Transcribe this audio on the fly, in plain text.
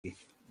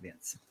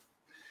tiešraides.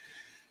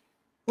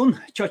 Un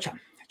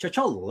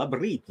čau,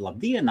 labrīt,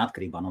 labdien,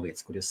 atkarībā no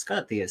vietas, kur jūs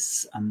skatāties.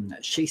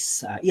 Šis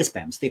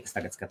iespējams tie, kas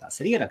tagad skatās,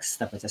 ir ieraksts,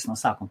 tāpēc es no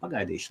sākuma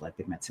pagaidīšu, lai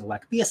pirmie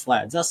cilvēki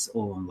pieslēdzas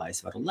un lai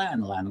es varu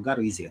lēnu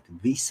garu iziet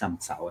visam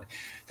cauri.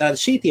 Tātad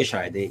šī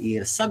tiešraide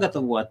ir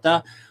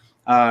sagatavota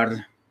ar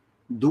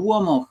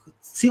domu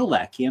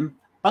cilvēkiem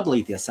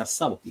padalīties ar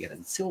savu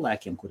pieredzi.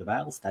 Cilvēkiem, kuri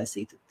vēlas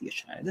taisīt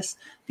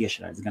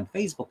tiešraides gan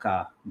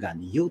Facebookā, gan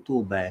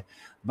YouTube,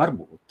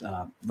 varbūt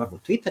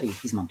Twitterī,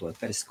 izmantojot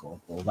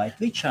periskopu vai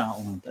Twitchā,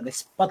 un tad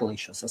es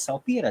padalīšos ar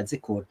savu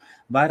pieredzi, kur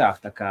vairāk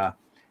tā kā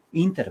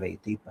interviju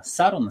tipa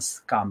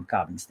sarunas, kā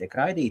viņas tiek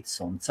raidītas,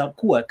 un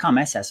kā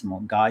mēs esmu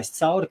gājis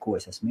cauri, ko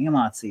es esmu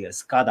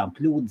iemācījies, kādām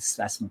kļūdas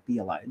esmu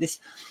pielaidis.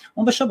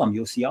 Un bez šabām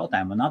jūsu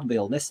jautājumu un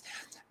atbildes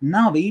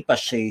nav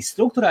īpaši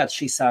strukturēta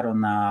šī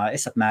saruna.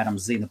 Es apmēram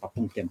zinu pa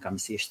punktiem, kā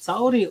mēs iešu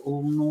cauri,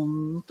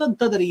 un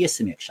tad arī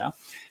iesim iekšā.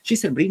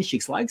 Šis ir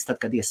brīnišķīgs laiks, tad,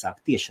 kad iesāk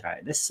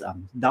tiešraides.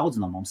 Daudz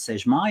no mums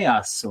sēž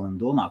mājās un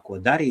domā, ko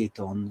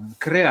darīt, un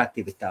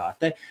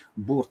kreativitāte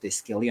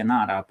burtiski lien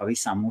ārā pa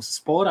visām mūsu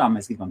sporām.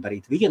 Mēs gribam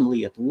darīt vienu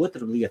lietu,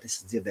 otru lietu. Es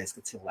dzirdēju,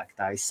 ka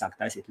cilvēki sāk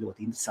taisīt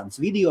ļoti interesants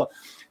video.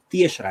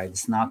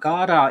 Tiešraides nāk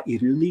ārā,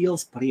 ir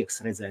liels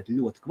prieks redzēt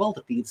ļoti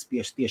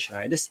kvalitatīvas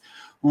tiešraides,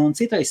 un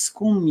citreiz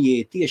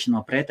skumji tieši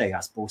no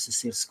pretējās puses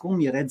ir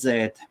skumji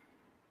redzēt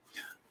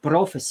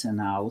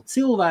profesionālu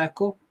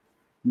cilvēku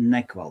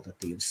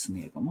nekvalitatīvus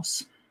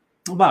sniegumus.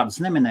 Vārdus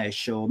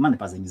neminēšu, mani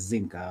paziņas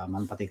zina, ka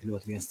man patīk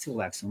ļoti viens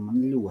cilvēks, un man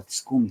ļoti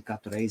skumji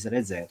katru reizi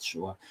redzēt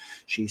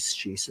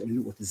šīs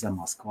ļoti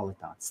zemās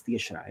kvalitātes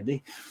tiešraidi.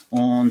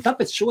 Un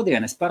tāpēc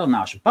šodien es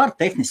parunāšu par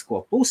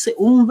tehnisko pusi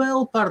un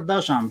vēl par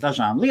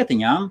dažām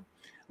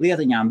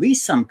lietiņām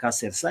visam,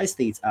 kas ir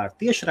saistīts ar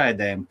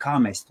tiešraidēm, kā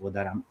mēs to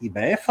darām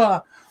IBF-ā,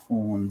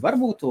 un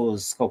varbūt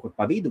uz kaut kur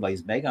pa vidu vai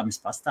uz beigām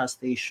es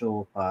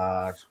pastāstīšu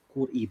par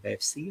kur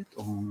IBFs iet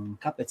un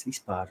kāpēc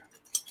vispār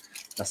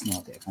tas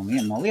notiek. Un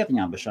viena no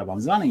lietiņām bez šābām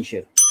zvaniņš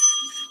ir.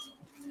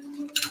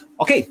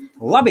 Ok,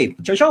 labi,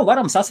 čau,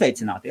 varam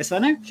sasveicināties, vai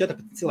ne?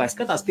 14 cilvēki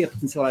skatās,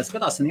 15 cilvēki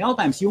skatās, un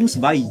jautājums jums,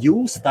 vai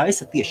jūs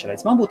taisa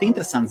tiešraides? Man būtu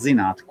interesanti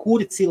zināt,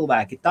 kuri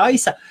cilvēki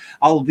taisa.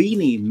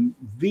 Alvīnī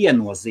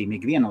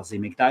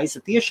viennozīmīgi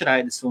taisa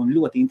tiešraides, un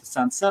ļoti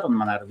interesanti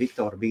saruna man ar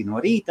Viktoru bija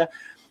no rīta.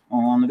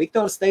 Un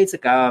Viktors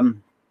teica, ka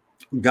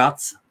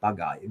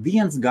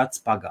viens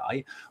gads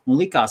pagāja, un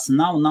likās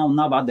nav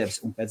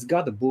atdeves, un pēc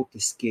gada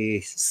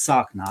burtiski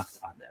sāk nākt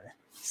atdeve.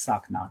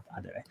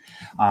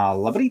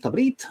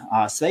 Labrīt,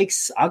 sveiks,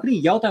 Agri,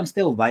 jautājums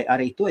tev, vai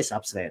arī tu esi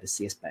apsvēris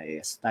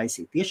iespējas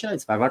taisīt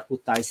tiešraides, vai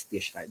varbūt taisīt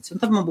tiešraides.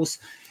 Un tad man būs,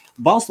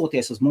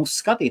 balstoties uz mūsu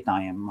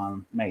skatītājiem,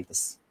 man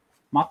meitas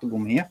matu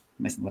gumija,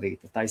 mēs arī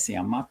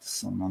taisījām matus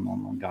un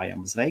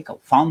gājām uz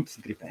veikalu,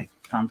 fantu gribēju,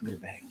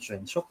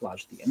 šodien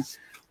šokolāžu diena,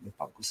 bija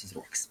palikusi uz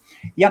rokas.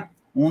 Ja,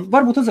 un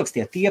varbūt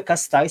uzrakstiet tie,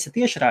 kas taisa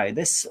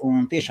tiešraides,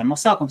 un tiešām no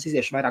sākums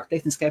iziešu vairāk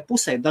tehniskai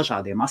pusē,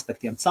 dažādiem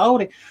aspektiem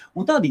cauri,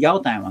 un tādi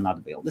jautājumi un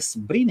atbildes.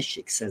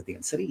 Brīnišķīgs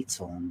sestdienas rīts,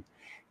 un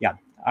jā,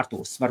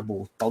 Artūrs,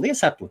 varbūt,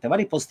 paldies, Artūr, tev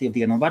arī pozitīva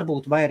diena, un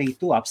varbūt vai arī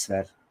tu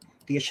apsver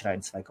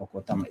tiešraides vai kaut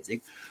ko tam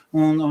līdzīgi.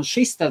 Un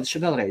šis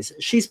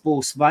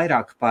būs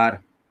vairāk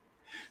par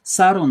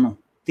sarunu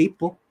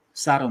tipu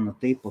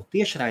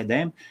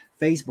tiešraidēm,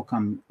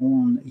 Facebookam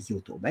un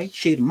YouTube.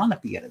 Šī ir mana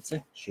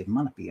pieredze,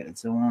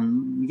 un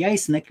ja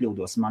es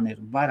nekļūdos, man ir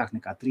vairāk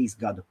nekā 3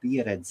 gadu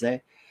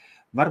pieredze,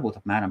 varbūt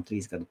apmēram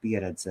 3 gadu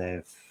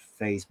pieredze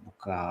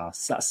Facebookā,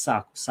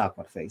 sāku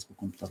ar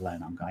Facebook, un tad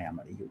lēnām gājām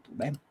arī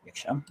YouTube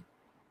iekšā.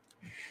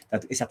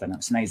 Tad es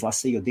atvainojos,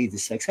 neizlasīju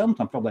Dīdzis sveiks Helmut,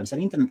 man problēmas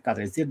ar internetu,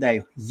 kādreiz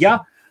dzirdēju.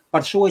 Ja,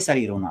 par šo es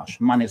arī runāšu.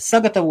 Man ir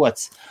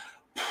sagatavots,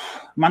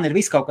 man ir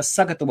viss kaut kas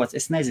sagatavots,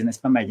 es nezinu,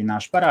 es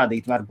pamēģināšu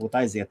parādīt, varbūt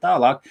aiziet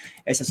tālāk.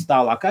 Es esmu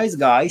tālāk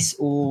aizgājis,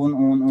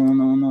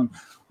 un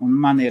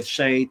man ir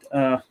šeit,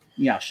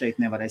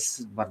 šeit nevar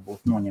es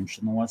varbūt noņemšu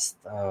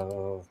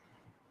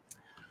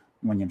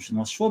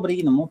nost šo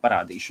brīnumu,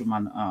 parādīšu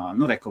man,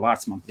 reku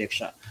vārds man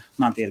priekšā.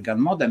 Man tie ir gan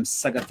modems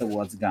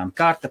sagatavots, gan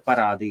karta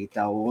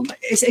parādīta, un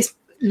es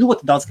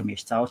ļoti daudz, kam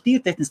iešu cauri tīri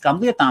tehniskām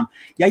lietām.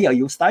 Ja jau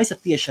jūs taisat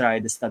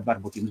tiešraides, tad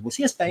varbūt jums būs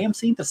iespējams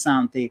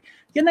interesanti.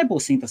 Ja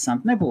nebūs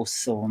interesanti, nebūs.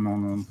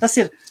 Un tas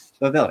ir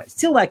vēlreiz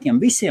cilvēkiem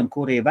visiem,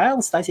 kuri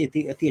vēlas taisīt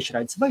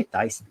tiešraides vai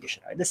taisa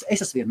tiešraides.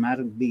 Es esmu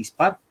vienmēr bijis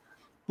par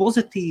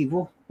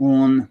pozitīvu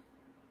un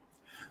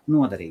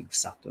noderīgu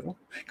saturu.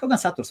 Kaut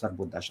gan saturs var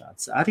būt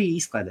dažāds. Arī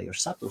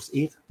izklaidējošs saturs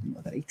ir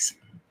noderīgs.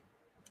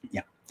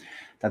 Jā.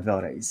 Tad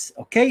vēlreiz.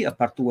 Ok,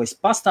 par to es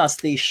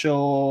pastāstīšu.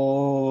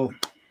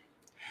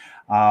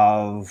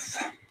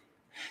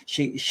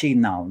 Šī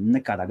nav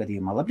nekādā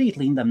gadījumā. Labrīt,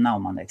 Linda, nav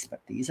mana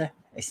ekspertīze.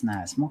 Es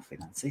neesmu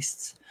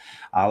finansists.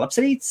 Labs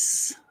rīts.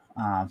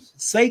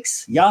 Sveiks,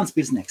 Jānis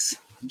Pirsnieks.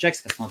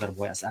 Džeks, kas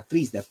nodarbojās ar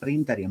 3D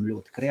printeriem,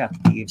 ļoti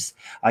kreatīvs.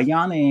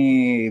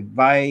 Jāni,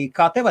 vai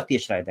kā tev ar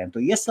tiešraidēm?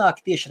 Tu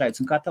iesāki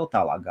tiešraides un kā tev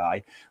tālāk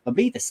gāja?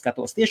 Labrīt, es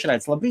skatos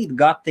tiešraides. Labrīt,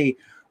 Gati.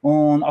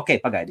 Un, ok,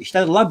 pagaidīšu.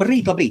 Tad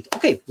labrīt.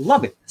 Ok,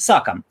 labi,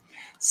 sākam.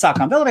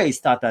 Sākam vēlreiz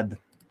tātad.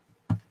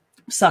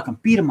 Sākam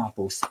pirmā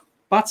puse.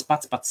 pats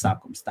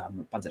sākums. Tā,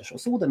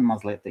 padzeršos ūdeni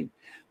mazliet.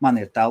 Man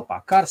ir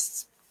telpā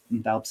karsts,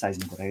 telpas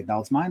aizmugurē ir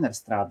daudz maineri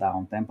strādā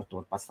un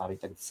temperatūra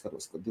pastāvīgi tagad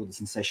skatos, ka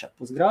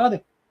 26,5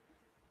 grādi.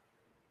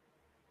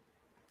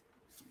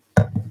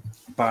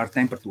 Pār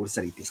temperatūras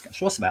arī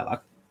pieskāršos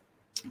vēlāk.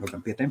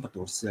 Protams, pie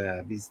temperatūras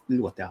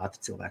ļoti ātri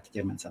cilvēki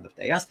ķermenis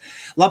adaptējās.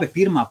 Labi,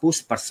 pirmā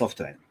puse par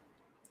softveru.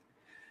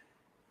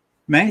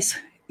 Mēs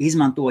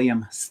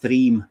izmantojam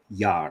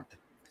StreamYard.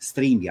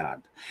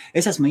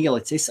 Es esmu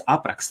ielicis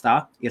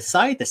aprakstā, ir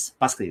saites,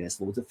 paskatīties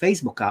lūdzu,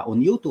 Facebookā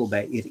un YouTube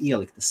ir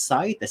ieliktas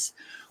saites,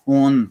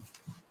 un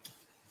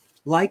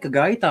laika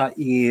gaitā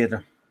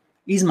ir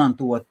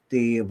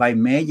izmantoti vai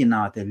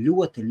mēģināti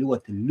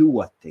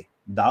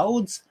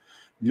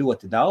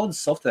ļoti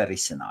daudz software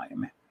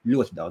risinājumi.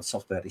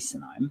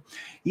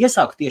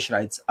 Iesāku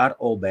tiešraides ar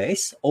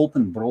OBS,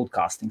 Open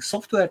Broadcasting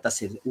Software,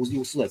 tas ir, jūs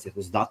uzlieciet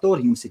uz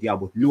datoru, jums ir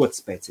jābūt ļoti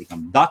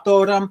spēcīgam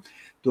datoram,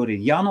 tur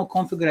ir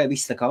jānokonfigurē,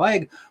 viss tā kā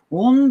vajag,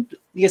 un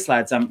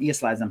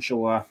ieslēdzam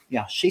šo,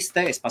 šis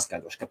te, es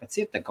paskaidrošu, kāpēc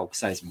ir te kaut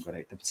kas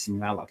aizmugurē, tāpēc viņu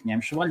vēlāk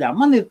ņemšu vaļā.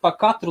 Man ir pa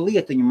katru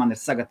lietiņu, man ir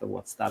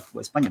sagatavots tāds, ko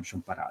es paņemšu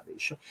un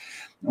parādīšu.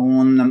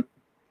 Un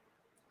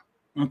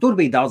tur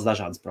bija daudz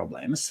dažādas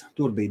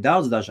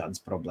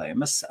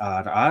problēmas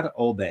ar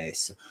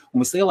OBS. Un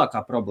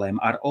vislielākā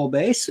problēma ar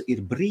OBS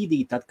ir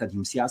brīdī tad, kad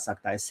jums jāsāk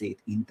taisīt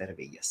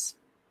intervijas.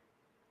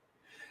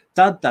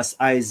 Tad tas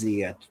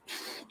aiziet.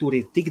 Tur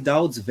ir tik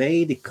daudz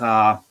veidi,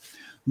 kā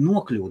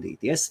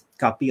nokļūdīties,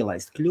 kā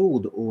pielaist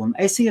kļūdu. Un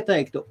es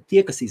ieteiktu,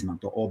 tie, kas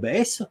izmanto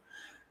OBS,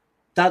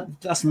 tad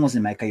tas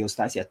nozīmē, ka jūs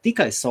taisiet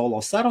tikai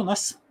solo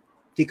sarunas,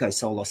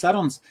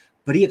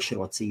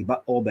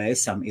 priekšrocība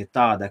OBS-am ir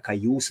tāda, ka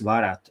jūs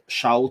varat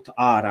šaut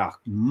ārā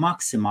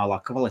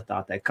maksimālā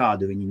kvalitātē,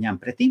 kādu viņi ņem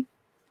pretī.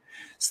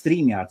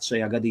 StreamYard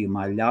šajā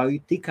gadījumā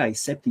ļauj tikai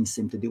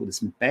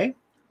 720p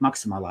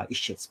maksimālā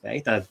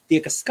izšķirtspēja. Tātad tie,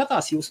 kas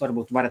skatās, jūs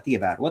varbūt varat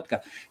ievērot, ka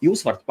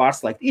jūs varat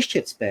pārslēgt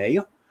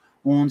izšķirtspēju,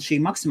 un šī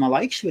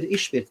maksimālā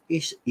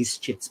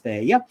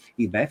izšķirtspēja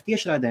IBF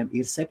tiešraidēm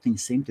ir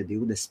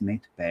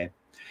 720p.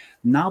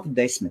 Nav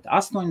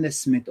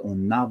 1080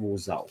 un nav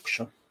uz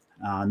augšu.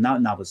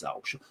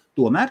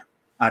 Tomēr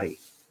arī,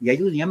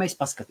 ja mēs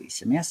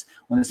paskatīsimies,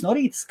 un es no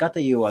rīta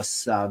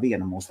skatījos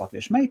vienu mūsu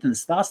latviešu meiteni,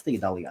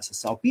 stāstīja, dalījās ar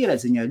savu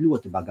pieredzi, viņai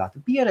ļoti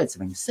bagāta pieredze,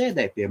 viņa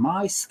sēdēja pie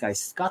mājas,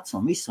 skaists skats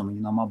un visu, un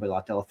viņa no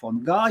mobilā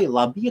telefona gāja,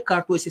 labi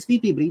iekārtojusies,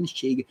 bija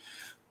brīnišķīgi.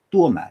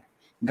 Tomēr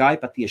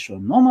gāja patiešo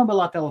no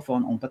mobilā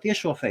telefona un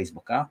patiešo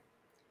Facebookā.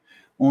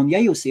 Un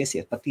ja jūs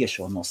iesiet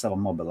patiešo no sava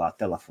mobilā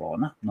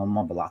telefona, no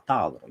mobilā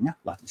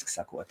tālruņa, latviski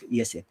sakot,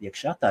 iesiet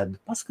iekšā,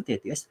 tad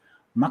paskatieties,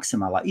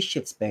 maksimālā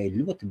izšķirtspēja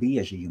ļoti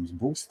bieži jums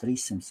būs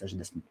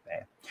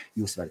 360p.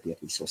 Jūs varat iet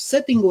visos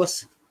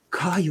settingos,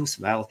 kā jūs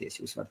vēlaties.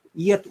 Jūs varat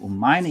iet un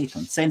mainīt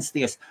un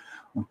censties,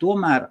 un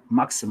tomēr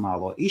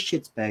maksimālo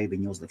izšķirtspēju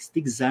viņi uzliks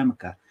tik zema,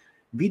 ka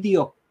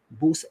video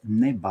būs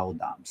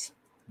nebaudāms.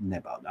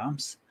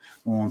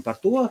 Un tā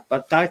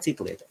ir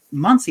cita lieta.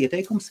 Mans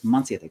ieteikums,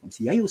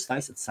 ja jūs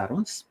taisat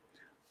sarunas,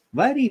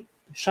 vai arī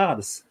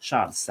šādas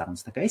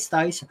sarunas, tā kā es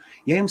taisu,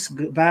 ja jums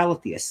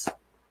vēlaties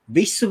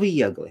visu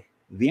viegli,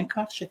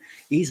 vienkārši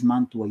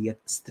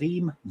izmantojiet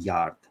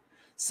StreamYard.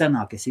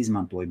 Senāk es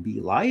izmantoju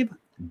BeLive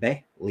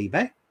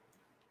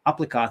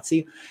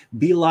aplikāciju.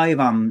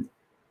 BeLive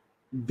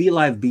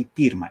bija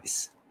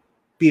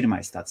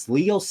pirmais tāds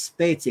liels,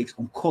 spēcīgs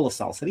un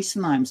kolosāls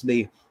risinājums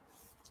bija.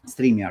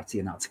 StreamYard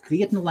ienāca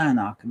krietni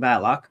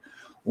vēlāk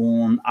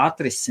un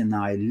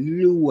atrisināja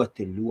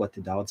ļoti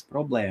daudz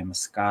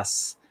problēmas,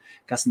 kas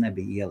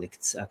nebija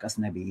ielikts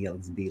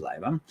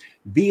BeLive.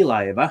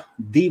 BeLive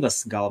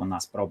divas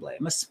galvenās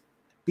problēmas.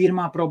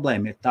 Pirmā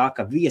problēma ir tā,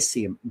 ka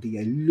viesiem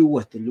bija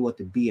ļoti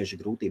bieži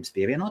grūtības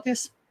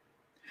pievienoties.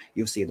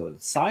 Jūs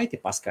iedodat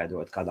saiti,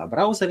 paskaidrojat, kādā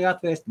browserī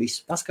atvērst,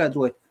 visu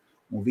paskaidrojat,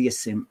 un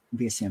viesiem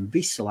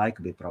visu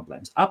laiku bija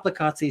problēmas.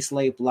 Aplikācijas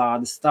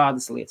lejuplādes,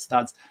 tādas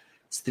lietas.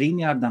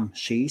 StreamYardam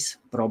šīs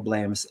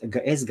problēmas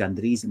es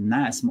gandrīz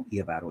neesmu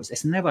ievērojis.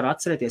 Es nevaru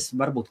atcerēties,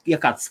 varbūt, ja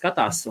kāds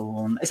skatās,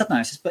 un es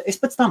atvainojos, es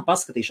pēc tam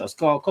paskatīšos,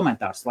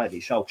 komentārus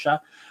laidīšu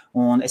augšā,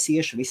 un es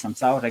iešu visam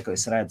cauri, ko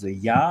es redzu.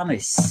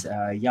 Jānis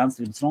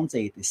Ribas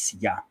Runcītis,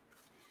 jā,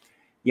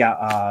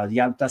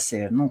 tas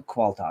ir,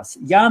 kvalitātes.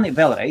 Jāni,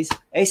 vēlreiz,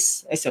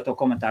 es jau to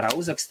komentārā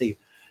uzrakstīju,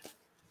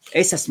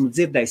 es esmu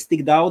dzirdējis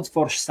tik daudz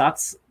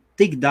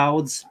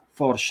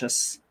foršas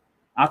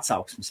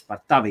atsauksmes par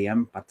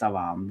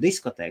tavām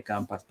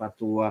diskotēkām, par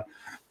to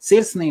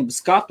sirsnību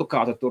skatu,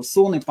 kā tu tur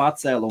suni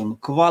pacēla un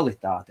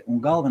kvalitāti,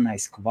 un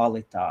galvenais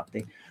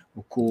kvalitāti,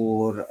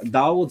 kur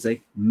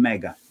daudzi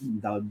mega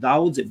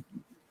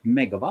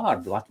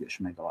vārdu,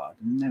 latviešu mega vārdu,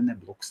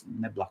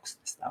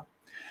 neblaksnes tā.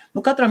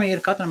 Katram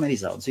ir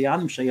izaudzis.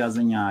 Jānim šajā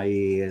ziņā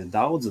ir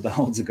daudz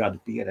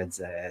gadu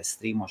pieredze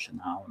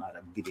strīmošanā un ar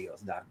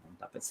videos darbu, un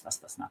tāpēc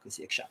tas nāk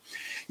viss iekšā.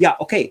 Jā,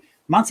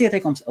 mans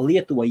ieteikums,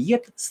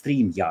 lietojiet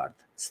StreamYard.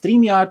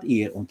 StreamYard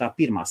ir, un tā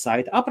pirmā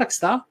saita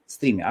aprakstā,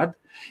 StreamYard,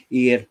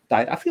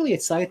 tā ir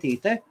affiliate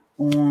saitīte,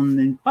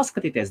 un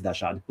paskatieties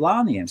dažādi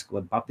plāni, jums,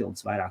 ko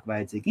papildus vairāk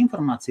vajadzīga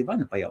informācija, vai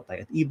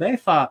pajautājiet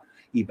IBF-ā,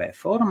 eBay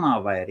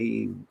formā, vai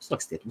arī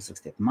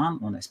uzrakstiet man,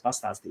 un es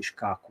pastāstīšu,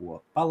 kā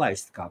ko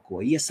palaist, kā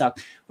ko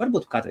iesākt.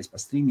 Varbūt kādreiz par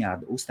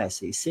StreamYardu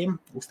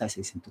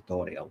uztaisīsim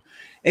tutoriālu.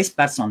 Es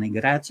personīgi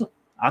redzu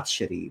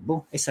atšķirību.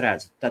 Es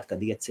redzu, tad, kad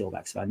iet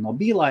cilvēks vai no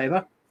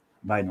Bīlaiva,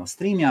 vai no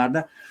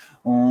StreamYarda,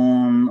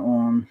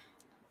 un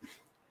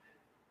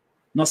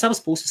no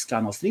savas puses, kā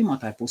no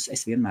streamotāja puses,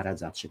 es vienmēr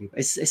redzu atšķirību.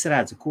 Es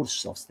redzu,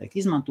 kurš softs tiek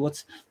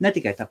izmantots, ne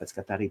tikai tāpēc,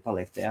 ka tā arī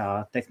paliek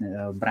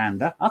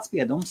brenda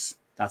atspiedums,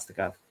 tāds tā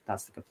kā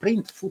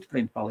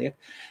footprint paliek,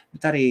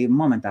 bet arī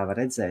momentā var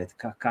redzēt,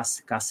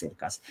 kas ir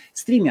kas.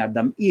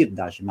 StreamYardam ir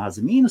daži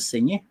mazi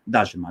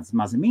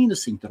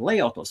mīnusiņi, tur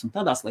layoutos un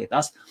tādās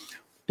lietās.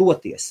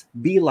 Toties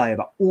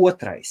Bīlaiva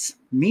otrais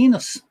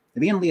mīnus,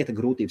 viena lieta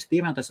grūtības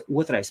pievienotas,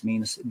 otrais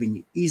mīnus,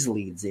 viņi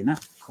izlīdzina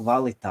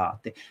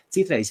kvalitāti.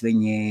 Citreiz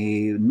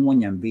viņi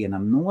noņem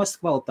vienam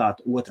nost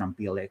kvalitāti, otram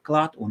pieliek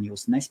klāt, un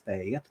jūs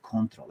nespējat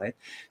kontrolēt.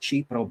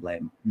 Šī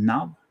problēma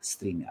nav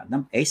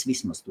StreamYardam. Es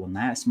vismaz to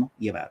neesmu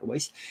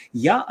ievērojis.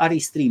 Ja arī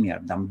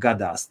StreamYardam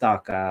gadās tā,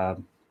 ka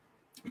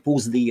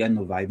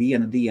pusdienu vai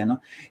vienu dienu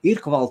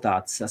ir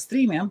kvalitātes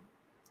streamiem,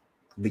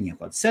 viņiem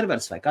kaut kāds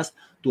servers vai kas,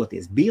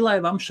 toties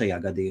Bīlaivam šajā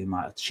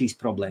gadījumā šīs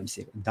problēmas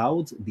ir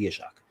daudz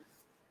biežāk.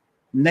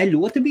 Ne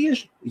ļoti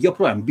bieži,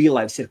 joprojām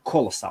Bīlaivs ir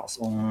kolosāls,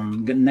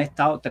 un ne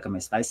tā, kā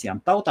mēs taisījām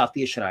tautā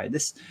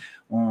tiešraides,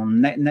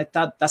 un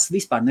tas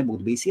vispār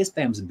nebūtu bijis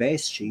iespējams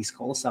bez šīs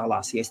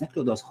kolosālās, ja es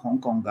nekļūdos,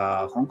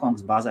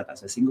 Hongkongas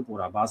bāzētās vai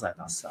Singapūrā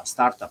bāzētās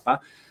startupa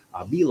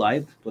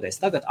Bīlaiva, toties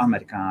tagad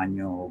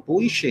amerikāņu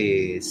puiši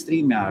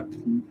StreamYard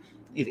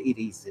ir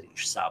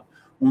izdarījuši savu.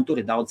 Un tur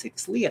ir daudz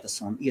citas lietas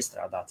un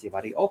iestrādāts jau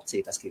arī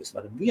opcija, tas, ka jūs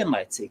varat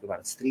vienlaicīgi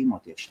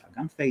streamot iekšā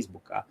gan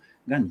Facebookā,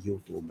 gan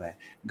YouTube,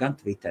 gan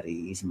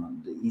Twitterī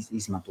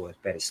izmantojot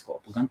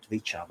periskopu, gan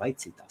Twitchā vai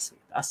citās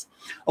vietās.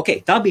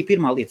 Ok, tā bija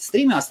pirmā lieta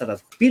streamjārds,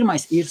 tātad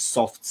pirmais ir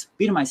softs,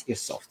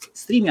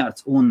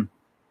 StreamYards, un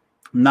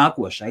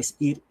nākošais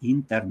ir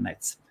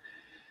internets.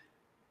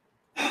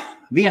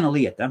 Viena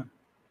lieta,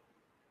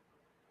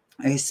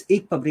 es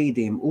ik pa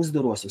brīdīm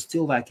uzduros uz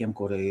cilvēkiem,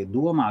 kuri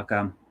domā,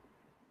 ka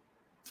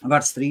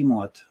var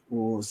streamot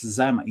uz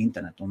zema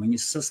internetu. Un viņi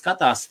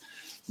skatās,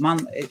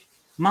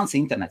 mans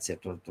internets ir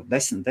tur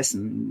 10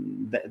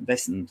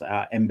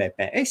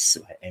 Mbps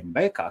vai MB,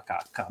 kā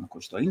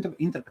kurš to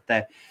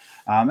interpretē,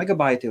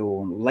 megabaiti,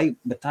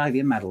 bet tā ir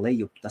vienmēr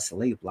tas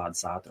ir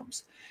lejuplādes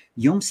ātrums.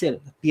 Jums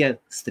ir pie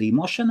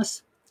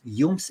streamošanas,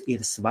 jums ir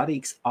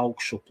svarīgs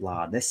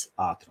augšuplādes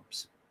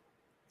ātrums.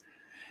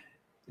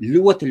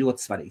 Ļoti, ļoti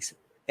svarīgs.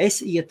 Es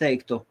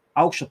ieteiktu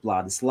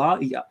augšuplādes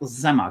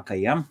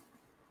zemākajam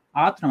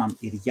ātrumam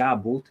ir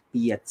jābūt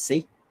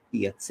 5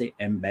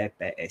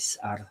 Mbps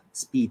ar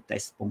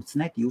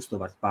speedtest.net, jūs to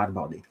varat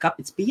pārbaudīt.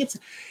 Kāpēc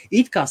 5?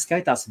 It kā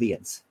skaitās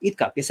 1. It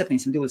kā pie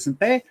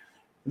 720p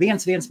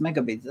 1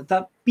 megabits,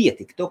 tā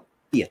pietiktu.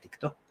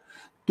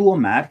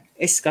 Tomēr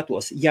es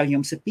skatos, ja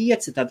jums ir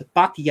 5, tad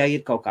pat, ja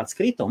ir kaut kāds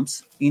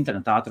kritums,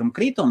 interneta ātruma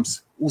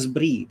kritums, uz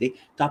brīdi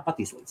tāpat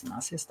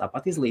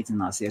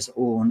izlīdzināsies,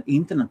 un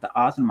interneta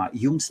ātrumā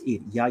jums ir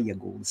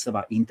jāiegulda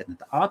savā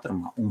interneta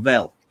ātrumā, un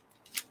vēl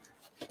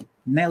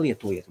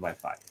nelietojiet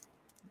Wi-Fi.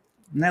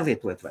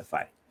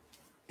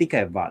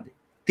 Tikai vadi.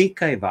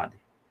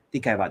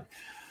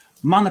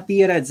 Mana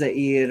pieredze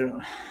ir...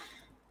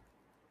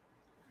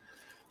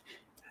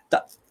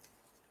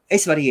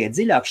 Es varu iet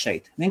dziļāk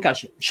šeit.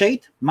 Vienkārši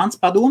šeit mans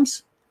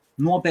padoms,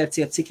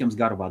 nopērciet, cik jums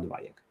garu vadu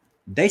vajag.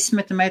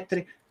 10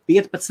 metri,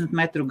 15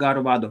 metru garu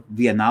vadu,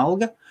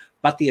 vienalga,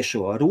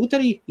 patiešo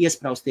rūterī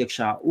iespraust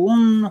iekšā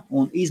un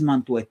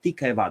izmantoja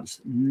tikai vadus,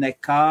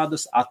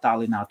 nekādus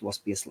attālinātos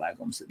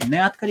pieslēgumus.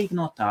 Neatkarīgi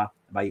no tā,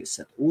 vai jūs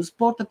esat uz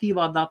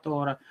portatīvā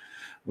datora,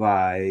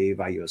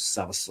 vai jūs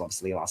savas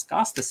lielās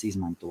kastes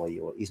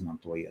izmantojot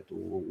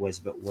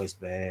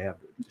USB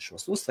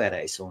šos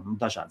uztvērējus un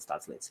dažādas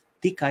tādas lietas.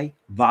 Tikai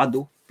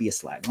vadu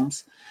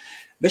pieslēgums.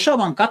 Bez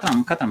šaubām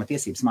katram ir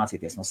tiesības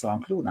mācīties no savām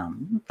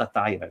kļūdām, tad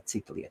tā jau ir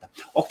cita lieta.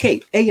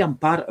 Ok, ejam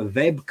par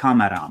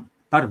webkamerām.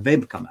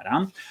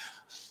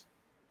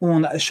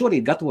 Un šorīt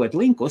gatavojot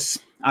linkus,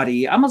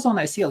 arī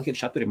Amazonē es ieliku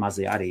iekšā, tur ir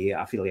mazie arī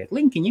afiliēt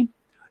linkiņi.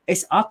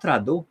 Es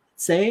atradu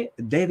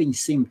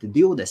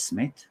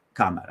C920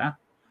 kamera.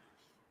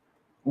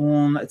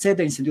 Un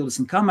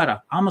C920 kamera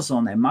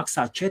Amazonē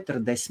maksā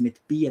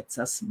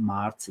 45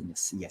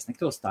 mārciņas. Ja es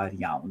nekļūdos, tā ir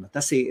jauna.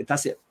 Tas ir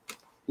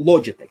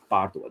Logitech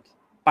pārdod.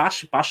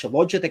 Paša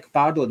Logitech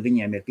pārdod,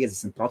 viņiem ir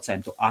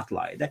 50%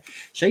 atlaide.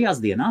 Šajās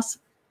dienās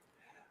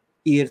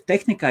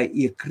tehnikai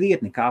ir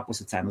krietni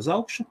kāpusi cena uz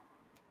augšu,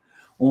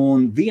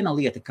 un viena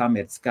lieta, kam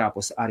ir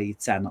kāpusi arī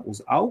cena uz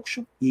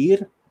augšu,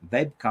 ir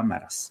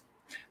webkameras.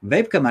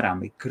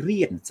 Webkamerām ir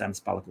krietni cenas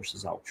palikušas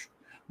uz augšu.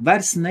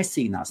 Vairs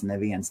nesīnās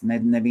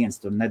neviens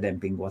tur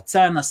nedempingo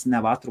cenas,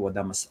 nav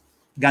atrodamas,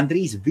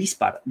 gandrīz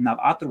vispār nav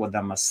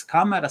atrodamas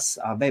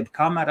kameras,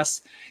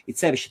 webkameras, ir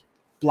sevišķi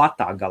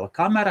platā gala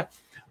kamera,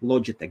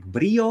 Logitech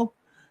Brio,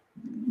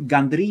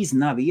 gandrīz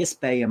nav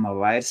iespējama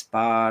vairs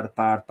par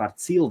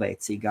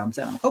cilvēcīgām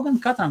cenām. Kaut gan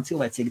katram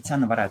cilvēcīga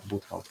cena varētu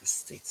būt kaut kas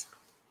cits.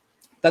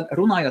 Tad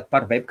runājot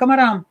par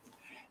webkamerām,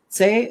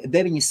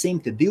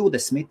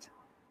 C920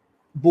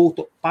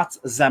 būtu pats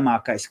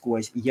zemākais, ko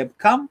es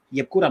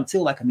jebkuram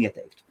cilvēkam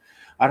ieteiktu.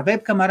 Ar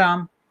webkamerām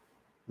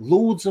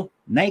lūdzu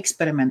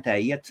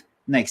neeksperimentējiet.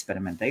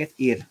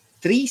 Ir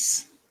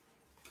 3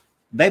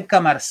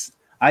 webkameras,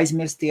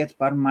 aizmirstiet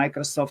par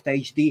Microsoft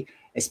HD.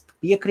 Es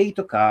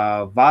piekrītu,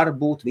 ka var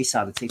būt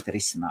visādi citi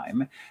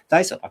risinājumi.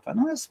 Taisot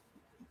atvainojos,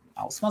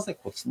 alus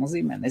mazliet, ko tas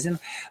nozīmē, nezinu.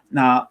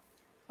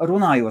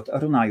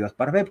 Runājot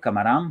par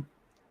webkamerām,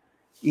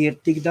 ir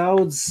tik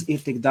daudz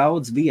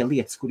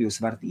lietas, kur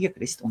jūs varat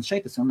iekrist, un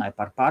šeit es runāju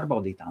par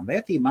pārbaudītām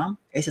vērtībām.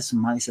 Es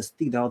esmu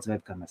tik daudz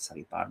webkameras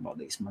arī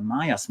pārbaudījis. Man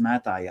mājās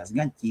mētājās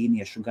gan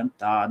ķīniešu, gan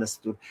tādas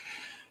tur,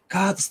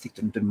 kādas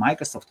tur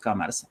Microsoft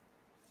kameras.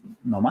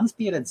 No manas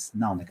pieredzes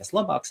nav nekas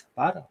labāks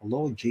par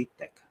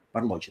Logitech.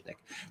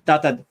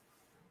 Tātad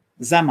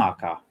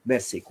zemākā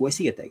versija, ko es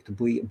ieteiktu,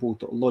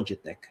 būtu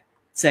Logitech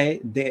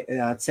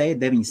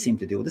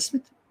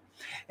C920.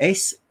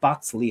 Es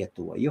pats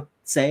lietoju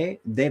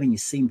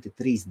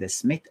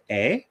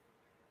C930E.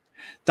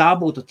 Tā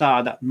būtu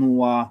tāda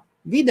no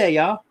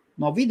vidējā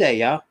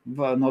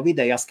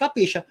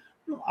skapīša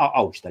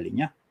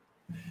augšdaļiņa.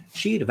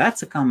 Šī ir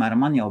veca kamera,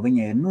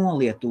 viņai ir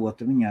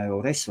nolietota, viņai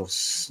jau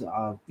resursi,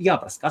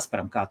 jāprast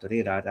Kasparam, kā tur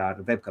ir ar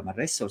webkameru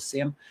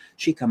resursiem.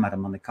 Šī kamera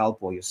man ir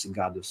kalpojusi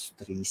gadus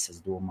 3, es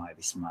domāju,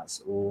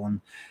 vismaz.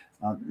 Un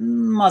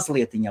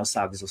mazliet jau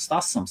sāk zust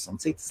asums un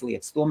citas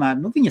lietas, tomēr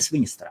viņas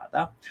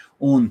strādā.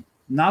 Un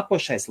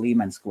nākošais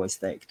līmenis, ko es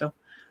teiktu,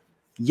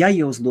 ja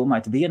jūs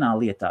domājat vienā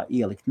lietā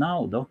ielikt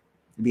naudu,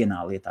 ja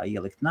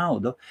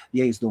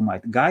jūs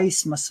domājat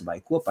gaismas vai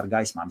ko par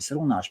gaismām es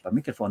runāšu, par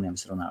mikrofoniem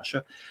es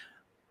runāšu,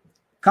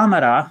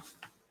 kamerā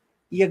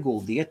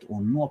ieguldiet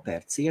un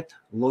nopērciet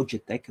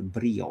Logitech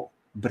Brio.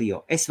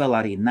 Es vēl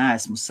arī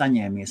neesmu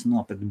saņēmies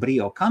nopirkt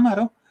Brio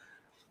kameru.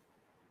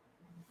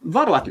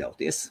 Varu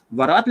atļauties.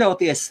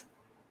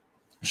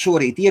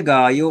 Šorīt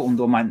iegāju un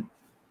domāju,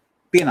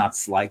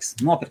 pienācis laiks,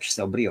 nopirkšu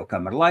sev Brio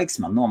kameru laiks,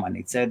 man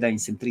nomainīja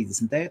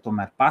C930E,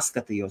 tomēr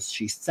paskatījos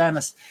šīs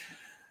cenas.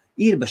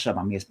 Ir bez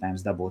šabām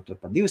iespējams dabūt tur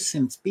par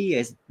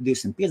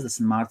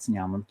 250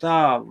 mārciņām, un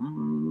tā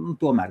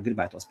tomēr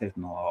gribētos pirkt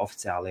no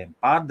oficiāliem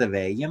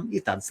pārdevējiem.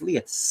 Ir tādas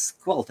lietas,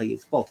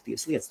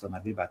 kvalitatīvas lietas,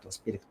 tomēr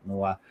gribētos pirkt no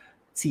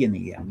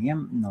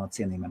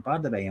cienījumiem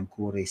pārdevējiem,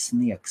 kuri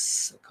sniegs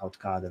kaut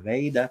kāda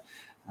veida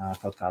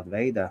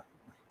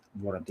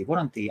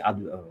warranty,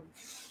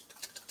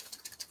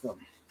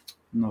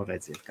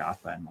 redziet, kā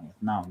atvainojiet.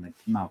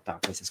 Nav tā,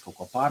 ka es kaut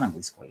ko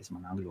pārangliskoju,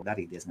 man angļu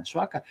darīja diezgan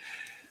švaka.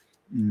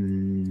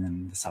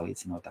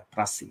 Salīdzinot ar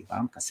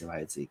prasībām, kas ir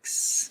vajadzīgs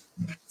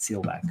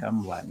cilvēkam,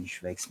 lai viņš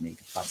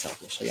veiksmīgi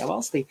paceltos šajā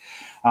valstī.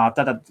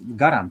 Tātad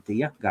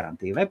garantija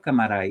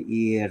webkamerai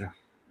ir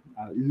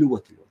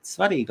ļoti, ļoti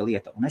svarīga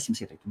lieta, un es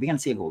jums ieteiktu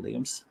viens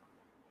ieguldījums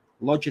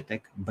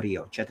Logitech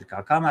Brio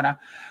 4K kamera,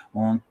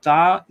 un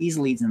tā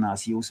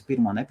izlīdzinās jūsu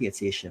pirmo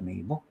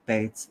nepieciešamību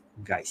pēc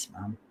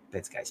gaismām.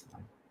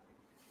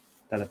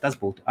 Tātad tas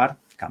būtu ar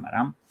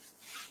kamerām.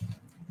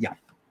 Jā.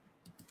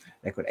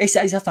 Es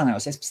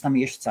atvainojos, es pēc tam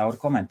iešu cauri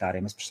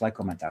komentāriem, es pašlaik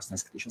komentārus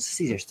neskatīšos.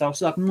 Es iziešu cauri,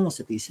 sāk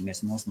nosatīsimies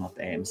no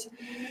tēmas.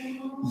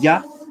 Ja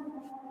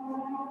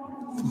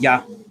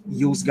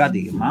jūs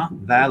gadījumā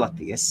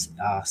vēlaties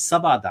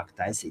savādāk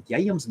taisīt, ja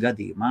jums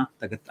gadījumā,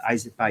 tagad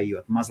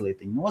aizpājot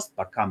mazliet nost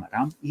par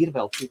kamerām, ir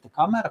vēl cita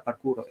kamera, par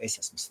kuru es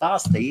esmu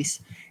stāstījis,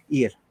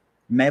 ir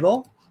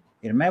Mevo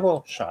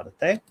šāda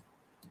te,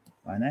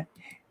 vai ne?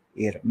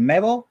 Ir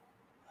Mevo,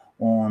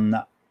 un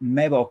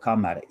Mevo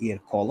kamera ir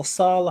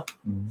kolosāla,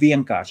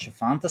 vienkārši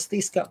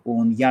fantastiska,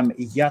 un ja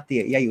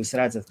jūs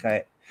redzat,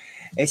 ka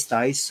es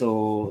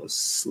taisu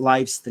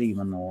live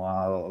streamu no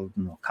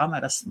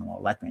kameras,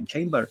 no Latvian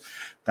Chamber,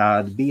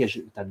 tad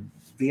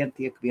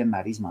tiek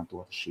vienmēr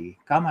izmantota šī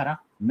kamera,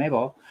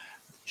 Mevo.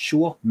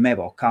 Šo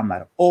Mevo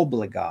kameru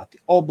obligāti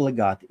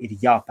ir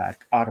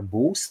jāpērk ar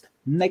boost.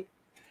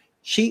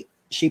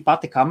 Šī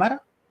pati kamera,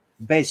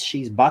 bez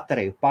šīs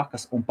bateriju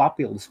pakas un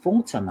papildus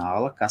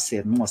funkcionāla, kas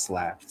ir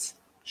noslēpts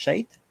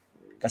šeit,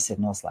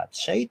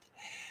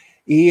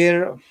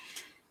 ir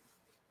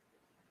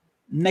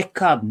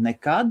nekad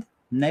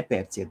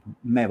nepērciet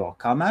Mevo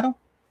kameru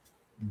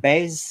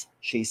bez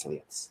šīs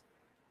lietas,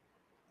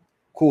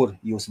 kur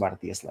jūs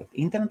varat ieslēgt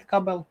interneta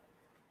kabeli,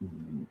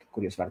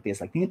 kur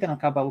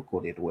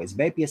ir USB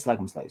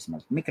pieslēgums, lai jūs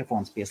varat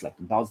mikrofons pieslēgt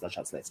un daudz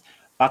dažādas lietas.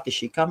 Pati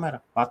šī kamera,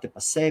 pati pa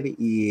sevi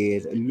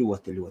ir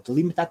ļoti, ļoti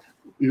limitēta,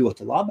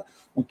 ļoti laba,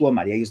 un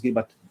tomēr, ja jūs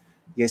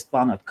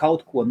plānojat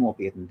kaut ko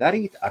nopietni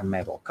darīt ar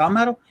Mevo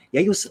kameru,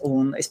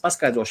 un es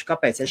paskaidrošu,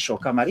 kāpēc es šo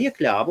kameru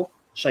iekļāvu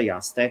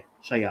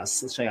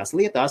šajās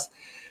lietās,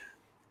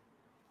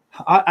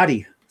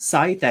 arī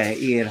saitē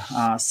ir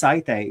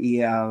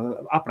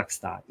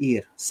aprakstā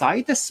ir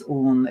saites,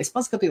 un es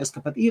paskatījos, ka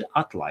pat ir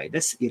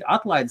atlaides. Ir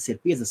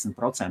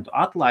 50%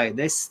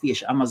 atlaides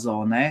tieši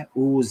Amazonē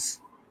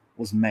uz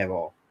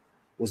Mevo.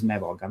 Uz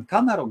Mevo gan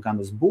kameru, gan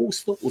uz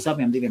boostu, uz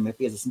abiem diviem ir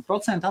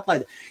 50%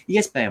 atlaide.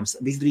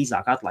 Iespējams,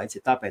 visdrīzāk atlaides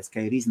ir tāpēc,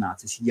 ka ir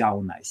iznācis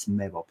jaunais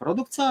Mevo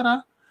produkts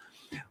ārā,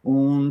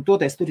 Un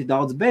toties tur ir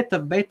daudz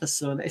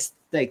betas, un es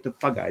teiktu,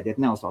 pagaidiet,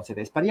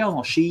 neuzlaucieties par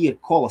jauno. Šī ir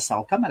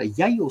kolosāla kamera.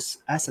 Ja jūs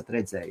esat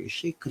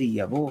redzējuši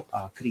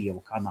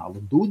Krievu kanālu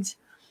Dudzi,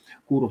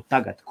 kuru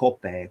tagad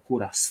kopē,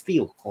 kura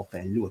stilu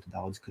kopē ļoti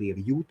daudz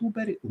krievi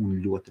youtuberi un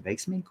ļoti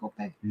veiksmīgi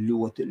kopē,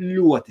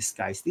 ļoti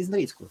skaisti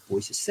izdarīts, kur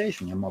puisis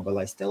sēž, viņam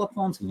mobilais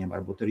telefons, viņam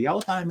varbūt ir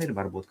jautājumi,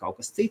 varbūt kaut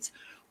kas cits,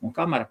 un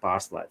kamera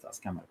pārslēdzās.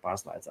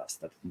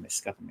 Tad mēs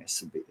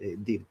skatāmies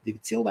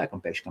divi cilvēki, un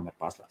pēkšņi kamera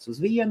pārslēdzās uz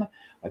vienu,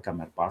 vai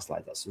kamera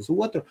pārslēdzās uz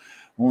otru,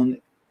 un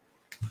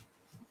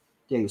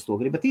ja jūs to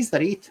gribat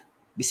izdarīt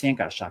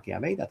visvienkāršākajā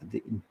veidā, tad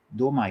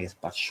domājiet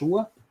par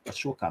šo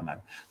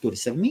kameru. Tur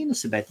ir sevi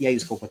mīnusi, bet ja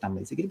jūs kaut ko tam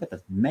līdzīgi gribat,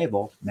 tad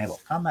Mevo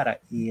kamera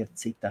ir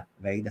cita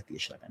veida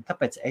tiešraidēm.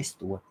 Tāpēc es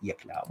to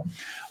iekļāvu.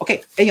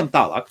 Ok, ejam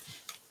tālāk.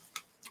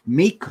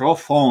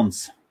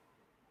 Mikrofons.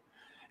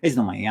 Es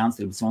domāju, Jānis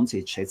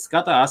Ribasonsīts šeit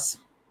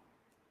skatās.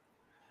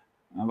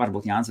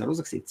 Varbūt Jānis var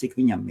uzrakstīt, cik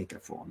viņam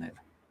mikrofoni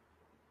ir.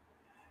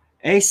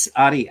 Es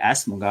arī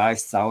esmu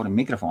gājis cauri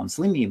mikrofonu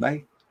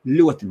slimībai,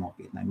 ļoti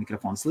nopietnai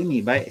mikrofonu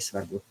slimībai. Es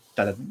varbūt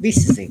tātad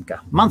visi zina, ka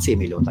mans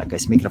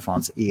iemīļotākais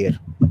mikrofons ir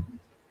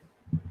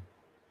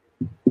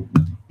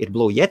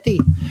Blue Yeti.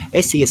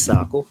 Es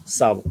iesāku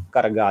savu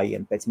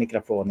karagājienu pēc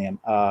mikrofoniem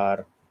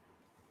ar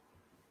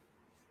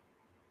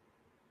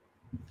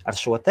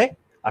šo te,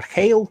 ar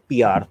Hale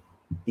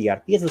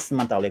PR50.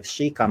 Man tā liekas,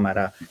 šī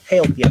kamera,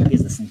 Hale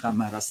PR50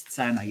 kameras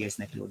cena, ja es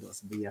nekļūdos,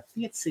 bija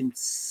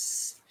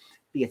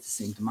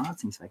 500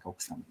 mārciņas vai kaut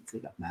kas tam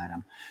līdzīgi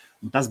apmēram.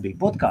 Un tas bija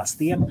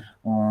podkastiem,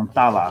 un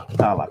tālāk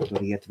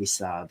tur iet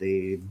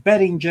visādi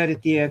Behringeri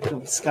tiek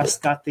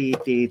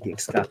skatīti,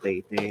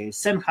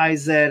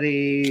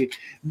 Sennheiseri,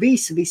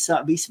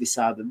 visādi,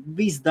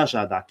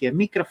 visdažādākie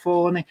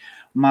mikrofoni,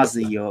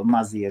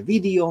 mazie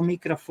video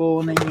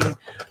mikrofoniņi.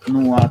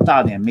 No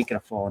tādiem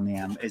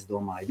mikrofoniem, es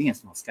domāju,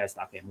 viens no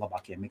skaistākajiem,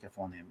 labākajiem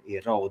mikrofoniem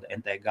ir Rode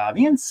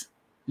NTG1.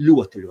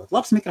 Ļoti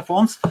labs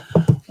mikrofons,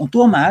 un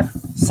tomēr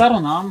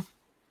sarunām,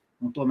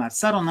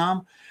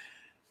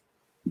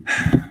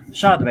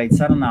 šāda veida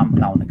sarunām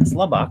nav nekas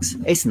labāks.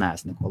 Es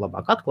neesmu neko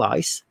labāk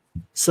atklājis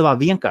savā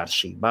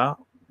vienkāršībā.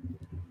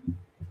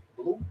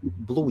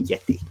 Blue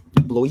Yeti.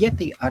 Blue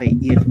Yeti arī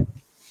ir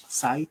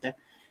saite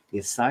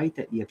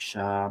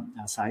iekšā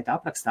saita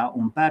aprakstā,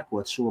 un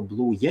pērkot šo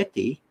Blue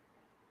Yeti,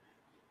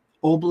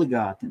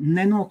 obligāti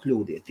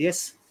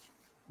nenokļūdieties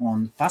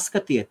un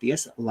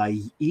paskatieties,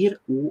 lai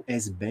ir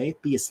USB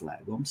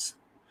pieslēgums.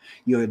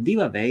 Jo ir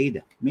diva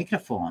veida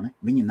mikrofoni,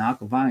 viņi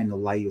nāk vai nu,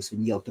 lai jūs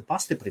viņu ieliktu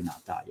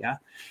pastiprinātājā.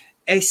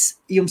 Es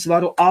jums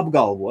varu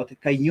apgalvot,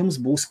 ka jums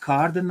būs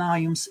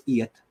kārdinājums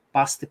iet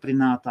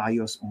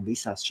pastiprinātājos un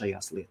visās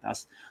šajās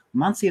lietās.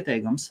 Mans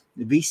ieteikums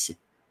visiem.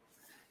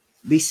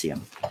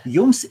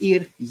 Jums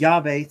ir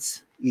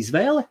jāveic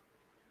izvēle,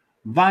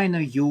 vai nu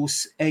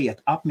jūs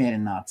ejat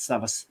apmierināt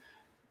savu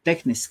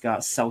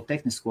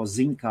tehnisko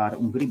ziņkāru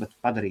un gribat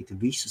padarīt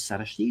visu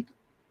sarežģītu,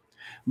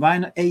 vai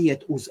nu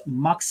ejiet uz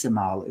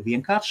maksimāli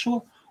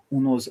vienkāršo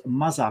un uz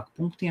mazāk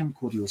punktiem,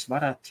 kur jūs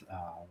varat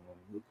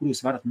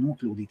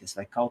nokļūdīties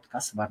vai kaut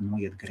kas var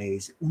noiet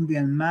greizi. Un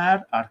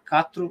vienmēr ar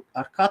katru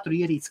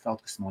ierīci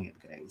kaut kas noiet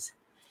greizi.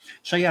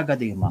 Šajā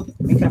gadījumā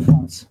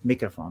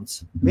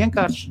mikrofons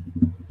vienkārši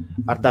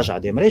ar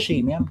dažādiem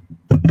režīmiem,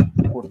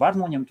 kur var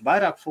noņemt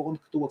vairāk fona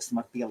troksni,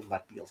 var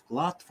pielikt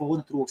klāt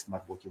fona troksni,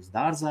 varbūt jūs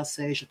dārzā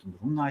sēžat un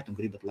runājat un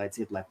gribat, lai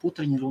dzied, lai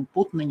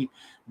putniņi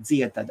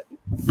dzied, tad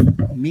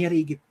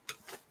mierīgi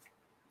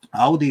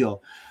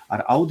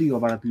ar audio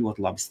varat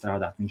ļoti labi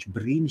strādāt. Viņš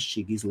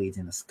brīnišķīgi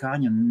izlīdzina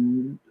skaņu,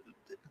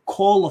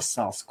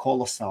 kolosāls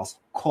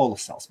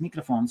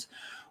mikrofons.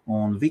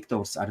 Un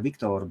ar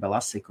Viktoru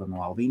Belasiku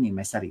no Alvīnī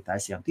mēs arī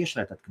taisījām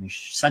tiešraidi, tad, kad viņš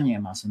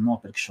saņēmās un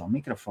nopirka šo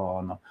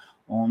mikrofonu.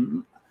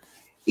 Un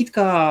it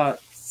kā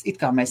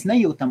mēs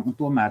nejūtam, un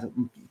tomēr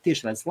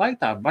tiešraides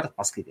laikā varat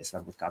paskatīties,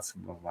 varbūt kāds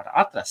var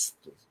atrast.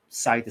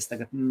 Saites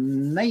tagad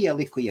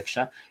neieliku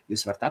iekšā,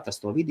 jūs varat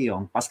atrast to video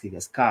un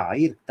paskatīties, kā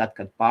ir tad,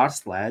 kad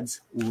pārslēdz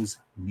uz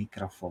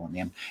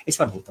mikrofoniem. Es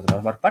varbūt tad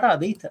varu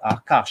parādīt,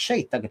 kā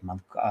šeit tagad man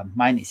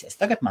mainīsies.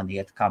 Tagad man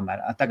iet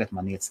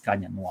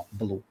skaņa no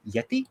Blue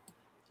Yeti,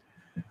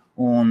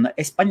 un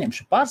es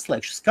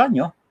pārslēgšu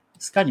skaņu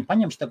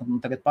paņemšu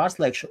tagad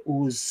pārslēgšu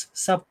uz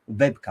savu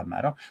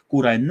webkameru,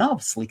 kurai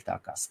nav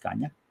sliktākā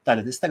skaņa.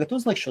 Tātad es tagad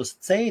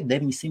uzliekšos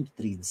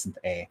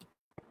C930E.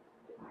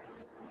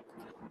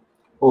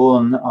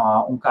 Un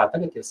kā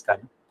tagad ir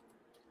skaņa?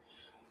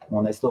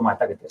 Un es domāju,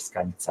 tagad ir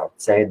skaņa caur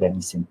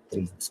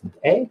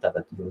C930E,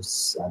 tātad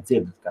jūs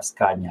dzirdat, ka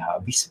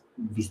skaņā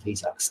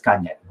visdrīzāk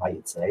skaņai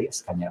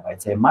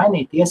vajadzēja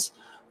mainīties,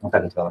 un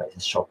tagad vēlreiz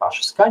es šo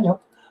pašu skaņu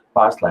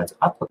pārslēdzu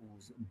atpakaļ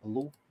uz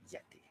Blue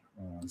Yeti.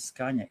 Un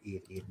skaņa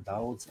ir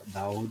daudz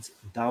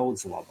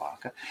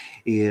labāka.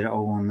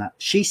 Un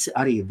šis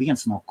arī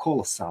viens no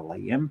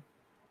kolosālajiem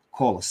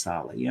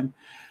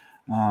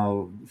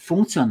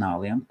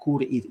funkcionāliem,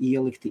 kuri ir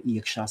ielikti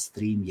iekšā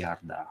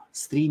StreamYardā.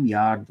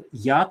 StreamYard,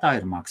 jā, tā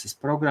ir maksas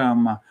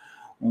programma,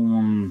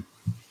 un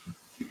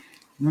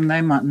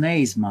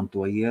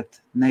neizmantojiet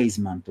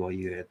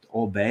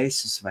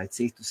OBS vai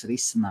citus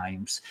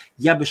risinājumus.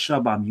 Ja bez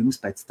šaubām jums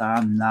pēc tā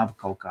nav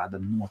kaut kāda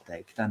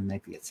noteikta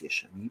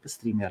nepieciešamība,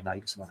 StreamYardā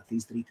jūs varat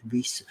izdarīt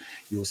visu.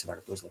 Jūs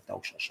varat uzlikt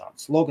augšā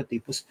šādus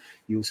logotipus,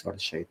 jūs varat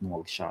šeit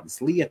nolikt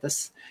šādas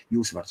lietas,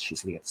 jūs varat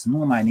šīs lietas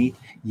nomainīt.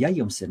 Ja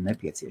jums ir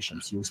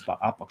nepieciešams, jūs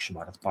pa apakšu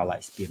varat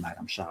palaist,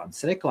 piemēram,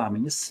 šādas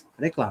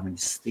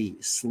reklāmiņas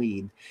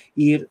slīd.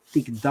 Ir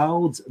tik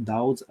daudz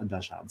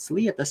dažādas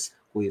lietas,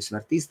 ko jūs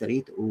varat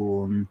izdarīt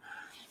un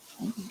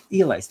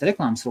ielaist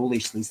reklāmas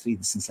rullīšas līdz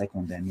 30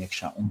 sekundēm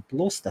iekšā. Un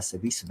plus tas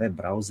ir visu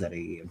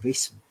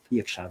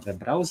iekšā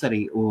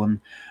webbrowserī.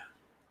 Un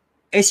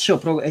es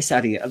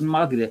arī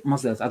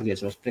mazliet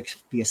atgriežos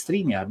pie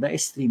StreamYarda.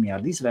 Es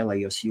StreamYardu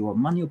izvēlējos, jo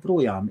man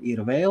joprojām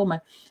ir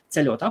vēlme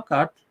ceļot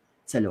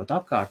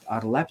apkārt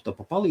ar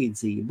laptopa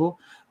palīdzību.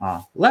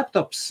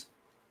 Laptops,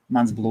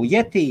 mans Blue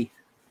Yeti,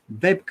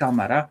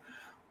 webkamera,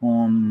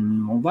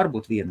 un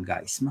varbūt viena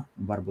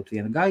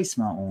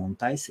gaisma un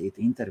taisīt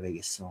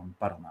intervijas un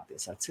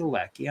parunāties ar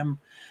cilvēkiem.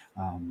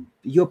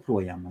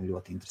 Joprojām man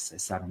ļoti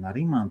interesē saruna ar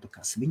Imantu,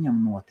 kas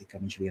viņam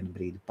notika, viņš vienu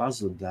brīdi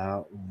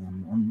pazuda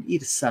un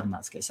ir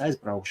sarunāts, ka es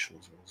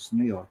aizbraukšu uz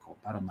Ņujorku,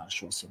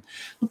 parunāšos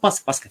un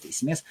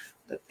paskatīsimies.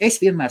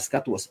 Es vienmēr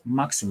skatos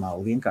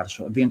maksimāli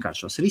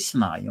vienkāršos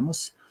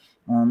risinājumus.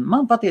 Un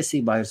man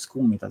patiesībā ir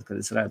skumji tad, kad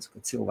es redzu, ka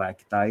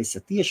cilvēki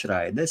taisa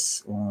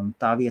tiešraides un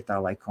tā vietā,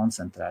 lai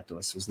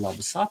koncentrētos uz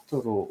labu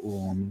saturu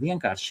un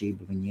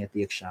vienkāršību, viņi iet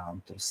iekšā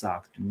un tur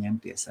sāktu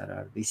ņemties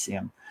ar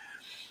visiem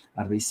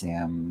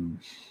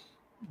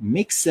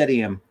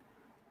mikseriem.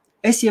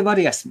 Es jau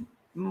arī esmu,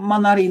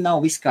 man arī nav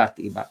viss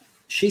kārtībā.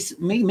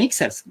 Šis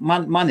miksers,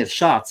 man ir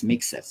šāds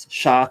miksers,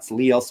 šāds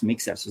liels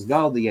miksers uz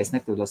galda, ja es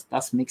nekļūdos,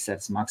 tas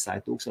miksers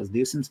maksāja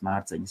 1200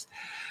 mārciņas.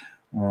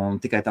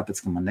 Un tikai tāpēc,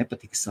 ka man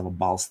nepatika sava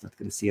balss, tad,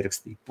 kad es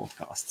ierakstīju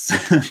podkastus.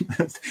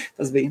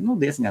 Tas bija,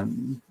 diezgan,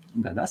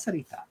 gadās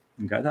arī tā.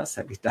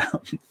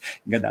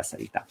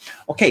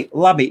 Ok,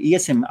 labi,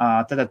 iesim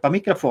tad pa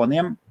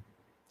mikrofoniem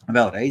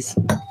vēlreiz.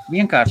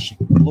 Vienkārši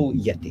Blue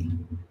Yeti.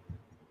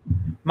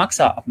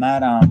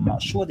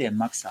 Šodien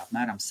maksā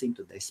apmēram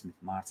 110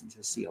 mārciņas.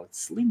 Es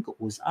ielicis linku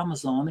uz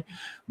Amazoni.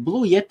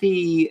 Blue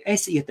Yeti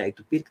es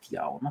ieteiktu pirkt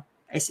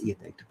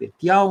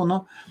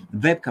jaunu,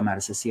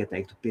 webkameras es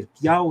ieteiktu pirkt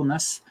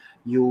jaunas,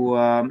 jo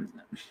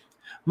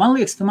man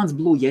liekas, ka mans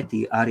Blue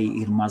Yeti arī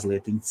ir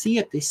mazliet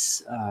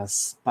cietis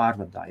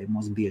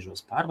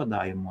biežos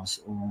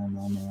pārvadājumos,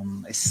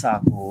 un es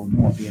sāku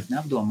nopietni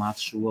apdomāt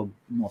šo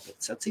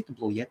nopirkt sev citu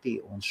Blue Yeti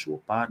un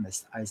šo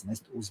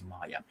aiznest uz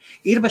mājām.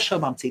 Ir bez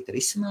šaubām citi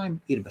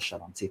risinājumi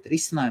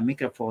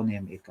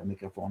mikrofoniem, ir, ka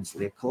mikrofons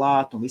liek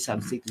klāt un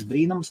visādus citus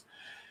brīnumus.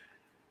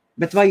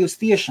 Bet vai jūs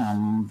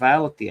tiešām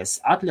vēlaties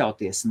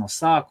atļauties no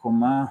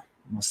sākuma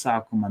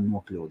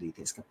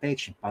nokļūdīties, ka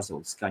pēkšņi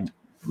pazūd skaņa?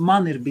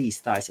 Man ir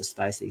bijis tā, es esmu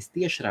taisījis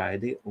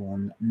tiešraidi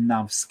un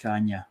nav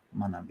skaņa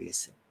manam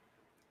viesim.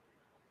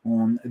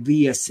 Un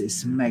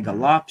viesis mega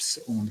labs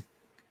un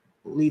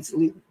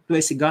tu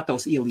esi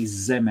gatavs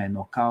ielīst zemē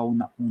no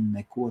kauna un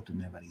neko tu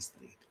nevar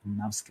izdarīt.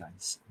 Nav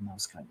skaņas.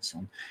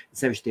 Un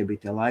sevišķi tie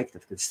bija tie laiki,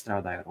 tad, kad es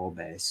strādāju ar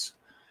OBS.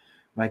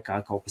 Vai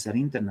kā kaut kas ar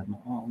internetu,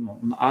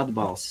 un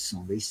atbalstis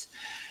un viss.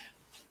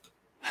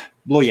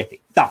 Blue Yeti.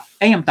 Tā,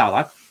 ejam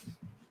tālāk.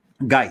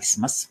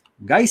 Gaismas.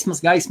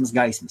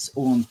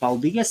 Un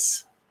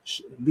paldies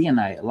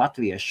vienai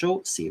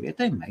latviešu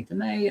sievietei,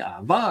 meitenei,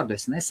 vārdu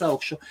es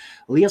nesaukšu.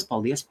 Liels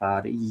paldies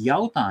par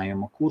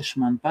jautājumu,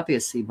 kurš man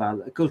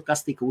patiesībā,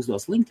 kas tika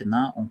uzdos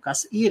LinkedInā un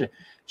kas ir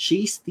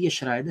šīs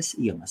tiešraides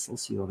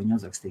iemesls, jo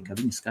viņa uzrakstīja, ka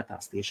viņa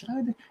skatās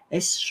tiešraidi.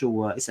 Es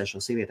ar šo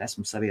sievieti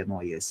esmu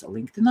savienojies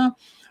LinkedInā.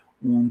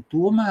 Un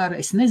tomēr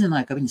es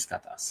nezināju, ka viņa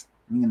skatās.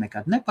 Viņa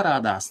nekad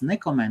neparādās,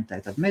 nekomentē,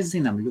 tad mēs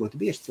zinām ļoti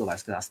bieži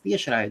cilvēks skatās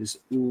tiešraidus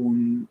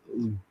un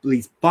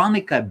līdz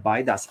panikai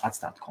baidās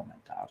atstāt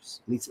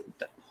komentārus.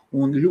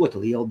 Un ļoti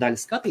liela daļa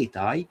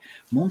skatītāji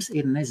mums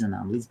ir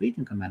nezinām līdz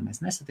brīdim, kamēr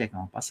mēs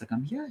nesatiekam un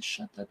pasakām, jā, es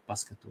šeit tad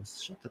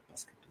paskatos, un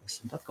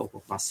tad kaut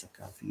ko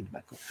pasaka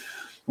feedbacku.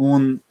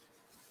 Un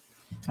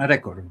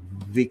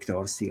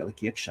Viktors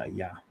ielika iekšā,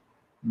 jā.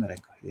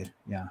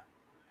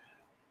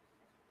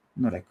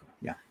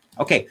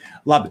 Ok,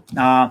 labi.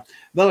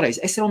 Vēlreiz,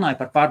 es runāju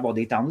par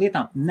pārbaudītām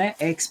lietām.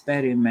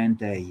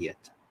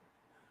 Neeksperimentējiet.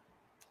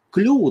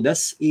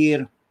 Kļūdas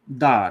ir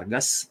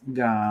dārgas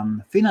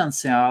gan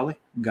finansiāli,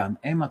 gan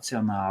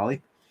emocionāli.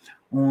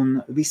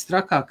 Un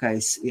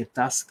vistrakākais ir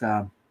tas,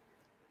 ka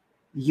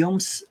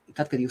jums,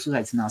 tad, kad jūs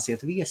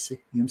uzaicināsiet viesi,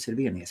 jums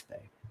ir viena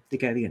iespēja.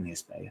 Tikai viena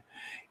iespēja.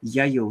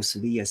 Ja jūs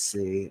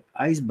viesi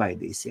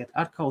aizbaidīsiet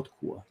ar kaut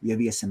ko, ja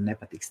viesim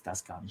nepatiks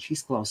tas, kā viņš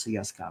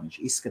izklausījās, kā viņš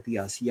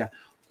izskatījās, ja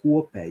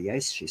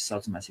kopējais šis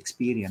saucamais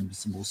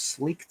experience būs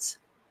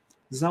slikts,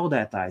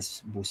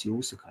 zaudētājs būs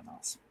jūsu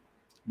kanāls.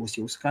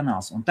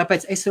 Un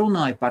tāpēc es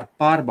runāju par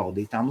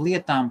pārbaudītām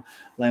lietām,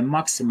 lai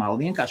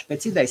maksimāli vienkārši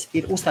pēc idejas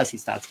ir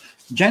uztaisīts tāds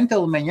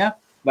džentelmeņa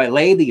vai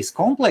lēdijas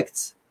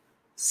komplekts,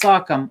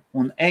 sākam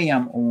un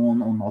ejam,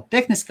 un no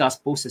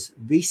tehniskās puses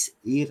viss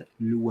ir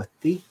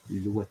ļoti,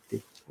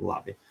 ļoti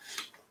labi.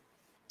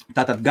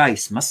 Tātad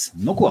gaismas.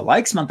 Nu ko,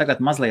 laiks man tagad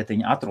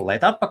mazlietiņ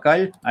atrulēt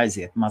atpakaļ,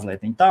 aiziet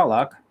mazlietiņ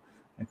tālāk.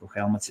 Ko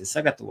Helmuts ir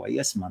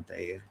sagatavojies, man te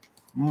ir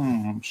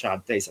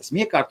šādi te es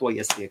esmu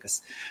iekārtojies, tie,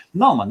 kas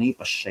nav man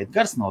īpaši šeit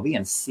gars, no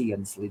vienas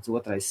sienas līdz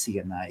otrai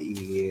sienai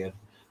ir,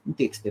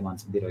 tie, kas pie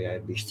manas birojā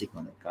ir bijuši, cik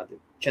man ir kādi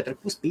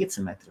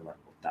 4,5 metri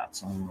varbūt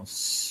tāds, un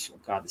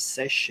kādi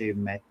 6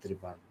 metri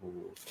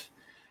varbūt,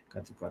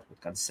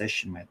 kādi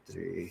 6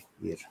 metri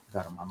ir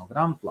garumā no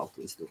grāmatplauka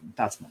līdz durvīm.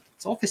 Tāds man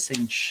tāds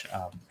ofisiņš,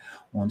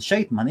 un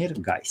šeit man ir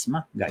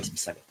gaisma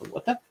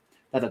sagatavota.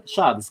 Tātad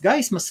šādas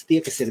gaismas, tie,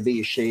 kas ir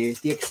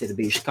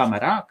bijuši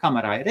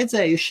kamerā ir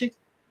redzējuši,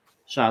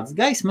 šādas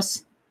gaismas,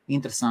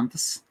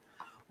 interesantas,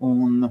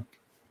 un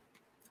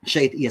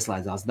šeit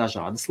ieslēdzās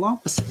dažādas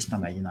lampas. Es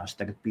pamēģināšu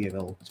tagad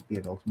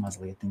pievilkt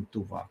mazliet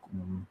tuvāk.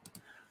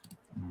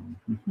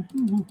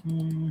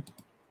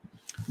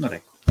 Nu,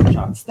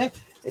 šādas te.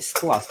 Es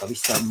klāstu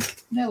visam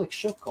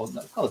nelikšu, kaut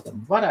gan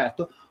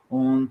varētu,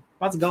 un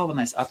pats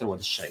galvenais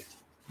atrodas šeit.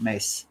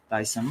 Mēs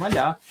taisam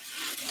vaļā,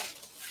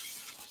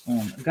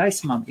 un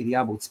gaismām ir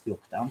jābūt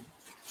spilgtām.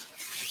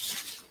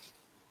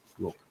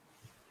 Lūk.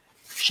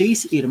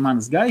 Šīs ir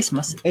manas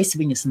gaismas, es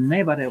viņas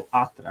nevaru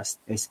atrast,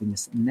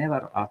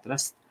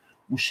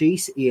 un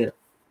šīs ir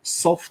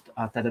soft,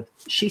 tātad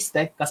šis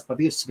te, kas pa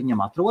virs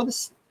viņam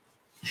atrodas,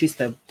 šis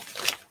te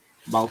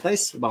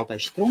baltais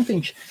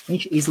struntiņš,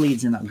 viņš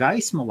izlīdzina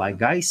gaismu, lai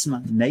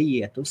gaisma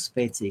neietu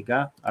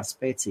ar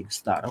spēcīgu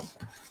staru,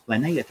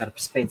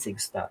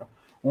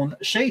 Un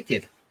šeit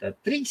ir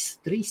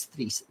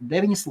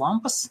 9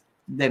 lampas,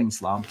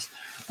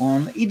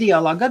 un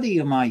ideālā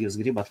gadījumā jūs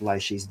gribat, lai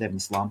šīs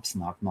 9 lampas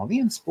nāk no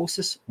vienas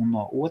puses un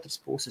no otras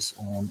puses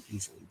un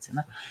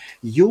izlīdzina.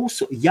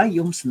 Ja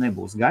jums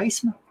nebūs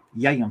gaisma,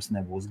 jums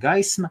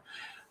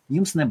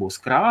nebūs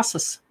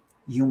krāsas,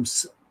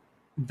 jums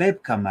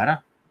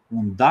webkamera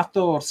un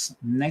dators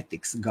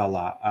netiks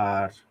galā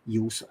ar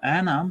jūsu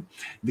ēnām.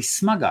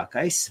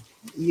 Vissmagākais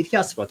ir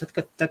jāsaprot,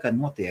 tad, kad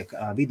notiek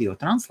video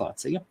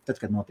translācija,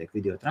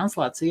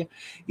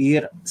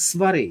 ir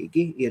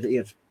svarīgi,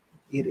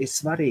 ir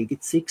svarīgi,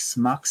 cik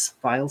smags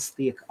fails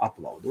tiek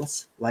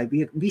uploados, lai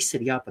viss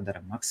ir jāpadara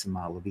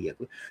maksimāli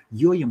viegli,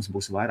 jo jums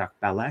būs vairāk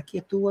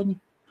pelēkie toņi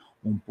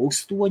un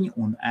pustoņi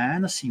un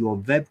ēnas, jo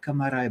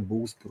webkamerai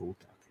būs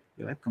grūtāk.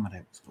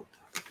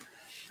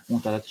 Un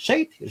tad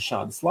šeit ir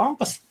šādas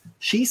lampas.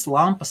 Šīs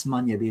lampas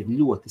man jau ir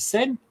ļoti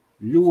sen,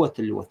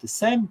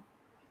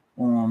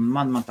 un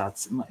man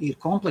tāds ir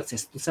komplekts,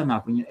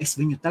 es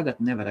viņu tagad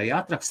nevarēju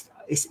atrast,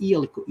 es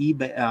ieliku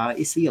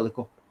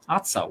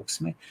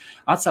atsauksmi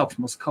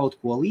uz kaut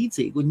ko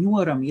līdzīgu,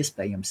 ņoram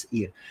iespējams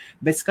ir.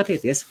 Bet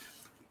skatieties,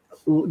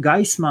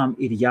 gaismām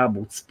ir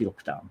jābūt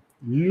spilgtām.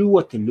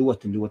 Ļoti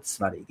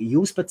svarīgi.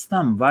 Jūs pēc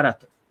tam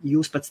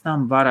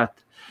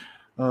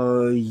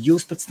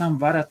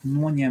varat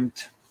noņemt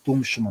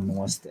tumšumu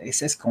nost.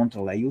 Es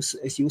kontrolēju,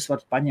 jūs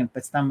varat paņemt,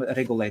 pēc tam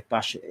regulēt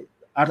paši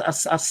ar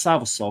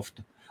savu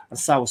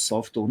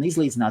softu un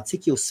izlīdzināt,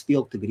 cik jūs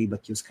spilgti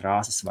gribat, jūs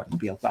krāsas varat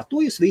pielikt.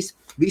 To jūs visu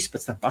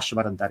pēc tam paši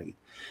varat darīt.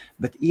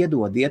 Bet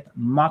iedodiet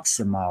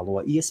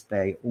maksimālo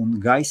iespēju un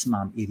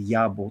gaismām ir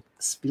jābūt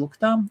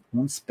spilgtām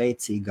un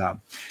spēcīgām.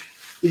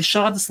 Ir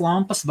šādas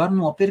lampas var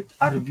nopirkt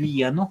ar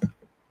vienu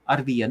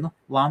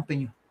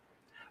lampiņu,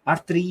 ar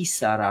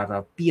 3,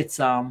 ar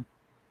 5.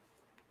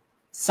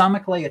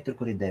 Sameklējiet tur,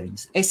 kur ir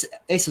 9.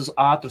 Es uz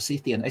ātru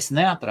sitienu, es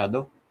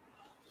neatradu.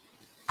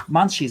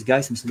 Man šīs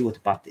gaismas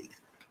ļoti patīk.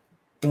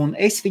 Un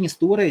es viņas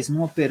toreiz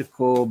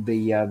nopirku,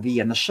 bija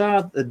 2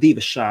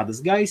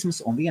 šādas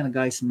gaismas, un 1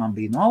 gaisma man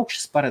bija no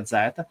augšas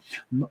paredzēta.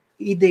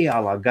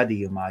 Ideālā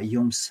gadījumā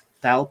jums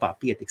telpā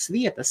pietiks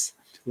vietas,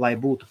 lai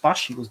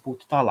jūs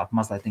būtu tālāk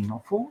mazliet no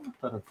fona.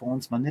 Tātad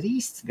fons man ir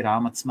īsts,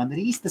 grāmatas man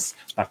ir īstas,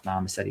 par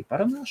tām es arī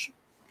parunāšu.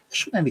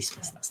 Šodien visu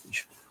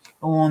pastāstīšu.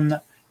 Un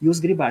jūs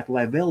gribētu,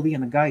 lai vēl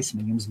 1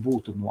 gaisma jums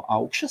būtu no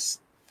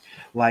augšas,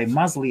 lai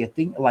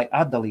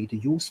atdalītu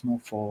jūs no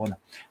fona.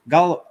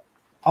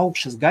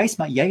 Augšas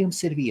gaismā, ja jums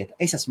ir vieta,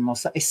 es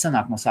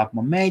sanāk no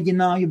sākuma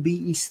mēģināju,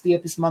 bija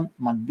izstiepis, man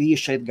bija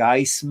šeit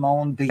gaisma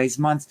un bija aiz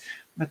mans,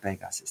 bet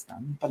beigās es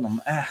tā,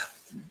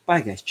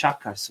 baigais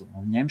čakars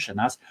un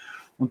ņemšanās.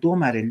 Un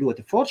tomēr ir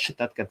ļoti forši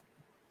tad, kad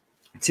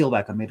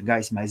cilvēkam ir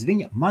gaisma aiz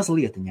viņa,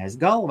 mazlietiņa aiz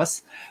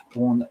galvas,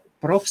 un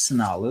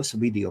profesionālos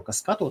video,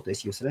 kas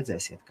skatoties, jūs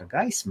redzēsiet, ka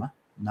gaisma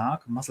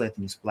nāk mazliet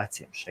uz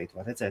pleciem. Šeit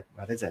var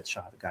redzēt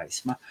šāda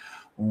gaisma,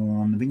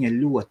 un viņa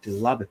ļoti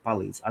labi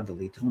palīdz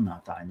atdalīt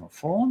runātāju no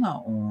fona,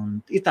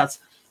 un ir tāds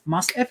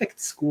mazs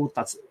efekts,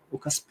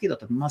 kas piedod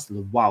tādu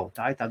mazliet wow,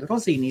 tā ir tāda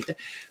rozīnīte,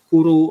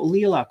 kuru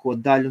lielāko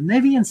daļu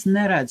neviens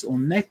neredz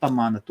un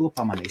nepamana, to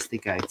pamanīs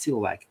tikai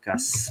cilvēki,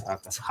 kas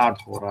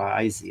hardcore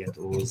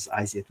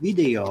aiziet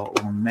video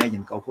un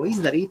mēģina kaut ko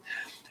izdarīt.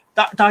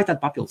 Tā ir tāda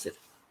papildus.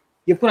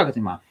 Jebkurā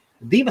gadījumā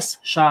Divas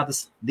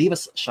šādas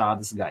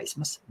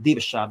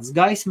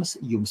gaismas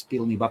jums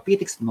pilnībā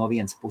pietiks no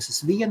vienas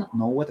puses viena,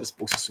 no otras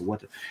puses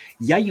otru.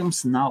 Ja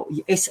jums nav,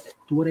 es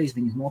toreiz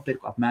viņus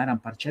nopirku apmēram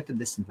par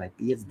 40 vai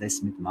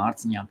 50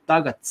 mārciņām,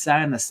 tagad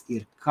cenas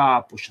ir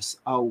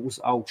kāpušas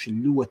uz augšu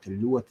ļoti,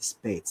 ļoti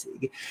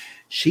spēcīgi.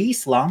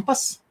 Šīs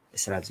lampas,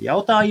 es redzu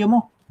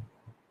jautājumu,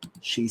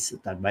 šīs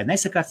vai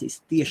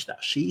nesakārstīs, tieši tā,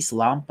 šīs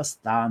lampas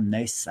tā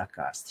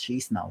nesakārst,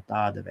 šīs nav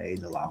tāda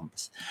veida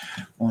lampas.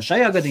 Un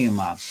šajā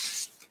gadījumā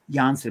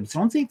Jānis Rebs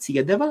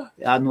iedeva,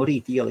 no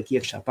rīta ielika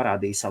iekšā,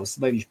 parādīja savas,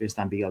 vai viņš pirms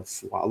tam bija ielicis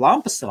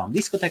lampas savām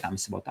diskotekām,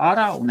 es būtu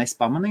ārā, un es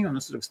pamanīju, un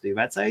es rakstīju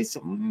vecais,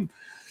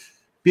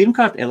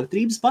 pirmkārt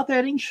elektrības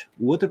patēriņš,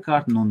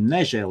 otrkārt,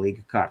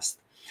 nežēlīgi karst.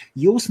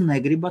 Jūs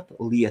negribat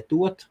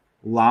lietot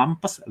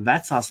lampas,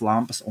 vecās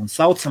lampas un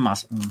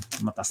saucamās, un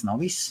man tas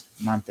nav viss,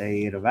 man te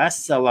ir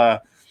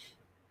vesela,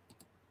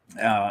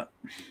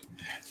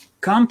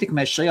 kam tik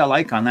mēs šajā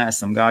laikā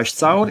neesam gājuši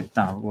cauri,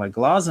 tā, lai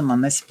glāze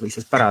man nesaplīs,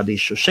 es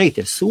parādīšu, šeit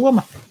ir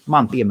soma,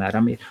 man,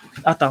 piemēram, ir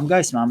tām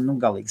gaismām,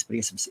 galīgas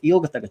priesmas.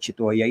 Ilga tagad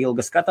šito, ja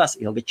Ilga skatās,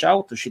 Ilga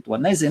čau, tu šito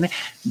nezini,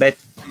 bet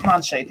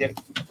man šeit ir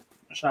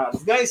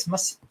šādas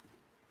gaismas,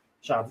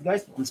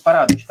 un es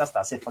parādīšu, kas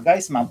tās ir pa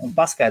gaismām, un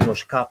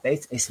paskaidrošu,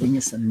 kāpēc es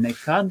viņas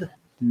nekad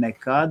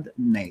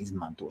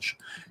neizmantošu.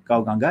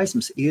 Kaut gan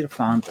gaismas ir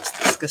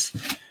fantastiskas.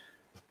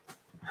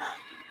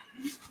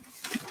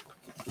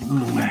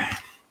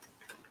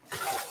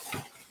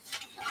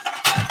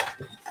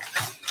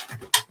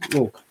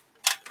 Lūk,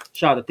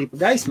 šāda tipa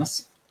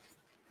gaismas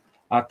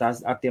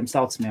ar tiem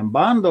saucamiem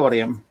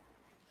bandoriem.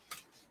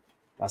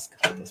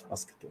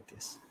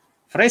 Paskatieties.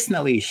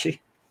 Fresnelīši.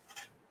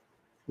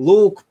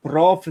 Lūk,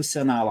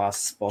 profesionālās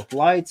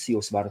spotlights.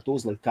 Jūs varat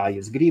uzlikt, kā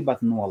jūs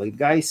gribat, nolīt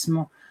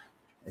gaismu.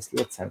 Es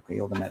ļoti ceru, ka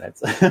Ilga neredz.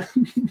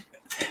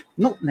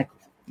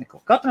 Neko.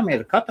 Katram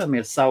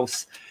ir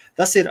savs.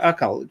 Tas ir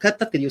atkal,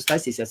 tad, kad jūs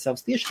taisīsiet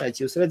savus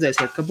tiešraidus, jūs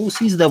redzēsiet, ka būs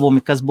izdevumi,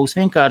 kas būs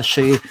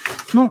vienkārši,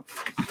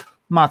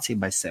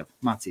 mācībai sev.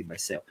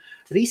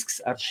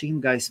 Risks ar šīm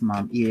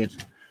gaismām ir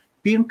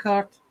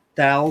pirmkārt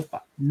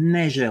telpa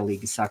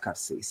nežēlīgi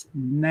sakarsīs.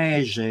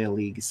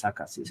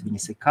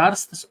 Viņas ir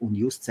karstas un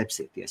jūs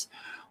cepsieties.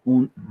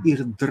 Un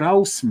ir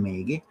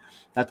drausmīgi,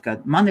 tad,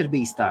 kad man ir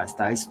bijis tā, es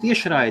taisu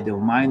tiešraidi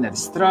un maineri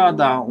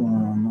strādā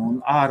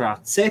un ārā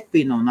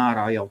cepina un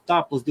ārā jau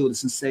tā plus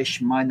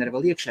 26, maineri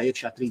vēl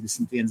iekšā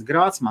 31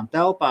 grāds, man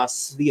telpās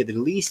sviedri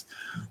līst.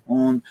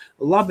 Un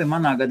labi,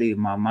 manā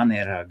gadījumā man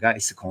ir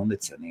gaisa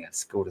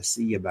kondicionieris, kur es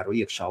ieberu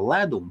iekšā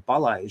ledu un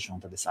palaižu,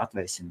 un tad es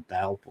atvēsinu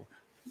telpu.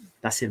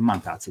 Tas ir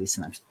man tāds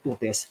risinājums.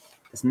 Toties,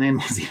 tas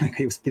nenozīmē,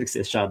 ka jūs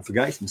pirksiet šādas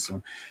gaismas.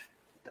 Un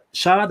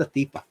šāda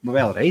tipa,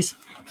 vēlreiz,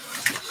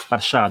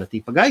 par šāda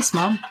tipa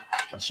gaismām,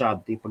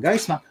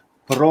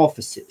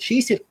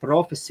 šīs ir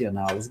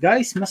profesionālas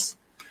gaismas,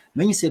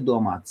 viņas ir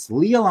domātas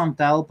lielām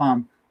telpām,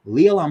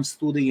 lielām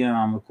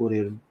studijām, kur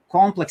ir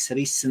kompleksa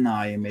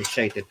risinājumi,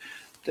 šeit ir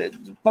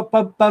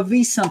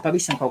pavisam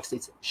kaut kas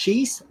cits.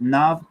 Šīs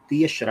nav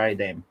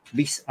tiešraidēm,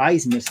 viss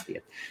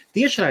aizmirstiet.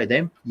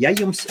 Tiešraidēm, ja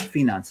jums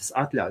finanses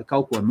atļauj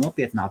kaut ko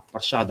nopietnāk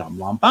par šādām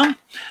lampām,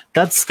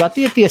 tad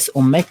skatieties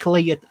un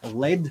meklējiet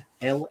LED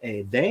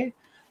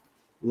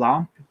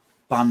lampu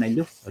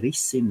paneļu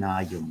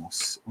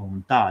risinājumus.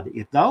 Un tādi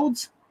ir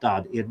daudz,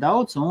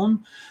 un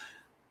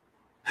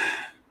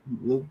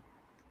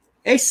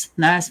es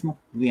neesmu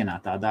vienā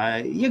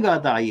tādā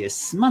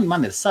iegādājies.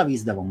 Man ir savi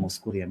izdevumi,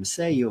 uz kuriem es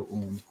eju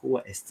un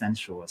ko es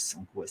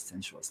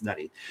cenšos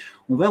darīt.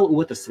 Un vēl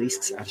otrs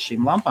risks ar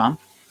šīm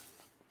lampām.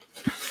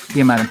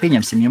 Piemēram,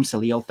 pieņemsim, jums ir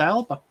liela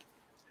telpa,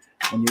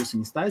 un jūs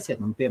viņas taisiet.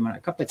 Un,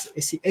 piemēram, kāpēc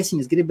es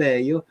viņas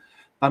gribēju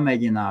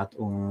pamēģināt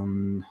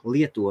un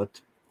lietot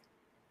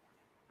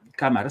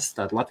kameras,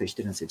 tāda Latvijas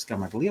tirdzniecības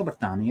kamera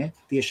Lielbritānijai,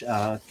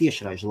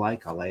 tiešraižu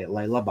laikā,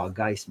 lai labāk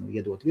gaismu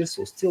iedot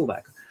virsū uz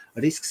cilvēka.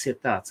 Risks ir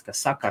tāds, ka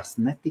sakars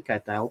ne tikai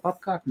telpa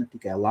apkārt, ne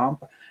tikai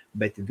lampa,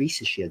 bet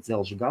visi šie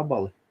dzelžu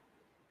gabali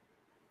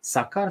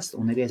sakarst,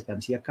 un ir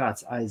iespējams, ja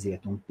kāds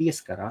aiziet un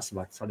pieskarās,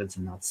 var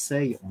sadedzināt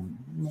seju un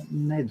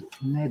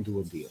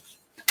nedodies.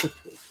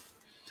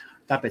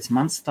 Tāpēc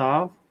man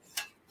stāv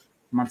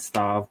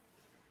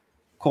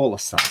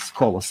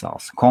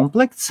kolosāls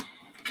komplekts,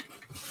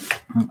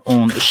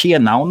 un šie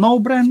nav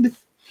no-brandi,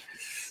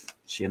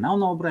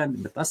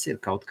 bet tas ir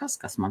kaut kas,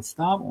 kas man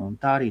stāv, un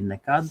tā arī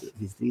nekad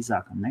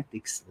visdrīzāk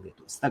netiks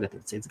lietots. Tagad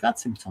ir cits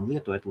gadsimts, un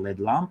lietojot LED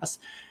lampas,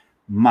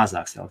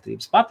 mazāks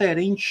elektrības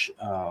patēriņš.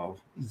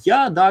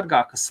 Ja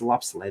dārgākas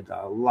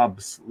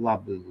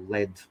labi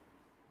LED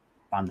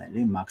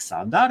paneļi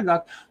maksā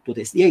dārgāk,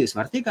 toties, ja jūs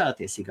varat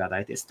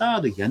iegādāties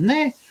tādu, ja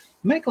nē,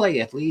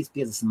 meklējiet līdz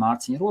 50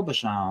 mārciņu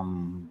robežām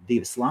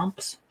 2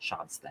 lampas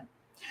šādas te.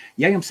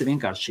 Ja jums ir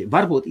vienkārši,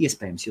 varbūt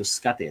iespējams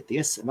jūs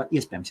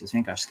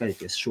vienkārši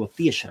skatieties šo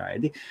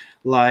tiešraidi,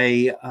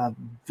 lai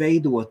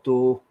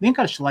veidotu,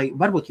 vienkārši, lai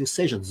varbūt jūs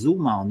sežat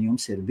Zoomā un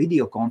jums ir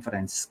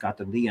videokonferences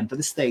katru dienu,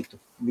 tad es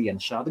teiktu, viena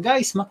šāda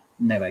gaisma,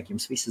 nevajag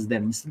jums visas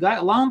 9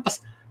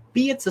 lampas,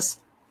 5,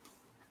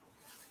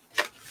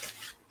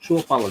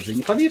 šo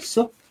paladziņu pa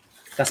virsu,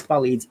 kas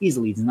palīdz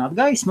izlīdzināt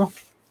gaismu,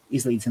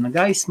 izlīdzina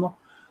gaismu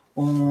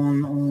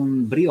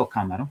un brio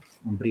kameru.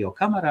 Un brio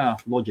kamerā,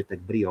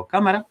 Logitech brio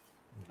kamera,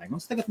 lai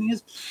mums tagad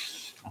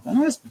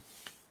atvainojas,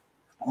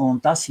 un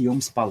tas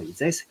jums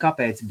palīdzēs.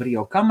 Kāpēc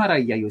brio kamera,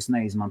 ja jūs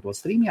neizmantot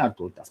strīmjā, ar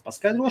to tās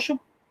paskaidrošu.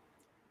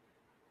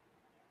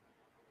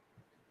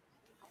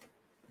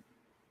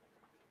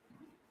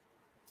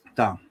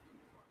 Tā.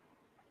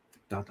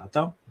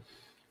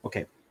 Ok.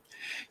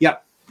 Jā,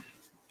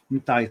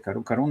 tā ir,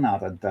 ka runā,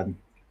 tad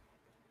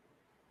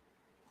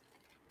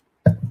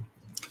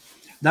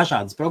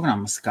dažādas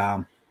programmas, kā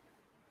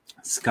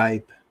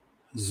Skype,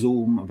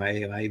 Zoom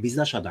vai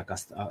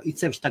visdažādākās,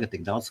 it sevišķi tagad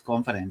tik daudz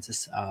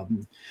konferences,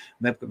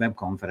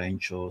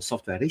 webkonferenču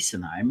software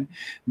risinājumi,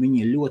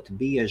 viņi ļoti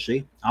bieži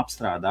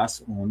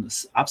apstrādās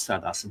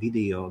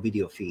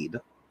video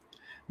feedu.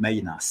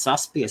 Mēģinās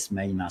saspiest,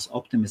 mēģinās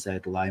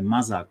optimizēt, lai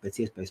pēc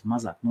iespējas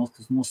mazāk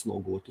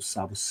noslogotu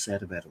savus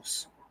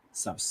serverus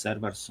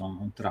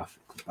un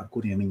trafiku, par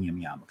kuriem viņiem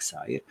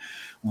jāmaksā ir.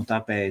 Un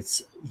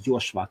tāpēc, jo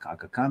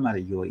švakāka kamera,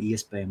 jo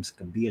iespējams,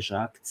 ka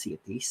biežāk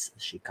cietīs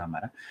šī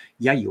kamera.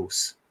 Ja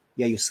jūs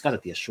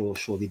skatāties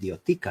šo video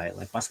tikai,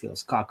 lai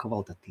paskatītos, kā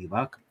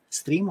kvalitatīvāk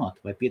strīmot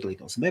vai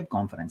piedalītos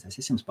webkonferencēs,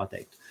 es jums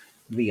pateiktu,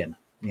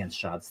 viens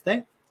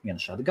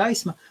šāda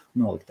gaisma,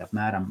 nolikt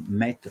apmēram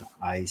metru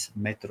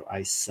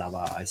aiz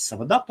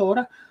sava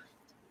datora,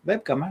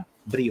 webkamera,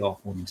 brio,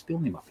 un jums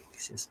pilnībā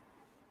pietiksies.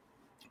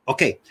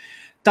 Ok,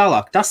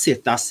 tālāk, tas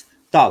ir tas.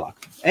 Tālāk,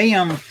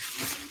 ejam,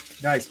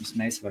 gaismas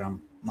mēs varam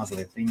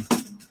mazliet viņu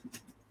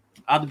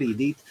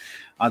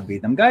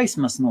atbīdam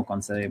gaismas,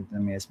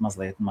 nokoncentrējamies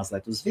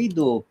mazliet uz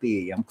vidu,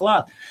 pieejam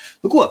klāt.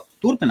 Nu ko,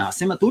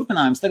 turpināsim.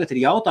 Turpinājums tagad ir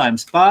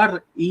jautājums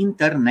par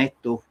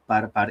internetu,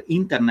 par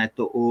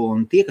internetu,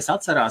 un tie, kas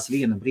atcerās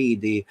vienu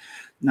brīdī,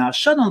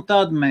 šad un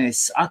tad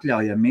mēs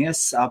atļaujamies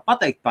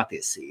pateikt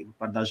patiesību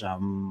par dažām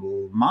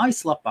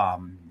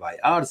mājaslapām vai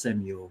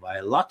ārzemju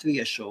vai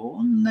latviešu,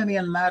 un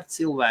nevienmēr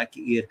cilvēki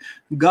ir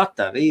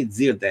gatavi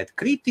dzirdēt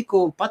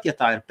kritiku, pat ja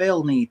tā ir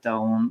pelnīta,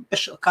 un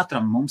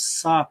katram mums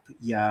sāp,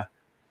 ja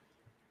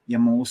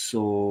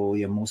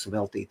mūsu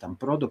veltītam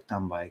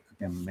produktam vai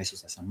mēs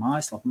uztaisām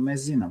mājaslapu,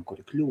 mēs zinām,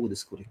 kur ir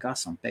kļūdas, kur ir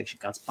kas, un pēkšņi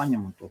kāds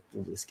paņem un to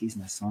publiski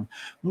iznes, un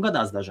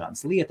gadās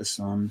dažādas lietas,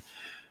 un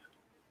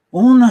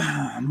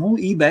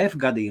IBF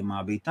gadījumā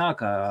bija tā,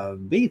 ka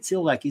bija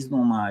cilvēki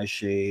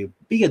izdomājuši,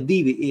 bija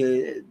divi,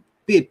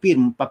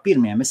 pa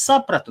pirmiem es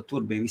sapratu,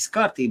 tur bija viss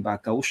kārtībā,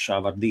 ka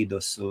uzšāva ar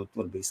dīdosu,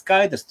 tur bija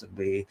skaidrs, tur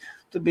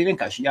bija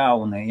vienkārši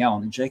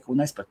jauni džeki,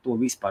 un es par to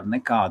vispār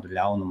nekādu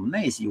ļaunumu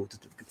neizjūtu,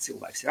 tad, kad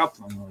cilvēks ir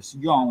apvainojis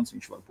jauns,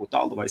 viņš varbūt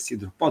Aldu vai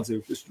Sidru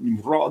padzēju, es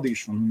viņam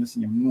rādīšu, un es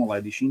viņam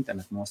nolaidīšu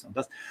internetu nos.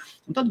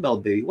 Un tad vēl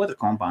bija otra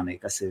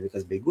kompānija, kas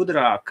bija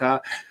gudrāka,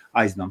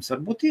 aizdoms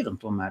varbūt ir, un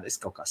tomēr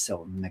es kaut kā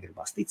sev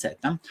negribās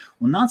ticēt tam,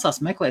 un nācās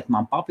meklēt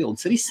man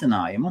papildus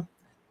risinājumu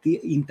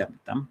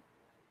internetam.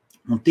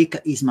 Un tika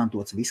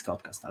izmantots viss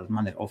kaut kas tāds.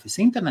 Man ir Office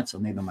internets,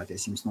 un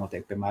iedomājieties, jums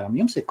notiek, piemēram,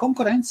 jums ir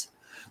konkurence,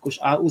 kurš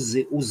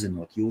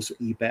uzzinot jūsu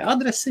IP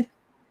adresi,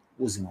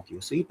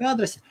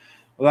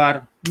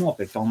 var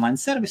nopirkt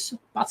online servisu,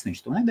 pats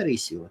viņš to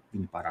nedarīs, jo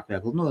viņu pārāk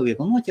viegli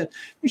noķert,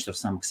 viņš tur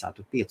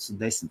samaksātu 5,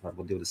 10,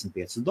 varbūt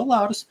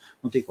 $25,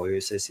 un tikko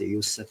jūs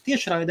esat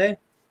tiešraidē,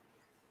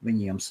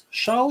 viņi jums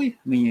šauj,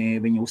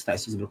 viņi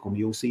uztais uzbrukumu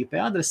jūsu IP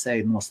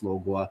adresē,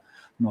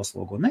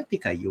 noslogo ne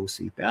tikai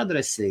jūsu IP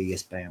adresi,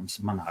 iespējams,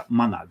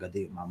 manā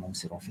gadījumā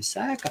mums ir Office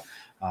ēka,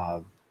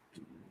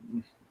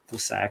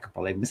 pusēka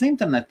paliek bez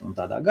internetu un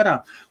tādā garā,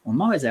 un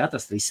man vajadzēja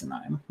atrast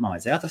risinājumu.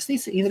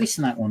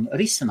 Un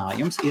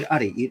risinājums ir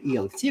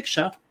ielikts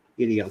iekšā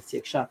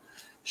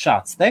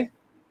šāds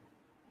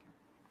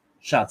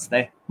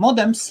te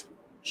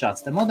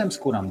modems,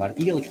 kuram var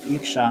ielikt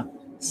iekšā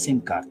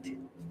simkarti.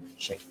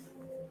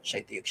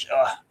 Šeit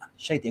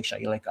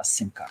iekšā ieliekās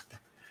simkarte.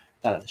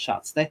 Tātad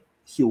šāds te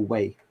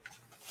Huawei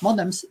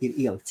modems ir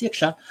ielikts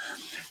iekšā.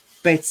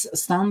 Pēc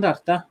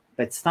standarta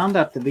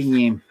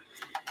viņi,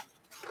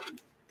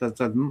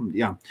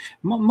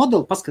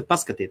 modeli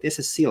paskatieties,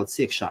 es ielicis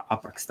iekšā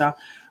aprakstā.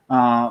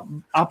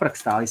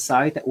 Aprakstā ir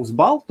saite uz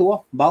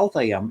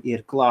baltajam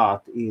ir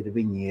klāt,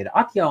 viņi ir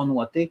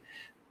atjaunoti.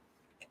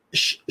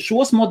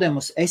 Šos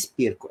modemus es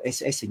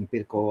viņu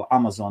pirku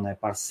Amazonē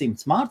par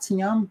 100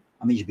 mārciņām.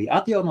 Viņš bija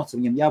atjaunots,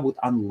 viņam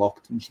jābūt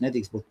unlocked, viņš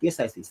nedrīkst būt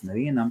piesaistīts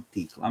nevienam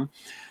tīklam.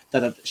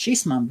 Tātad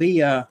šis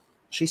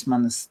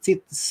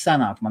citas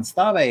senāk man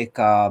stāvēja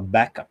kā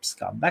backups.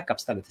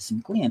 Tagad es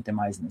viņu klientiem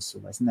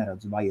aiznesu, vai es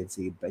neredzu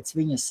vajadzību. Pēc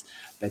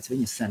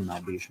viņas sen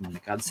nav bijuši man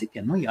nekāda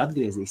sitiena. Nu, ja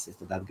atgriezīsies,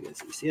 tad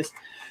atgriezīsies.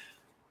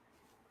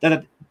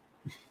 Tātad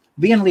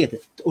viena lieta,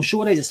 un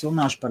šoreiz es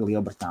runāšu par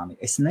Lielbritāniju.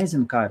 Es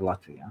nezinu, kā ir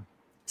Latvijā.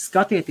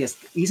 Skatieties,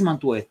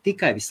 izmantojiet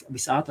tikai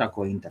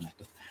visātrāko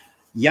internetu.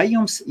 Ja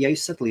jūs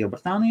esat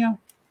Lielbritānijā,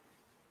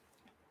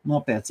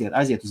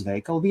 aiziet uz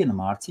veikalu, viena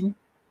mārciņa,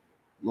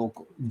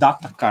 lūk,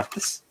 data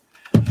kartes,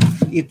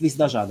 ir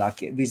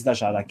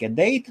visdažādākie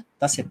data,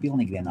 tas ir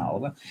pilnīgi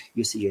vienalga.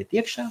 Jūs iet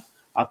iekšā,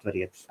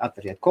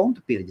 atveriet kontu,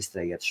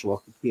 piereģistrējiet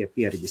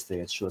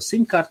šo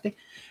simkarti,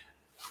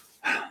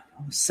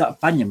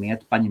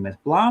 paņemiet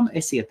plānu,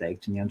 es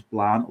ieteiktu ņemt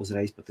plānu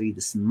uzreiz pa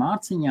 30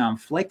 mārciņām,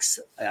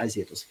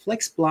 aiziet uz flex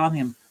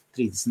plāniem,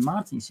 30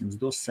 mārciņas jums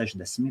dos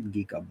 60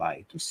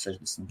 gigabaitus,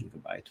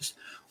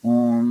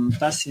 un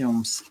tas ir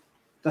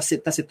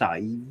tā,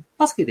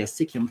 paskaties,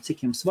 cik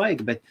jums vajag,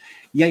 bet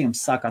ja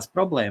jums sākās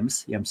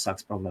problēmas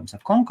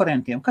ar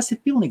konkurentiem, kas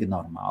ir pilnīgi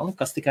normāli,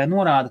 kas tikai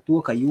norāda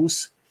to, ka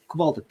jūs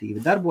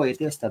kvalitatīvi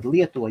darbojieties, tad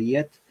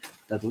lietojiet,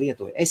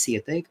 es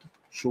ieteiktu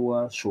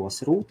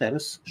šos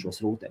rūterus.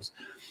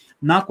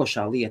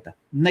 Nākošā lieta,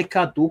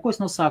 nekad tūkos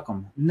no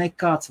sākuma,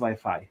 nekāds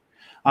Wi-Fi.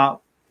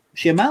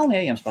 Šie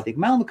melnie, jums patīk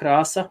melna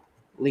krāsa,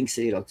 links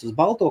ir uz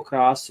balto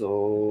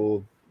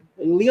krāsu,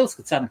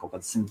 lieliska cena kaut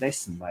kāds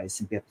 110 vai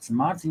 115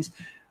 mārciņas.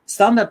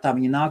 Standartā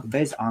viņi nāk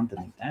bez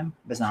antenītēm.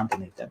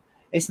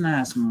 Es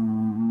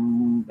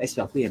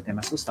vēl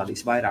klientiem esmu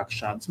uzstādījis vairāk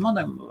šādus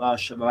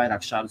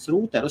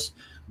rūterus,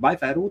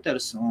 Wi-Fi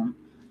rūterus, un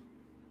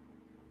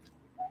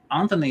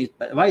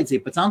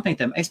vajadzību pēc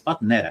antenītēm es pat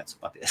neredzu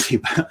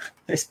patiesībā.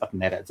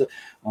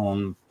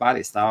 Un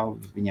pārējie stāv,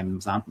 viņiem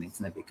uz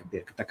antenītes nebija, ka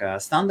pirka. Tā kā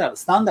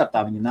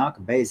standartā viņi nāk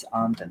bez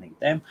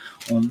antenītēm.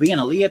 Un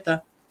viena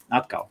lieta,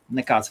 atkal,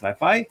 nekāds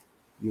Wi-Fi,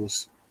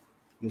 jūs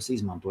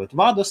izmantojat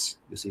vadus,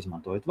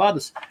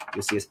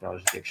 jūs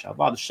iespraužat iekšā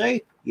vadu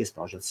šeit,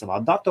 iespraužat savā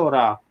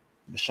datorā,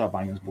 bez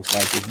šābām jums būs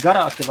vajadzīgi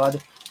garāki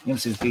vadi,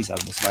 jums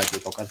visdrīzāk būs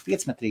vajadzīgi kaut kādi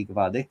 5-metrīgi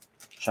vadi,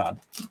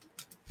 šādi.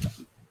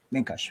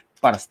 Vienkārši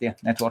parastie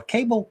network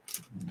cable,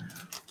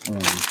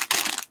 un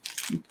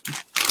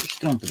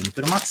štrumpi viņi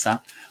tur maksā,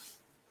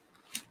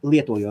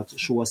 lietojot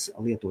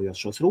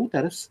šos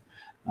rūterus,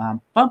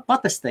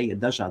 patestējiet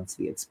dažādas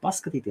vietas,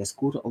 paskatīties,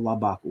 kur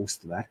labāk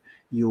uztver,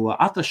 jo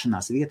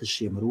atrašanās vietas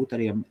šiem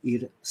rūteriem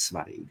ir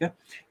svarīga.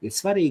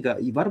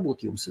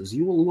 Varbūt jums uz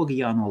logi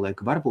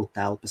jānoliek, varbūt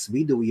telpas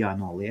vidū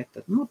jānoliek,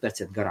 tad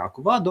pērciet garāku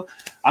vadu,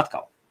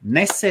 atkal,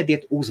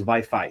 nesēdiet uz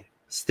Wi-Fi.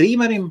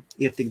 Strīmerim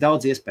ir tik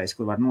daudz iespējas,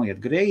 kur var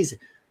noiet greizi,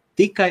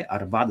 tikai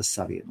ar vada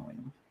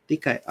savienojumu.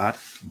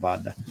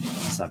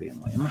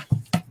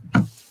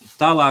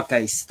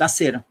 Tālākais, tas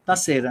ir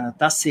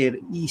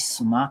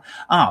īsumā.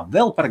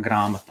 Vēl par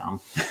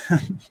grāmatām.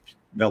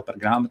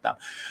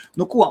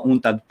 Nu ko, un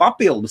tad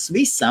papildus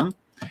visam,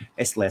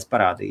 es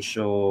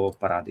parādīšu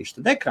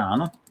tad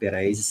ekrānu pie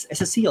reizes.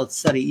 Es esmu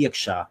ielicis arī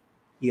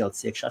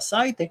iekšā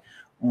saiti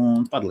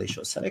un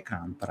padalīšos ar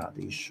ekrānu,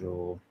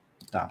 parādīšu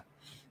tā.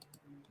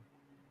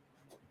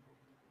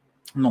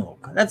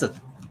 Redzat?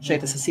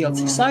 Šeit es esmu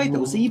ielicis saiti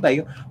uz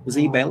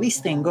eBay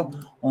listingu,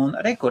 un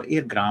rekur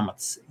ir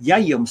grāmatas.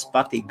 Ja jums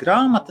patīk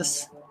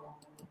grāmatas,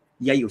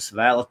 ja jūs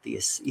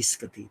vēlaties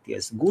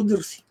izskatīties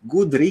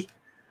gudri,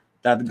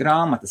 tad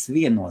grāmatas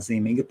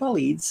viennozīmīgi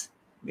palīdz.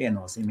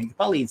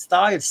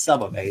 Tā ir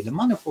sava veida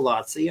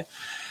manipulācija.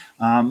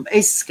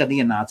 Es, kad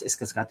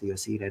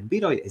skatījos īrēt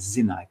biroju, es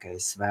zināju, ka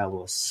es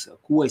vēlos,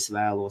 kur es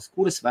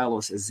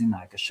vēlos. Es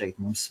zināju, ka šeit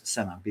mums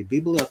senāk bija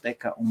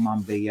biblioteka, un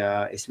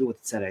es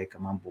ļoti cerēju, ka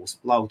man būs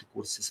plauti,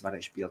 kurus es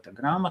varēšu pielikt ar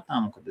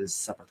grāmatām, un kad es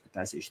sapratu,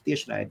 ka taisīšu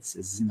tiešraidis,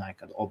 es zināju,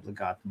 ka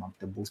obligāti man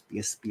te būs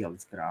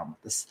pielikts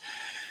grāmatas.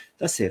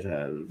 Tas ir,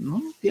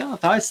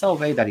 tā ir sava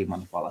veida arī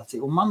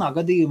manipulācija. Un manā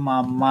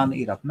gadījumā man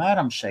ir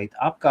apmēram šeit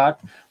apkārt,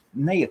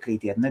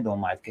 neiekrītiet,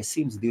 nedomājiet, ka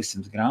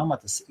 100-200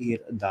 grāmatas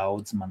ir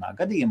daudz manā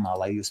gadījumā,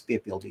 lai jūs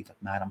piepildītu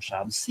apmēram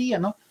šādu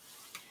sienu,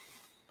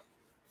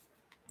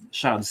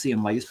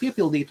 lai jūs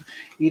piepildītu,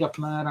 ir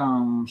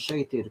apmēram,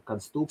 šeit ir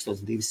kāds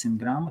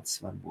 1200 grāmatas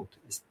varbūt,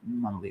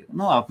 man liekas,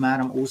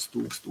 apmēram uz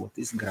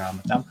 1000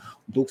 grāmatām.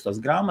 1000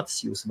 grāmatas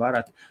jūs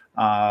varat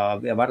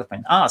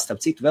paņemt.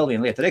 Starp citu, vēl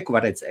viena lieta, reku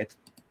var redzēt,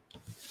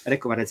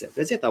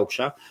 redziet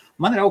augšā,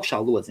 man ir augšā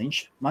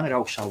lodziņš,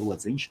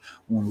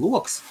 un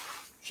loks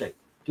šeit.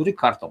 Tur ir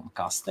kartona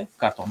kaste,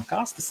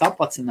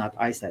 saplacināta,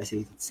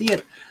 aiztaisīta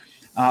ciet,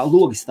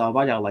 logi stāv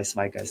vaļā, lai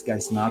svaigais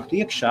gaiss nāktu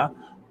iekšā,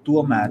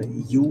 tomēr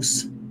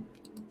jūs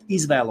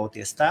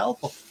izvēloties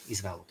telpu,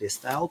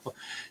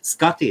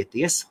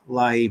 skatieties,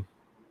 lai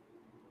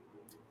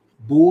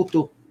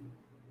būtu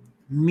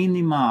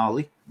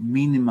minimāli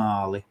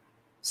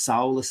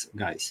saules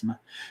gaisma,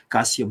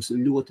 kas jums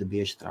ļoti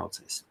bieži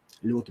traucēs.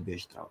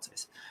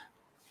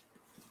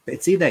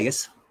 Pēc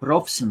idejas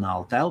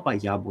profesionāli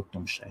telpai jābūt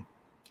tumšai.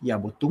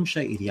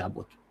 Ir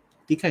jābūt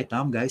tikai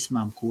tām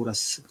gaismām,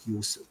 kuras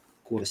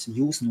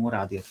jūs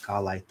norādiet, kā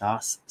lai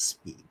tās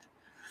spīd.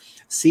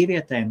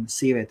 Sievietēm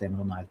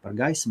runājot par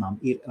gaismām,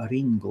 ir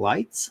ring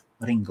lights,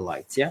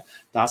 ja?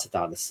 Tās ir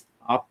tādas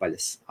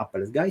apaļas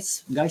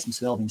gaismas,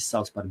 vēl viņas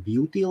sauc par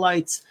beauty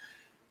lights.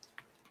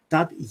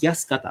 Tad, ja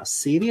skatās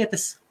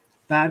sievietes,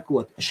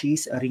 pērkot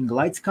šīs ring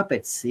lights,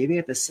 kāpēc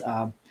sievietes...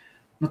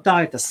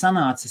 tā ir tas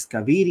sanācis, ka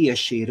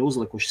vīrieši ir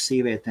uzlikuši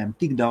sievietēm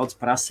tik daudz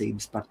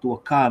prasības par to,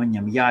 kā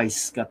viņam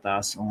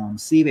jāizskatās,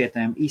 un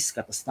sievietēm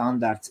izskata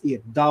standārts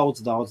ir daudz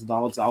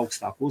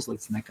augstāk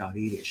uzlikts nekā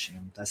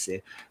vīriešiem. Tas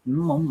ir,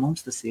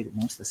 mums tas ir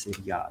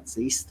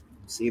jāatzīst.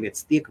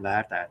 Sievietes tiek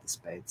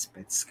vērtētas pēc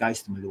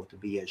skaistuma ļoti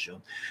bieži,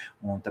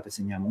 un tāpēc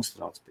viņām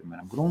uztrauc,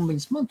 piemēram,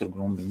 grumbiņas. Man tur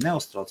grumbiņi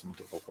neuztrauc, man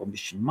tur kaut ko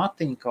bišķiņu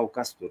matiņu kaut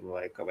kas tur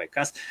vai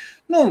kas.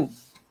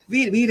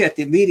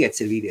 Vīrietis ir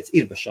vīrietis.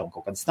 Ir bez šaubu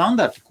kaut kādi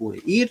standarti, kuri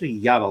ir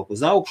jāvelk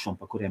uz augšu un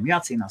par kuriem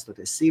jācīnās.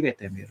 Toties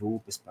sievietēm ir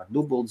rūpes par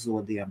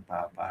dubultzodiem,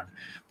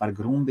 par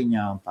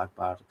grumbiņām,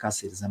 par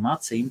kas ir zem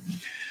acīm.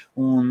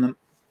 Un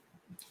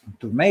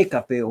tur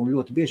make-upi, un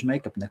ļoti bieži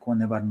make-up neko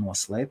nevar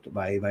noslēpt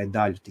vai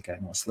daļu tikai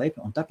noslēpt.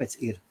 Un tāpēc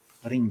ir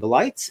ring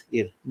lights,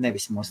 ir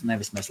nevis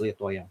mēs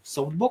lietojam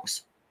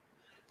softbox,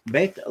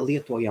 bet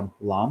lietojam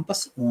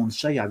lampas, un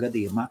šajā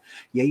gadījumā,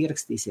 ja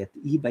ierakstīsiet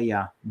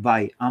eBayā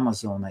vai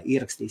Amazonā,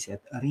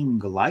 ierakstīsiet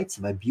ring lights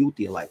vai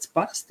beauty lights,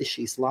 parasti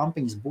šīs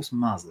lampiņas būs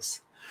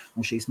mazas.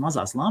 Un šīs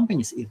mazās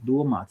lampiņas ir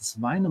domātas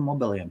vai no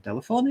mobiliem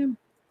telefoniem,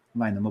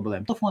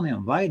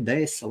 vai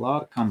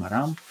DSLR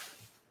kamerām.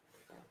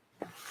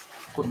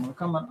 Kur man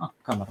kamera?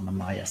 Kamera man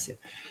mājās ir.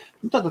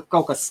 Un tad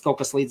kaut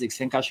kas līdzīgs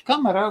vienkārši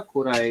kamerā,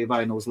 kurai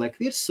vai nu uzliek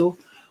virsū,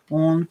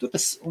 un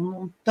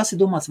tas ir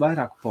domāts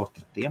vairāku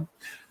portretiem.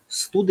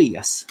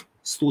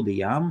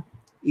 Studijām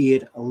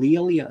ir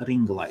lielie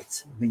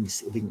ringlights.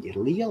 Viņi ir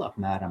lieli,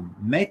 apmēram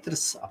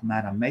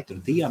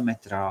metru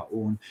diametrā,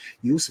 un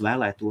jūs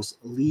vēlētos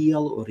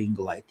lielu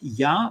ringlightu.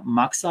 Jā,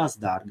 maksās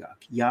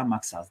dārgāk.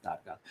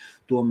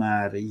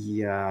 Tomēr,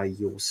 ja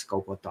jūs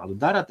kaut ko tādu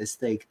darat, es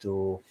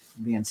teiktu,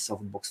 viens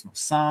softbox no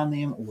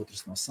sāniem,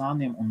 otrs no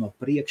sāniem, un no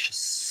priekša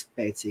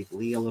spēcīgu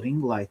lielu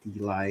ringlightu,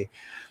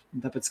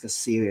 tāpēc, ka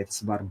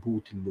sievietes var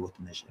būt ļoti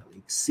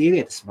nežēlīgas.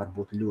 Sievietes var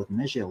būt ļoti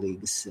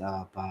nežēlīgas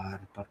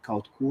par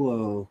kaut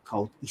ko,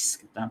 kaut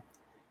izskatā.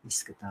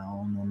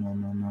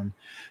 Un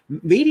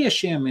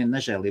vīriešiem ir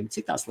nežēlība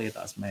citās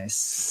lietās.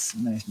 Mēs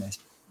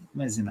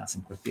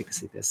zināsim, kur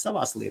piekasīties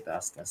savās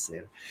lietās, kas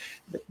ir.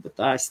 Bet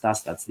tās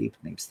tāds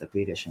īpatnības starp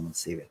vīriešiem un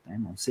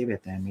sievietēm. Un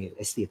sievietēm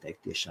es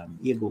ieteiktu tiešām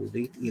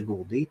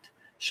ieguldīt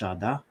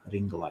šādā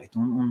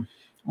ringlightu.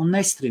 Un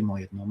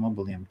nestrīmojiet no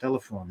mobiliem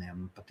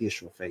telefoniem pa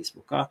tiešo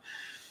Facebookā.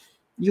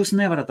 Jūs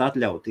nevarat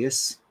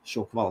atļauties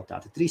šo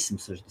kvalitāti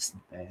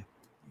 360p.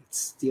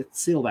 Tie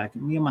cilvēki,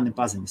 ja mani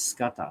paziņas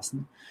skatās,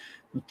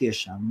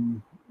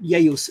 tiešām, ja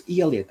jūs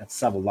ieliekat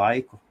savu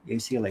laiku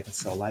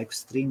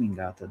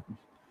strīmingā, tad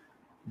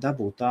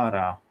dabūt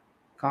ārā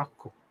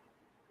kaku.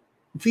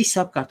 Viss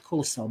apkārt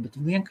kolosāli, bet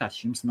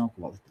vienkārši jums nav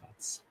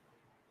kvalitātes.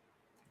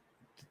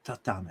 Tā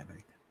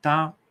nevajag.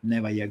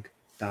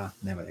 Tā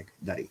nevajag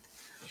darīt.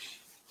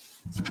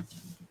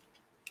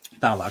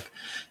 Tālāk,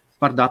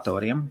 par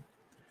datoriem.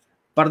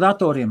 Par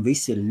datoriem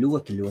viss ir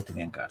ļoti, ļoti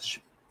vienkārši.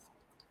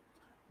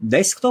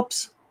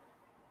 Desktops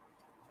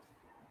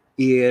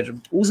ir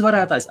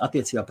uzvarētājs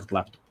attiecībā pret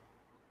laptopu.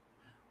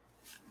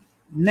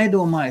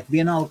 Nedomājiet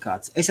vienalga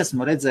kāds. Es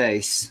esmu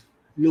redzējis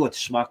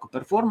ļoti švaku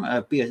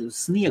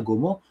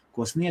sniegumu,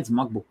 ko sniedz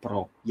MacBook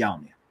Pro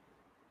jaunie.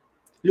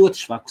 Ļoti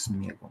švaku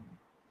sniegumu.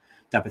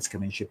 Tāpēc,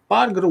 ka viņš ir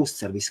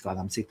pārgrūsts ar visu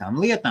kādām citām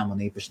lietām, un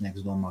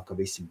īpašnieks domā, ka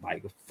visi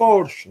baiga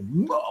forši,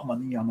 un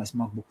man jāmēs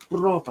MacBook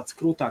Pro pats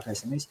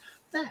krūtākais, un viss.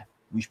 Nē,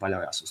 viņš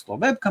paļaujās uz to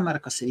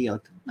webkameru, kas ir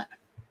ielikt.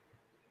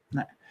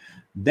 Nē.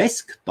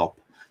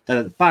 Desktop.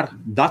 Tad par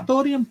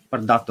datoriem.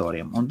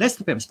 Un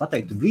desktopiem es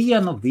pateiktu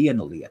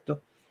vienu lietu.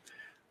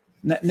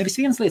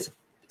 Nevis vienas lietas,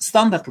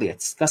 standarta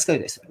lietas, kas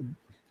skaties.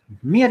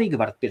 Mierīgi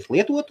varat pirkt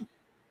lietotu.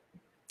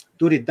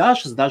 Tur ir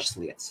dažas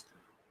lietas.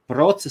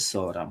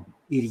 Procesoram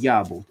ir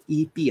jābūt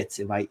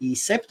i5 vai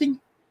i7.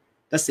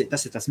 Tas ir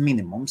tas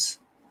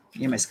minimums,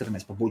 ja mēs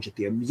skatāmies pa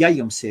budžetiem. Ja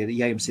jums ir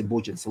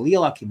budžets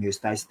lielākiem, ja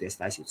jūs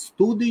taisīt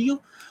studiju,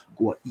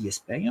 ko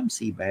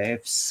iespējams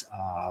IBFs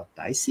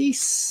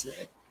taisīs.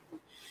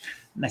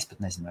 Es pat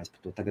nezinu, vai es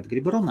par to tagad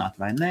gribu runāt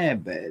vai nē,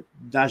 bet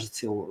daži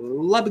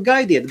cilvēki. Labi,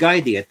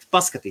 gaidiet,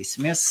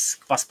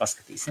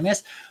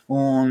 paskatīsimies.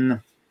 Un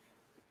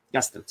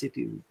starp citu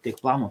tiek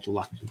plānotu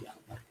Latvijā.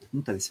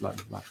 Tad es varu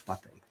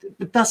pateikt.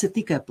 Tas ir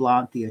tikai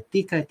plāni,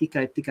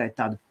 tikai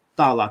tādi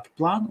tālāki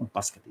plāni, un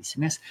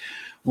paskatīsimies.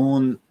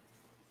 Un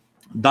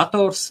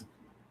dators,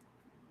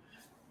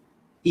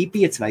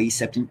 i5 vai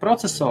i7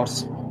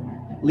 procesors,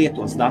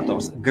 lietots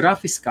dators,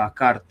 grafiskā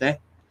karte,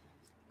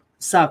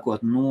 sākot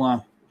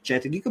no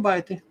 4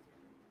 GB, ka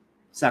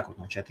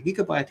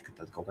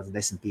tad kaut kāds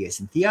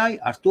 1050 Ti,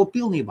 ar to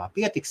pilnībā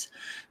pietiks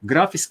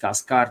grafiskās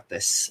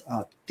kartes,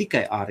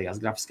 tikai ārējās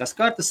grafiskās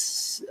kartes,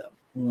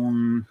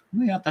 un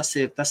tas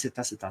ir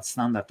tāds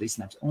standarta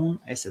risinājums, un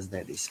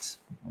SSD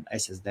disks. Un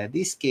SSD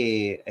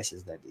diski,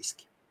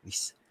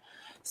 viss.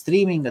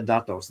 Strīminga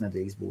dators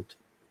nedrīkst būt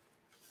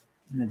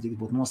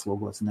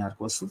noslogots ne ar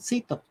ko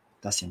citu.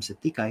 Tas jums ir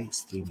tikai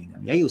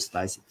strīmingam. Ja jūs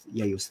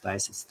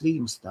taisat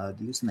strīmus,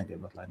 tad jūs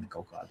negribat, lai ne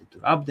kaut kādi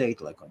tur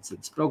update, lai kaut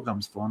citas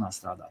programmas fonā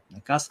strādāt.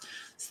 Nekas.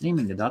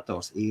 Strīminga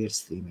dators ir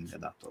strīminga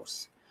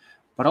dators.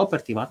 Par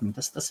operatīvu atmiņu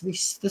tas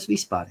viss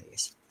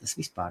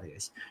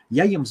pārējais.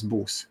 Ja jums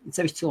būs,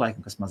 sevišķi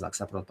cilvēkiem, kas mazāk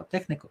saprot par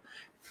tehniku,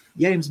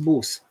 ja jums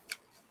būs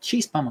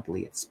šīs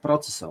pamatlietas,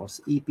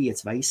 procesors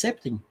i5 vai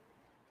i7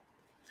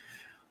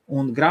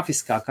 un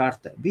grafiskā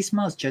karte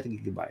vismaz 4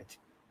 GB,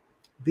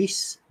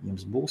 viss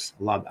jums būs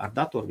labi. Ar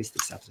datoru viss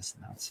tiks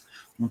atrasināts.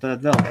 Un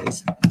tad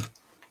vēlreiz.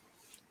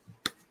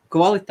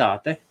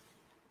 Kvalitāte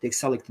tiek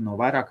salikta no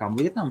vairākām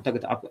lietām, un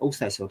tagad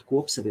uztaisot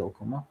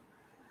kopsavilkumu.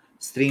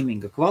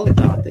 strīminga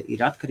kvalitāte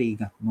ir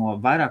atkarīga no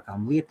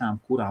vairākām lietām,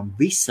 kurām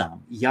visām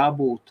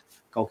jābūt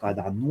kaut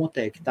kādā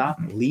noteiktā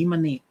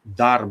līmenī,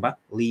 darba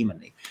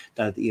līmenī.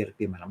 Tad ir,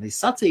 piemēram,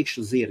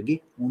 sacīkšu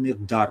zirgi un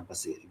ir darba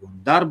zirgi. Un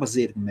darba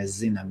zirgi, mēs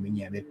zinām,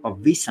 viņiem ir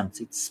pavisam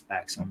cits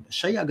spēks. Un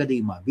šajā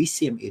gadījumā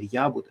visiem ir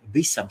jābūt,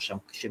 visam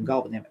šiem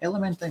galveniem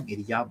elementiem ir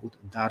jābūt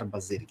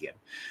darba zirgiem.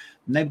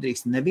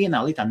 Nedrīkst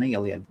nevienā lietā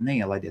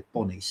neielaidiet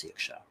ponijas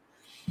iekšā.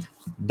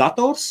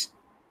 Dators,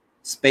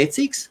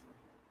 spēcīgs,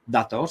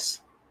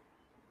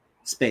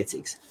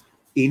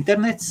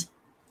 internets,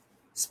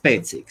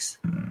 spēcīgs.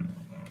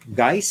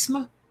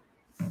 Gaisma,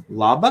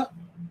 laba,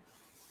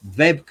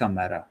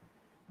 webkamera,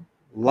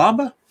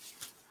 laba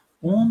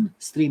un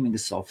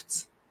strīminga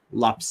softs,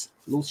 labs.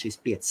 Lūdzu šīs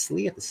 5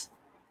 lietas,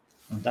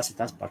 un tas ir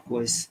tas, par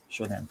ko es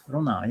šodien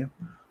runāju.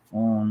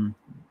 Un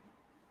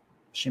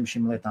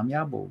šim lietām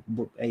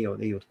jābūt,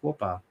 ejot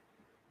kopā,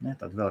 ne,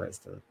 tad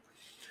vēlreiz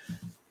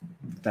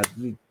tad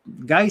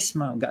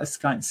gaisma,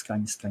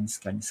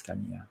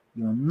 skaņa, jā.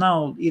 Jo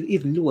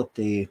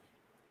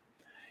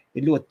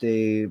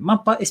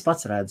es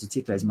pats redzu,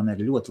 citreiz man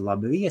ir ļoti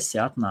labi viesi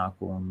atnāk,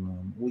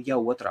 un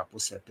jau otrā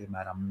pusē,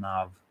 piemēram,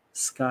 nav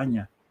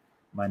skaņa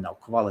vai nav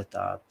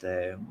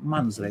kvalitāte,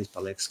 man uzreiz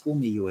paliek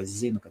skumji, jo es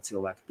zinu, ka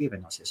cilvēki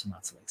pievienosies un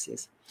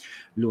atslēgsies.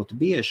 Ļoti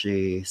bieži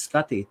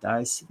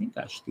skatītājs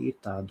vienkārši tīri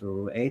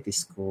tādu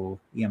ētisku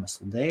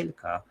iemeslu dēļ,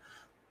 kā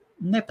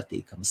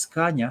nepatīkama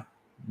skaņa,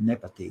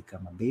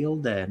 nepatīkama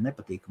bilde,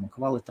 nepatīkama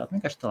kvalitāte,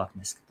 vienkārši tālāk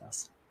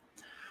neskatās.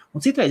 Un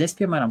citreiz es,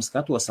 piemēram,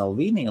 skatos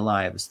Alvīnī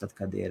laivas, tad,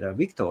 kad ir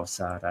Viktors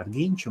ar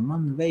Ginču,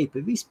 man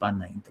veipi vispār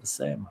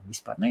neinteresē.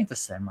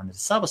 Man ir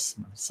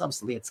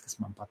savas lietas, kas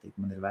man patīk.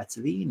 Man ir veci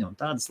vīni un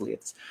tādas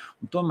lietas.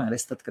 Un tomēr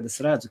kad es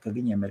redzu, ka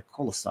viņiem ir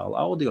kolosāla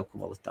audio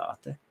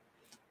kvalitāte,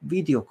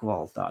 video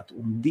kvalitāte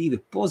un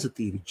 2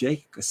 pozitīvi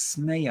džeki, kas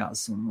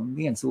smējās un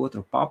viens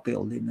otru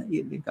papildina,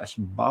 ir vienkārši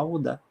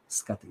bauda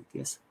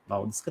skatīties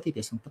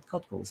un pat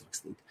kaut ko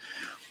uzrakstīt.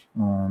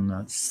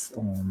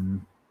 Un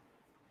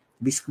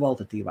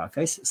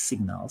viskvalitatīvākais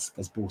signāls,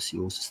 kas būs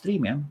jūsu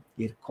strīmiem,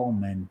 ir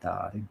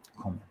komentāri.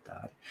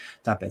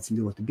 Tāpēc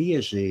ļoti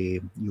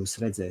bieži jūs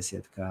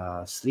redzēsiet,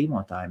 ka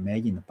strīmotāji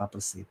mēģina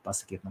paprasīt,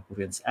 pasakiet, no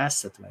kurienes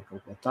esat vai kaut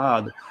ko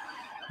tādu,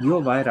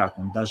 jo vairāk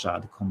un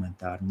dažādi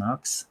komentāri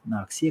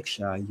nāks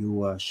iekšā,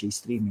 jo šī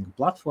strīminga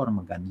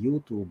platforma, gan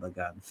YouTube,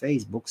 gan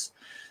Facebook,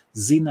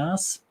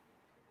 zinās,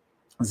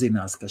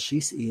 ka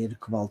šis ir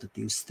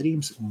kvalitatīvs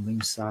strīms, un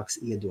viņi sāks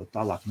iedot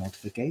tālāk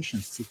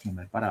notifications citiem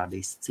vai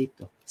parādīs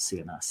citu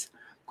sienās.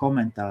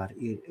 Komentāri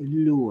ir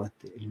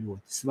ļoti,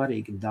 ļoti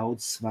svarīgi,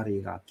 daudz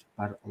svarīgāki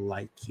par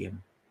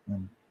laikiem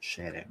un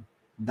šērēm.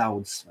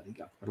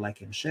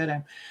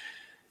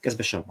 Kas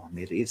bez šaubām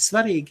ir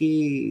svarīgi,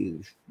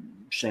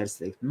 šērs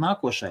teikt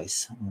nākošais.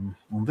 Un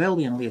vēl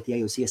viena lieta, ja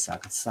jūs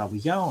iesākat savu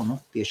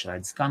jaunu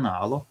tiešraides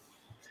kanālu,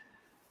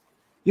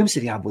 jums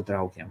ir jābūt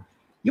draugiem.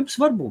 Jums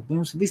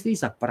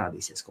visdrīzāk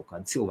parādīsies kaut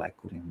kādi cilvēki,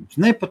 kuriem jums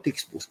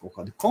nepatiks, būs kaut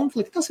kādi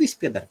konflikti. Tas viss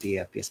piedar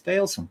pie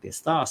spēles un pie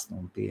stāsta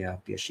un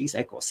pie šīs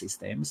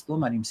ekosistēmas.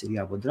 Tomēr jums ir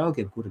jābūt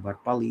draugiem, kuri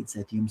var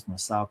palīdzēt jums no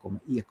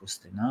sākuma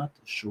iekustināt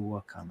šo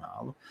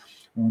kanālu.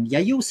 Un ja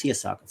jūs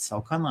iesākat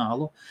savu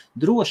kanālu,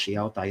 droši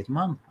jautājiet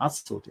man,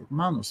 atsūtiet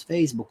man uz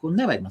Facebook, un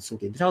nevajag man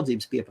sūtīt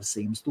draudzības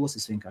pieprasījumus, tos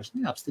es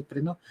vienkārši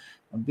neapstiprinu.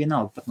 Un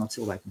vienalga pat no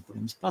cilvēkiem,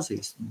 kuriem es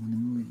pazīstu.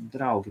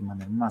 Draugi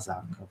man ir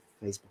mazāk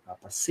Facebookā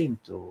par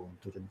 100, un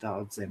tur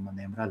daudziem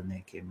maniem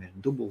radiniekiem ir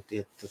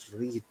dubultie,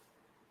 3,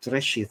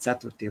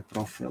 4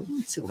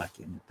 profili.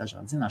 Cilvēkiem ir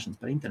dažādi zināšanas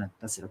par internetu,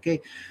 tas ir ok,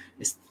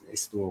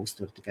 es to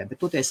uzturu tikai. Bet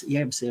toties,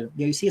 ja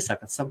jūs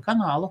iesākat savu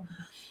kanālu,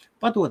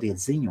 padodiet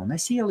ziņu, un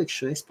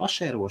es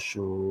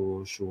pašērošu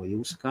šo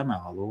jūsu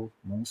kanālu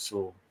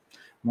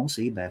mūsu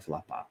IBF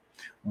lapā.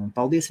 Un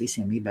paldies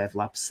visiem IBF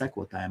lapas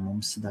sekotājiem.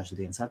 Mums dažas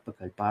dienas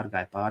atpakaļ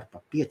pārgāja pāri pa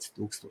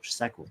 5000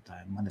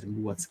 sekotājiem. Man ir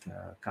gods,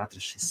 ka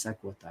katrs šis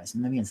sekotājs,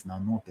 neviens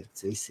nav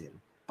nopirkts, visi ir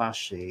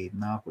paši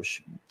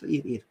nākuši,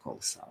 ir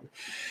kolosāli.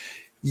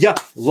 Jā,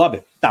 labi.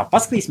 Tā,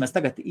 paskatīsimies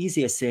tagad,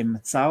 iziesim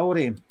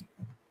cauri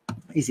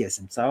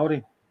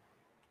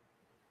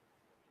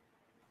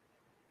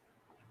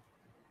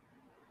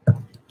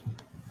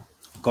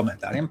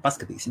komentāriem,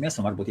 paskatīsimies,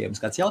 un varbūt, ja jums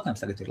kāds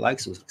jautājums, tagad ir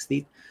laiks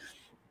uzrakstīt.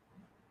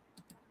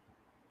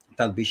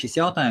 Tad bija šis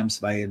jautājums,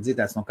 vai ir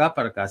dzirdēts no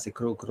kapara, kāds ir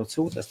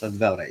krucūtas, tad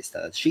vēlreiz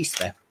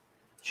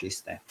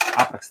šis te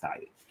aprakstā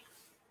ir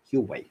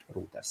Huawei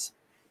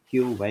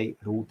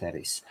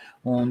routeris.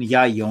 Un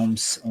ja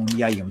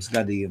jums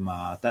gadījumā,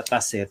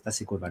 tas ir,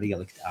 kur var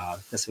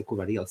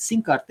ielikt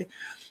simkarti,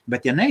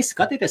 bet ja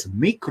neizskatieties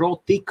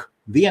mikrotik,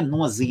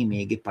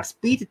 viennozīmīgi par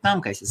spīti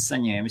tam, ka es esmu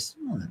saņēmis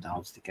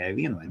nedaudz tikai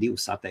 1 vai 2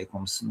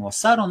 sateikumus no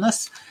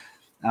sarunas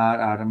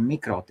ar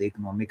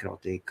mikrotiku, no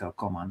mikrotika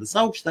komandas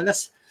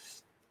augšdaļas.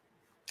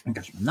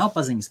 Vienkārši man nav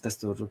paziņas, kas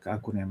tur,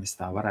 kuriem es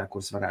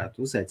kurus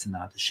varētu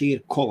uzaicināt. Šī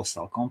ir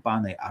kolosāla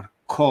kompānija ar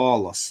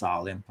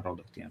kolosāliem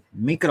produktiem.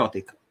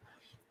 Mikrotika,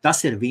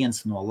 tas ir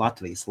viens no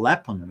Latvijas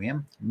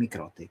lepenumiem,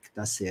 mikrotika,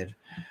 tas ir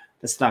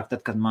Tas tā, tad,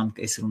 kad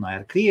es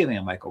runāju ar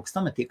krieviem vai kaut kas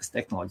tam, tie, kas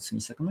tehnoloģis,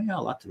 viņi saka,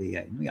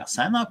 Latvijai,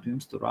 senāk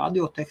jums tur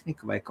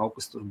radiotehnika vai kaut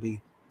kas tur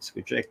bija. Es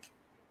saku, Džeki,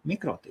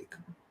 mikrotika.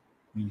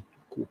 Viņi,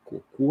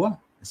 ko?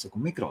 Es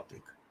saku,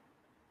 mikrotika.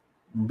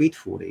 Un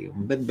bitfūrija.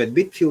 Bet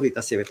bitfūrija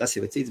tas jau ir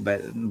cits,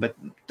 bet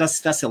tas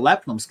ir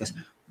lepnums, kas...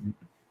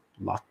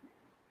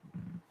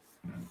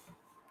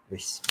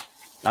 Viss.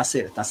 Tas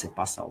ir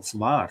pasaules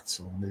vārds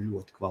un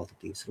ļoti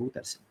kvalitatīvs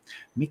rūteris.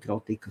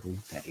 Mikrotika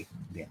rūteri,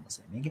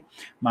 viennozīmīgi.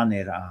 Man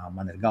ir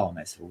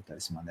galvenais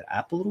rūteris, man ir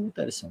Apple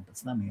rūteris, un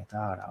pēc tam iet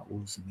ārā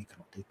uz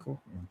mikrotiku.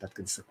 Un tad,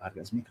 kad es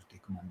pārgāju uz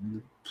mikrotiku, man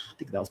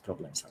tik daudz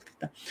problēmas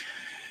atkrita.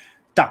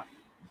 Tā.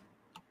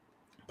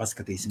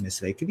 Paskatīsimies,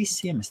 sveiki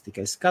visiem, es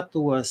tikai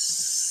skatos,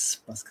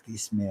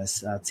 paskatīsimies,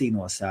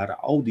 cīnos ar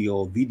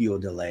audio video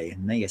delay,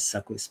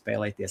 neiesaku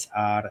spēlēties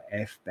ar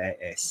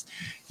FPS.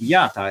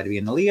 Jā, tā ir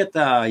viena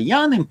lieta,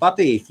 Jānim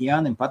patīk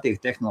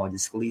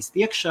tehnoloģiski līdz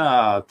iekšā,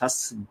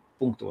 tas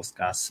punktos,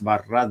 kas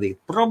var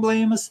radīt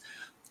problēmas,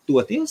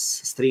 toties,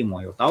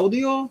 strīmojot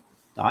audio,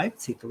 tā ir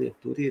cita lieta,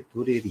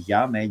 tur ir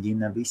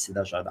jāmēģina visi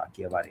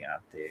dažādākie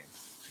varianti.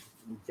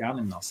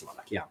 Jānim nav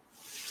savādāk, jā.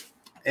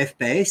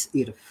 FPS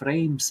ir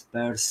frames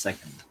per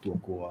second, to,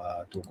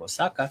 ko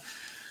saka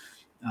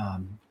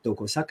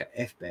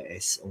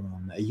FPS.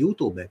 Un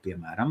YouTube,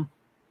 piemēram,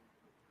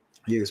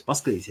 ja jūs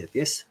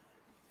paskatīsieties,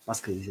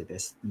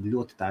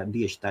 ļoti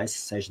bieži taisa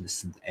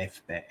 60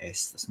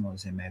 FPS. Tas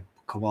nozīmē,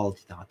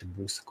 kvalitāte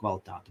būs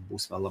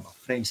vēl labāk.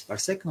 Frames per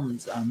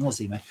second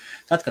nozīmē,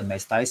 tad, kad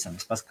mēs taisam,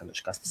 es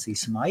paskatīšu, kas tas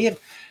īsumā ir.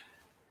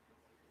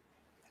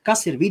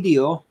 Kas ir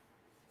video?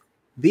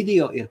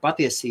 Video ir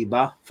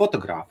patiesībā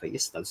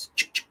fotogrāfijas, tādas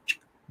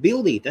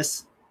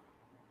bildītes,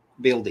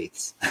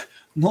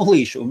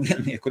 nulīšu un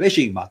viennieku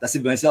režīmā. Tas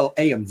ir, mēs vēl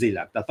ejam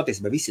dziļāk. Tā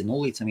patiesībā visi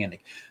nulīts un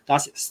viennieki.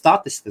 Tās ir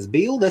statiskas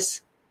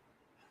bildes,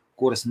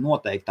 kuras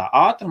noteiktā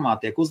ātrumā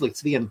tiek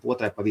uzlikts viena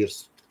otrai pa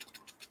virsu.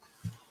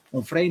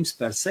 Un frames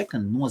per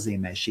second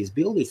nozīmē šīs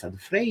bildīs, tādu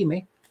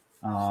frame,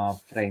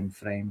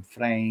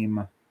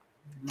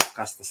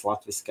 kas tas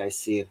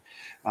latviskais ir,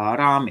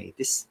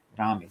 rāmītis,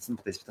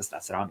 patiesībā tas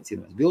tāds rāmītis,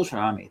 iedomājas bilžu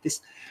rāmītis,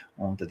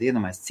 un tad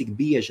iedomājas, cik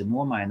bieži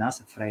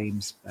nomainās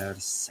frames per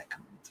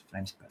second.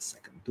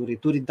 Tur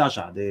ir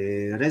dažādi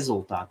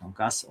rezultāti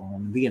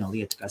un viena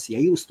lieta, kas,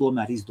 ja jūs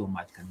tomēr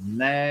izdomājat, ka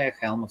nē,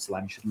 Helmuts,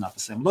 lai viņš runā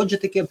par saviem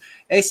Logitechiem,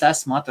 es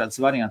esmu atradis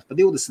variantu pa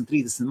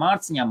 20-30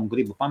 mārciņām un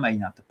gribu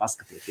pamēģināt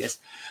paskatīties.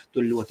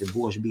 Tur ļoti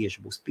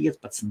bieži būs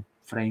 15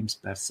 frames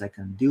per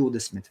second,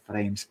 20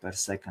 frames per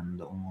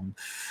second un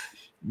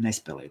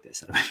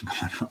nespēlēties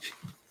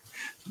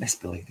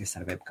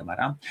ar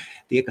webkamerām.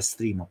 Tie, kas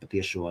strīmo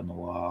patiešo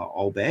no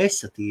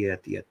OBS,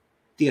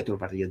 tie tur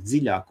var iet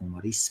dziļāk un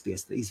var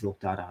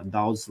izvilkt ārā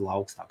daudz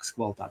augstākas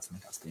kvalitātes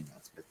nekā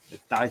strīmots, bet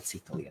tā ir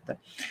cita lieta.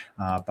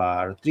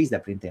 Par 3D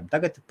printiem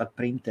tagad pat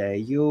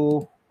printēju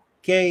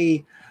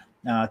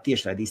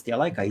tiešraidi īstajā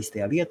laikā,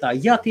 īstajā vietā.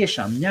 Jā,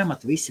 tiešām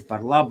ņemat visi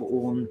par labu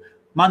un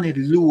man ir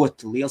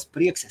ļoti liels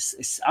prieks.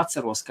 Es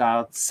atceros,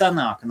 kā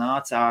senāk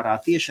nāca ārā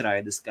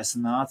tiešraides, kas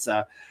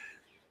nāca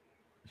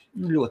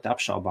ļoti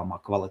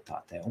apšaubāmā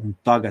kvalitātē. Un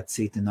tagad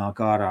citi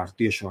nāk ārā ar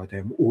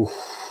tiešraidēm.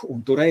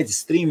 Un tu redzi,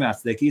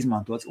 strīmēts tiek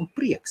izmantots. Un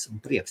prieks.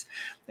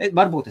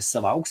 Varbūt es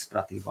savā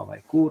augstprātībā vai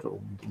kur.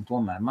 Un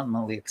tomēr man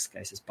liekas, ka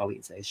es esmu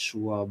palīdzējis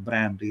šo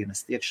brendu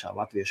ienest iekšā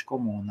latviešu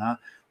komunā.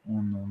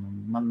 Un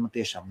man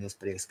tiešām liels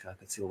prieks, ka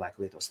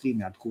cilvēki lieto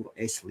strīmjārdu, kuru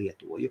es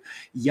lietoju.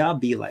 Jā,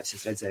 Bīlaivs,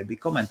 es redzēju,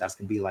 bija komentārs,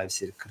 ka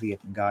Bīlaivs ir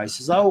krietni gājis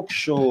uz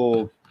augšu.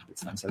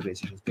 Pēc tam es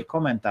atgriezīšos pie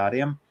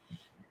komentāriem,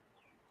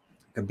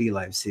 ka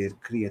Bīlaivs ir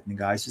krietni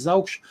gājis uz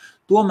augšu.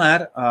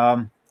 Tomēr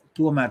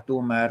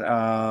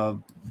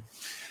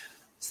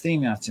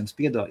strīmjārds jums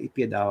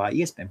piedāvā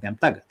iespējami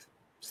tagad.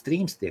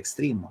 Strīms tiek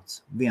strīmots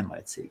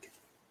vienlaicīgi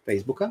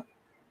Facebookā,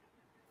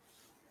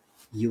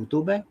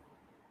 YouTube,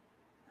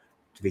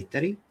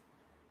 Twitterī,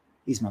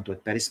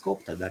 izmantot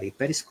periskopu, tad arī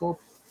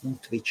periskopu un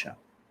Twitchā.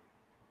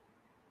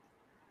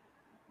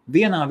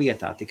 Vienā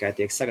vietā tikai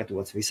tiek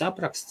sagatavots viss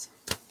apraksts,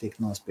 tiek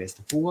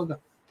nospiesta poga,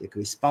 tiek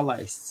viss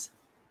palaists,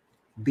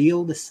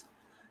 bildes,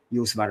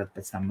 jūs varat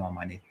pēc tam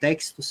nomainīt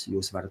tekstus,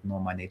 jūs varat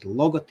nomainīt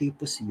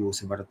logotipus,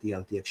 jūs varat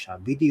ielikt iekšā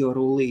video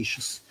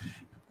rullīšus,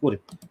 kuri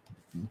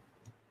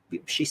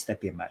šis te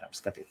piemēram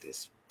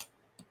skatieties.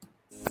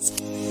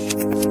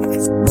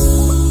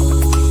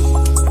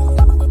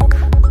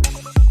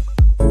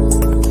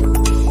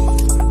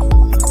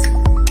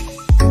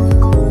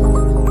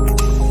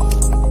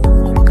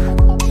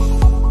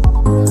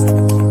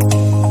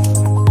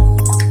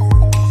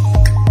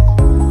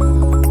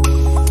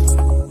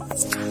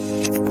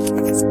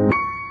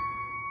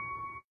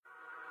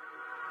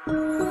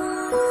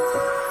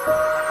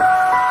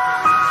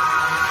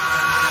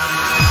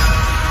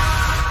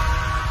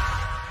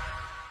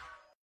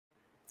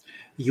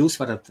 Jūs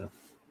varat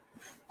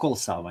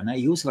kolosāli, vai ne?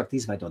 Jūs varat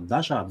izveidot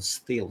dažādus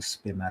stilus,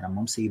 piemēram,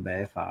 mums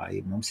IBF-ā,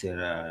 mums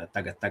ir,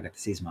 tagad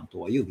es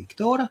izmantoju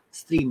Viktora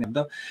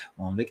strīminga,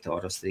 un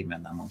Viktora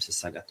strīmingā mums ir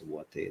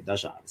sagatavoti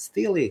dažādi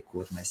stili,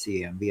 kur mēs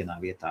ejam vienā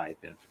vietā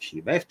ir priekš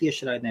IBF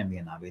tiešraidēm,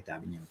 vienā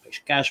vietā viņiem priekš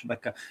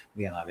cashbacka,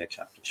 vienā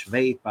vietā priekš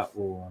veipa,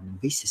 un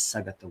visi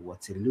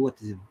sagatavots ir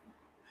ļoti.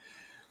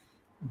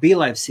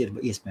 Bīlaivs ir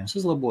iespējams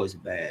uzlabojis,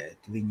 bet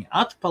viņi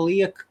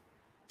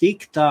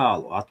tik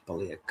tālu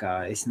atpaliek,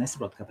 ka es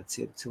nesaprotu, kāpēc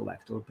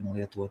cilvēki turpina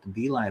lietot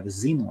bīlaivu,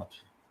 zinot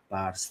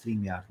par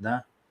StreamYard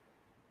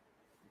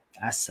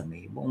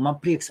esamību. Un man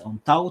prieks, un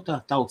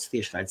tautas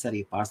tiešraides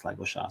arī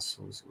pārslēgošās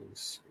uz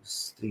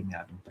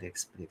StreamYard, un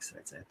prieks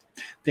redzēt.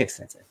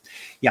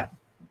 Jā,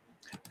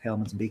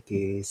 Helmuts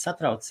Biki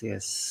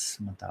satraucies,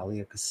 man tā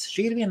liekas.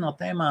 Šī ir viena no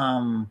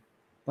tēmām,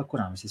 par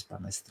kurām es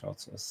vispār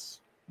nesatraucos.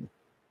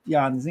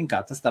 Jā, zin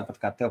kā, tas tāpat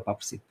kā tev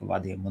paprasīt pa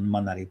vadiem, un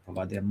man arī pa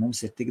vadiem. Mums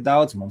ir tik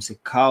daudz, mums ir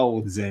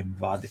kaudzēm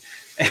vadi.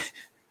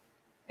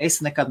 Es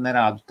nekad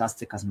nerādu tas,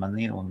 kas man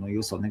ir, un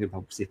jūs vēl negribu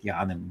paprasīt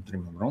Jānim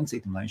Trimam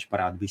Runcītam, lai viņš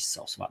parāda visus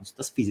savus vadus.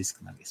 Tas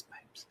fiziski nav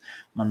iespējams.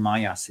 Man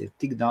mājās ir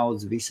tik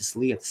daudz visas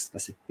lietas,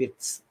 kas ir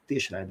pirktas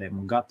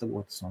tiešraidēm un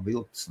gatavotas un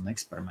vilktas un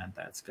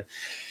eksperimentētas, ka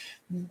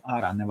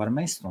ārā nevar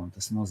mest, un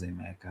tas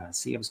nozīmē, ka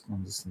sievas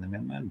kundzes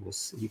nevienmēr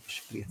būs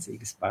īpaši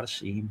priecīgas par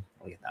šīm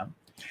lietām.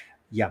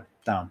 Jā,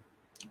 tā.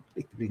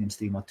 Ik brīdim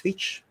strīmo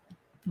Twitch,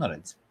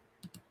 redz.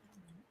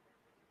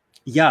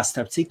 Jā,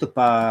 starp citu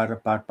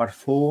par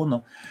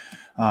fonu,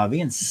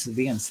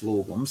 viens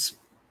lūgums,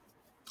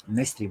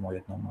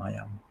 nestrīmojiet no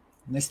mājām,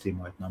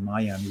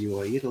 jo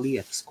ir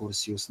lietas,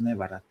 kuras jūs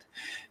nevarat.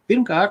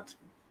 Pirmkārt,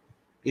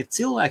 ir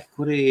cilvēki,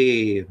 kuri,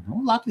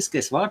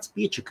 latviskais vārds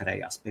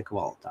piečakarējās pie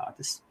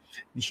kvalitātes.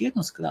 Viņš iet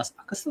un skatās,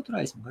 kas tur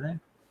aizmugurē?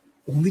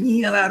 Un viņi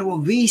ievēro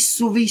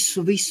visu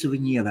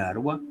viņi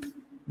ievēro.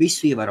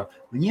 Visu ievēro.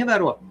 Viņi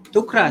ievēro, tu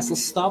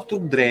krēsls stāv,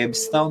 tur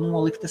drēbes stāv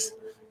noliktas,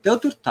 tev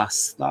tur tas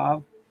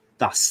stāv.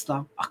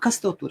 Kas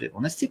tev tur ir?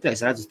 Un es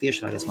citreiz redzu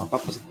tiešraidēs, man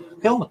paprasa,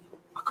 Helmut,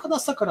 kādā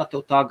sakarā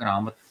tev tā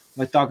grāmata?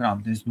 Vai tā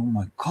grāmata? Es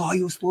domāju, kā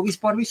jūs to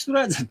vispār visu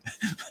redzat?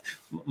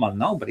 Man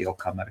nav brīva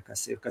kamera,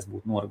 kas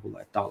būtu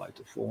noregulēta tā, lai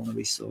tu fonu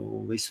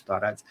visu tā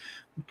redz.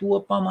 To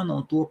pamanu.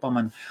 Un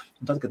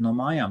tad, kad no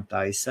mājām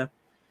taisa,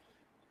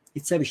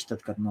 it sevišķi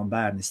tad, kad no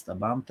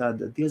bērnistabām, tad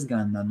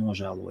diezgan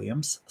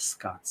nožēlojams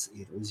skats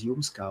ir uz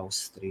jums kā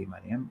uz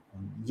strīmeriem.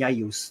 Un ja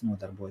jūs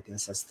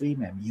nodarbojaties ar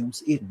strīmiem,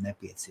 jums ir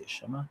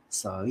nepieciešama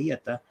sava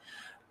vieta,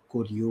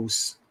 kur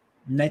jūs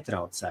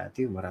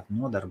netraucēti varat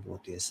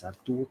nodarboties ar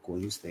to, ko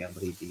jūs tajā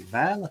brīdī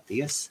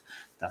vēlaties.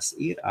 Tas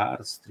ir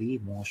ar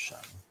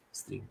strīmošanu.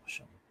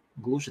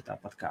 Gluži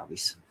tāpat kā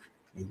visu.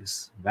 Ja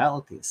jūs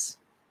vēlaties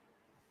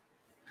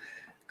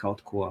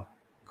kaut ko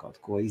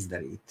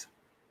izdarīt,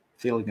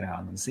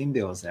 filigrānu un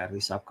simbiozē ar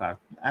visu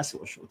apkārt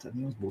esošo, tad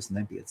jums būs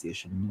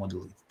nepieciešama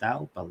nodalīt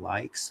telpa,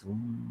 laiks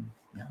un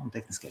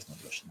tehniskais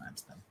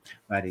nodrošinājums tam.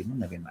 Vai arī,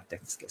 nevienmēr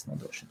tehniskais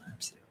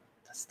nodrošinājums, jo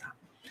tas tā.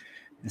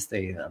 Es te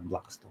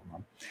blakus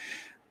domām.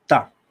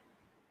 Tā,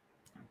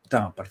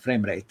 par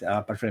framerate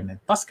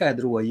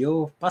paskaidroju,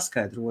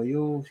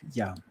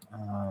 jā.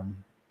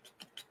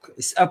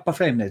 Par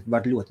framerate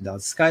var ļoti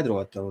daudz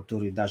skaidrot,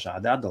 tur ir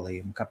dažādi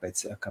atdalījumi,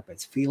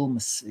 kāpēc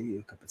filmas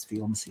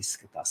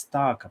izskatās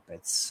tā,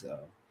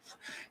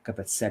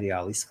 kāpēc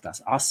seriāli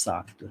izskatās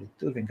asāki,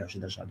 tur vienkārši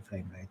dažādi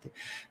framerate.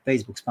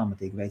 Facebooks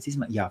pamatīgi veids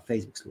jā,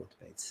 Facebooks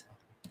ļoti veids.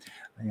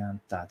 Jā,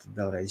 tā, tad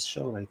vēlreiz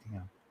šoreiz,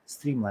 jā.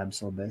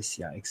 Streamlabs, OBS,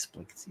 jā,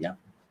 eksplikts, jā.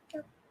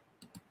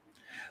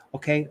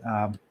 Ok,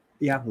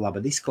 jā,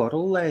 laba disko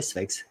rullē,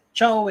 sveiks.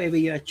 Čau,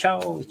 Evija,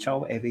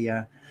 čau,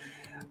 Evija.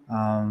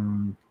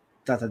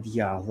 Tātad,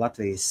 jā,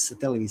 Latvijas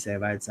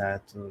televīzijai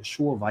vajadzētu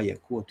vajag,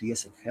 ko tu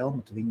iesaki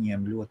Helmutu,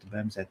 viņiem ļoti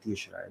bremzē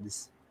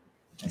tiešraides.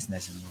 Es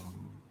nezinu,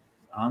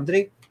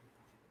 Andri,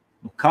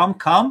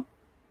 kam?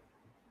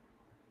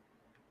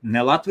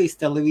 Ne Latvijas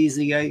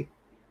televīzijai,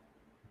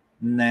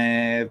 ne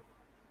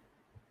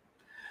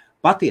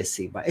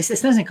patiesībā. Es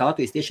nezinu, kā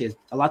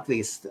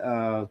Latvijas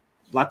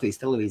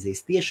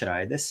televīzijas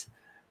tiešraides,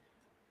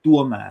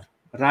 tomēr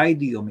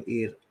raidījumi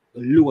ir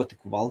ļoti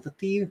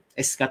kvalitatīvi.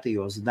 Es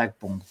skatījos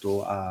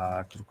degpunktu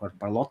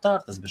par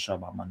Lotāru, tas bez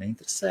šaubām man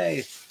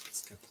interesēja.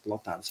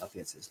 Lotārus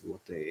attiecies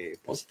ļoti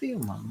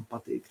pozitīvi, man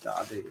patīk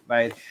tādi,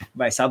 vai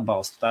es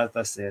atbalstu,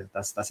 tas ir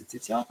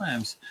cits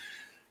jautājums.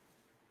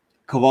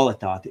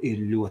 Kvalitāte ir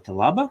ļoti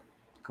laba,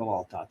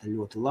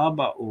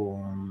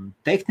 un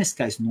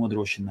tehniskais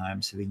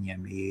nodrošinājums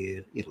viņiem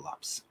ir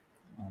labs.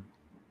 Un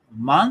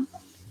man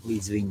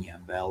līdz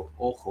viņiem vēl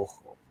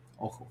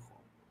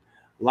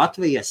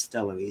Latvijas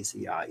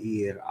televīzijā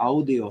ir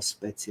audio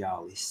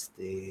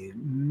speciālisti,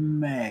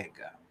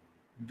 mega,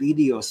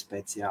 video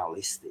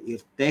speciālisti,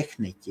 ir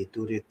tehniķi,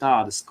 tur ir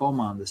tādas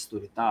komandas,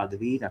 tur ir tādi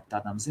vīri ar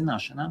tādām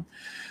zināšanām,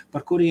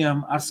 par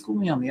kuriem ar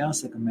skumjām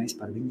jāsaka, mēs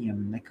par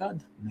viņiem nekad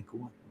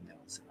neko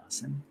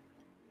neuzzināsim.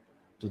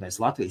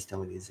 Toties Latvijas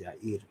televīzijā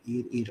ir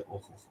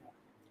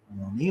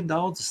Un ir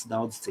daudz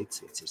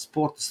citas vietas, ir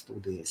sporta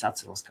studijas,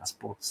 atceros, kā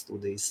sporta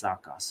studijas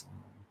sākās, un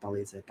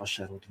palīdzēja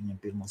pašērot viņiem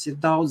pirmos. Ir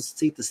daudz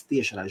citas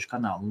tiešraidžu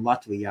kanālu, un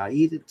Latvijā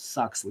ir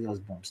sāks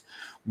liels bums.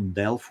 Un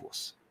Delfos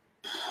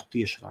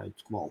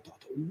tiešraidžu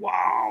kvalitāte.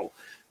 Wow!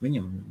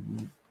 Viņam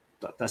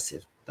tas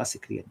ir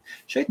krietni.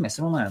 Šeit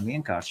mēs runājam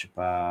vienkārši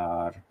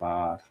par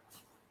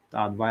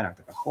tādu vairāk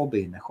tā kā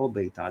hobiju, ne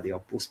hobiju, tādu jau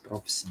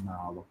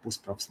pusprofesionālu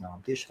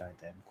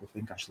tiešraidēm, kur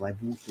vienkārši, lai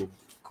būtu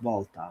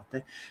kvalitāte,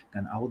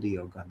 gan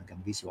audio, gan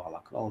vizuālā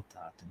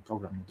kvalitāte un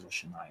programmu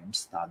nodrošinājums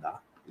tādā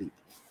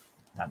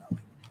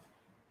līmenī.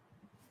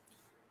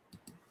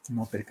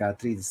 Nopirkā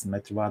 30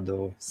 metru vadu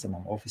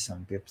samam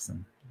ofisam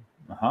 15.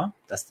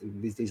 Tas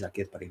visdrīzāk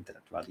iet par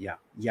internetu vadu. Jā,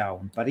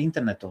 un par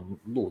internetu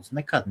lūdzu,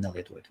 nekad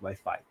nelietojiet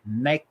Wi-Fi.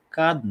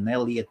 Nekad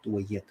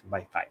nelietojiet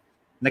Wi-Fi.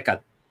 Nekad.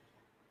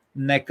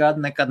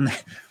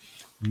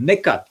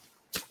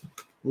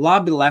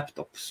 Labi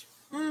laptops.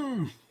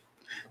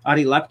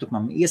 Arī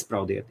laptopam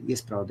iespraudiet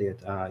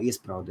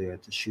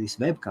šīs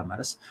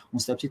webkameras, un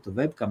starp citu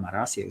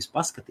webkamerās, ja jūs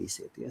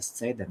paskatīsieties,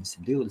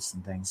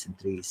 C920,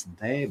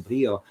 930E,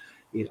 Brio,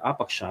 ir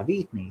apakšā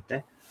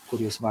vītnīte, kur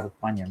jūs varat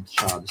paņemt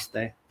šādus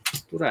te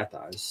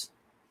turētājus,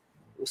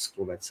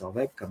 uzskrūvēt savu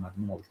webkameru,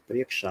 nolikt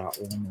priekšā,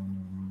 un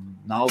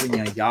nav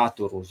viņai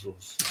jātur uz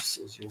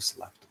jūsu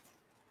laptopu.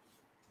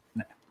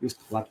 Jūs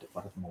laptopu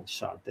varat nolikt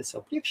šādi. Te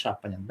sev priekšā,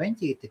 paņemt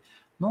beņķīti,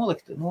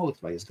 nolikt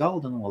vai uz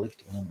galda nolikt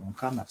un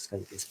kameru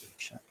skatīties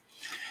priekšā.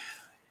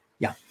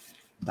 Jā,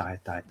 tā ir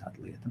tāda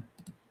lieta.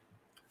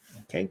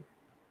 Okay.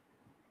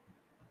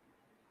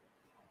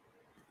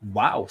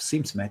 Wow,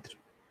 100 metri.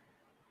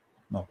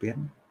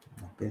 Nopietni.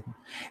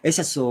 Es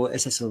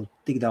esmu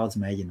tik daudz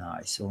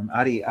mēģinājis, un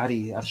arī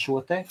ar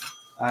šo te,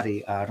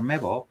 arī ar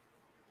Mevo,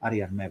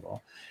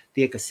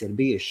 tie, kas ir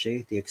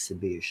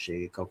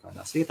bijuši kaut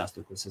kādās vietās,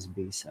 tur, kur es esmu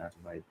bijis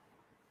vai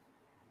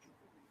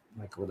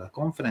kaut kādā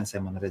konferencē,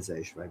 man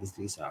redzējuši, vai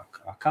visdrīzāk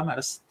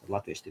kameras,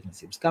 latviešu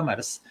tirdzniecības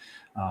kameras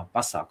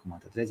pasākumā,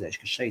 tad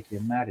redzējuši, ka šeit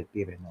vienmēr ir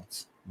pievienots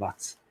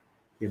vats.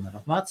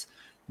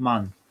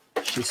 Man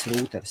šis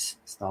rūteris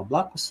stāv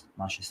blakus,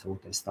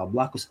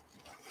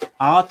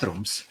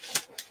 Ātrums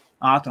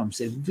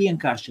ir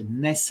vienkārši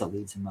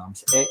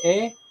nesalīdzināms.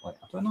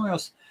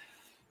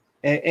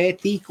 EE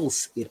tīkls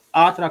ir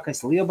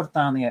ātrākais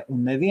Lielbritānijai,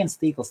 un neviens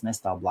tīkls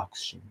nestāv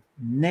blakus šim.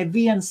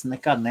 Neviens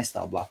nekad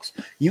nestāv blakus.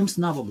 Jums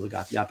nav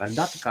obligāti jāpērk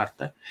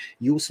datakarte.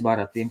 Jūs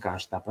varat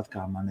vienkārši tāpat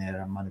kā man ir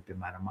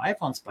piemēram,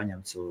 iPhones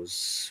paņemts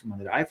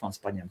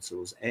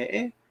uz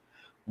EE,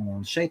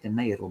 un šeit ir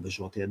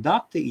neierobežotie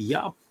dati.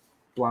 Ja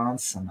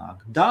plāns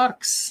sanāk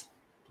dārgs,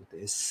 tad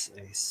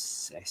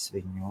es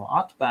viņu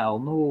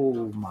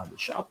atpelnu, man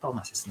viņš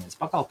atpelnās, es sniedzu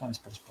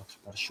pakalpojumus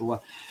par šo.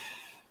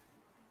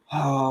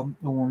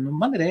 Un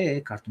man ir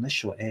EE-karta, un es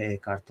šo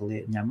EE-kartu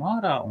ņemu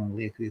ārā un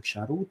lieku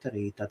iekšā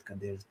rūterī, tad,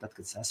 kad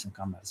es esmu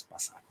kameras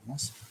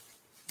pasākumos.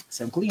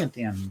 Saviem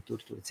klientiem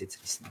tur ir cits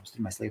risinājums.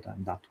 Tur mēs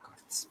lietojam datu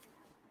kartes.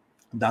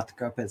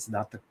 Pēc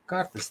data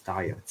kartes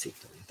tā jau ir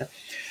cita lieta.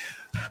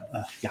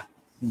 Jā,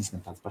 viņas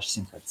gan tāds pašas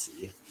simtkartes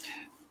ir.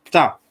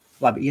 Tā,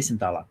 labi, iesim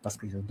tālāk.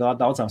 Paskatīsim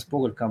daudzām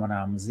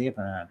spoguļkamerām,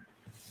 ziepenēm.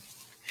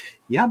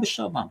 Jā, bez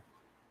šaubām.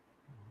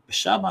 Bez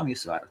šaubām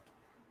jūs varat.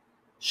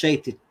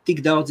 Šeit ir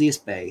tik daudz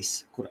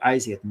iespējas, kur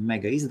aiziet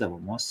mega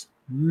izdevumos.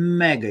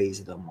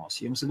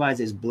 Jums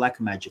vajadzēs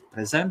Blackmagic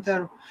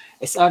prezenteru.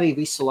 Es arī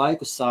visu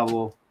laiku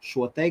savu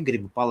šo te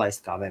gribu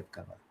palaist kā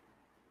webkameru.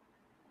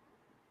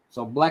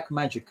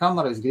 Blackmagic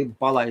kameru es gribu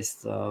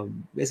palaist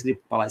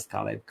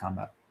kā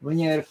webkameru.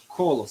 Viņa ir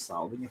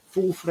kolosāla, viņa ir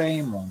full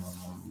frame,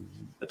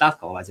 bet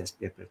atkal vajadzēs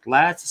piepirkt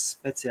lēcas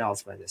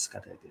speciāls, vajadzēs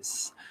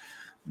skatēties.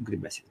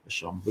 Gribēsies par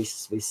šo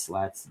visas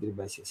lētas,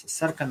 gribēsies ar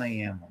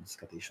sarkanajiem un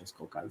skatīšos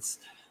kaut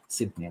kādas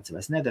 100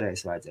 vairs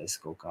nederēs,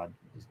 vajadzēs kaut kādu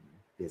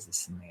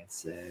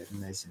 50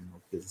 nezinu,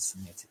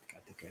 50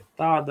 tikai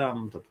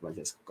tādām, tad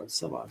vajadzēs kaut kādu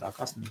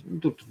savādākās.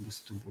 Tur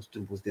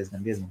būs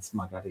diezgan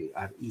smagi arī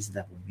ar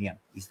izdevumiem.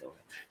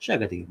 Šajā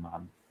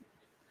gadījumā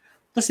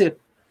tas ir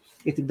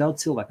tik daudz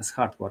cilvēku, kas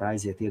hardcore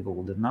aiziet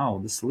iegulda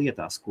naudas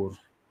lietās, kur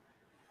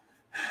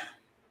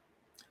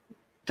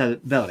tad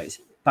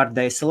vēlreiz. Par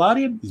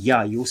DSLR-iem, jā,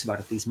 jūs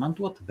varat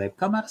izmantot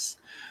webkameras,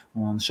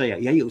 un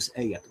ja jūs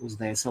ejat uz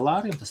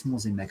DSLR-iem, tas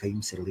nozīmē, ka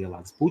jums ir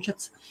lielāks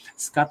budžets.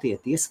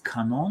 Skatieties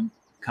Canon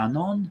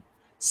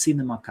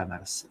cinema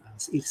kameras.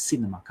 Ir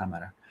cinema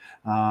kamera.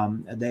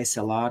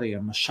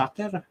 DSLR-iem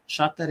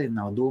šateri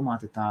nav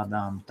domāti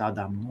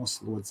tādām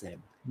noslodzēm.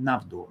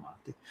 Nav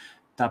domāti.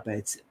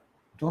 Tāpēc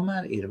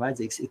tomēr ir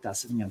vajadzīgs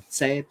tās viņam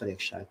C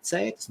priekšā.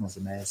 C, tas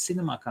nozīmē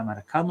cinema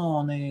kamera,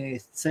 Canoni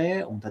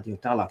C, un tad jau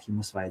tālāk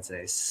jums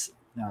vajadzēs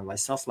lai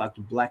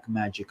saslēgtu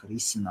Blackmagic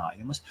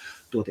risinājumus.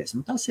 Toties,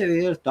 tas jau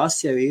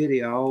ir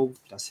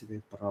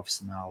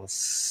profesionālas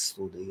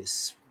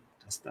studijas.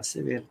 Tas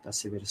jau ir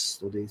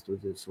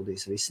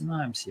studijas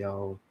risinājums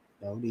jau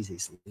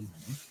televīzijas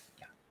līmenī.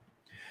 Jā.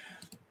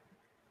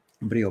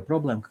 Brīvo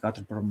problēma, ka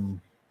katra problēma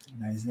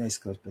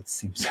neizskatās pēc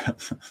 100.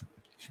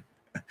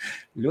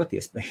 Ļoti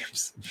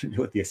iespējams,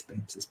 ļoti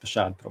iespējams. Es par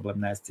šādu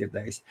problēmu neesmu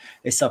dzirdējis.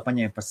 Es savu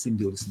paņēmu par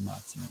 120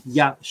 mārciņu.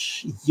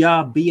 Ja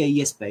bija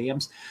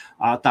iespējams,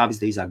 tā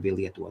visdrīzāk bija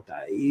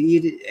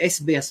lietotāji. Es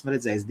esmu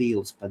redzējis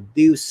dīlus par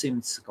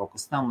 200, kaut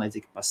kas tam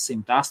līdzīgi par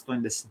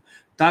 180.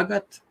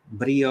 Tagad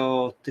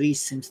Brio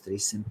 300,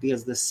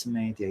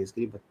 350, ja jūs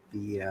gribat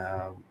pie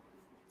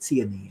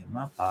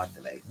cienījuma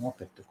pārdevēju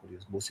nopirktu, kur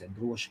jūs būsiet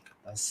droši, ka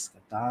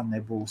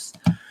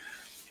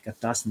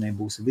tas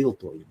nebūs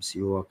viltojums,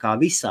 jo kā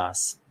visā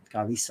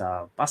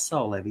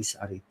pasaulē,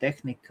 arī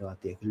tehnika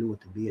tiek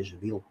ļoti bieži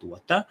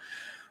viltota,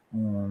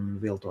 un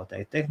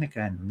viltotai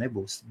tehnikai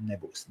nebūs,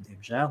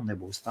 diemžēl,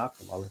 nebūs tā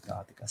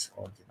kvalitāte, kas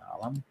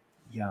oriģinālam.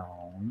 Jā,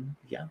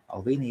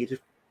 Alvīni ir,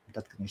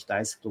 tad, kad viņš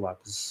taisa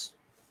tuvāk uz,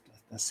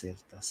 tas ir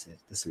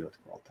ļoti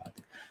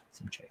kvalitāti.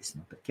 140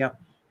 nopirkt, jā.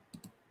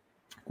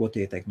 Ko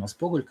tie teikt no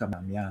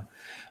spoguļkamerām, jā.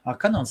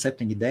 Canon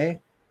 7D,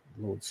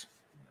 lūdzu,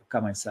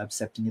 Canon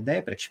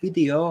 7D priekš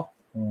video,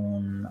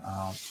 un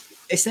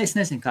es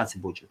nezinu, kāds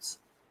ir budžets.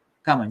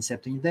 Canon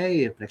 7D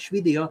ir priekš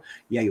video,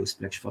 ja jūs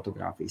priekš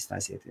fotogrāfijas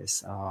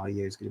taisieties, ja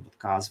jūs gribat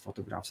kāzu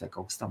fotogrāfus vai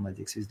kaut kas tam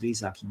līdzīgs,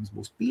 visdrīzāk jums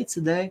būs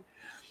 5D.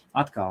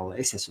 Atkal,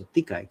 es esmu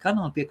tikai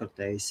Canon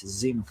piekartējis, es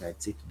zinu, ka ir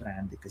citu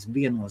brendi, kas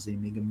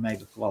viennozīmīgi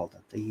mega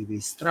kvalitatīvi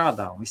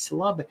strādā un viss ir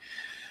labi.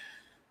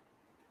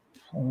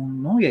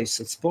 Un, ja jūs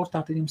esat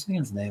sportā, tad jums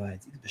 1D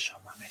vajadzīgs, bez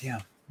šaubām ir, jā.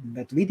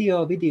 Bet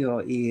video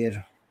ir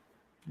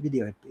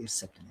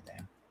 7D,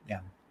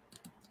 jā.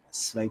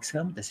 Sveiks,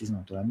 es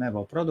izmantoju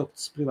Mevo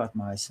produktus,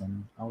 privātmājas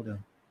un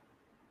audio.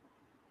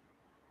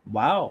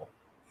 Wow,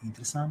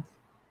 interesanti.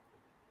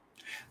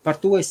 Par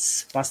to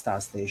es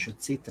pastāstīšu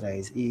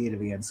citreiz. Ir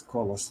viens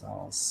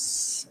kolosāls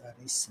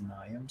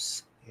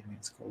risinājums.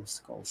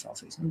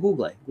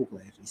 Google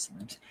ir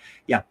risinājums.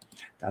 Jā,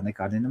 tā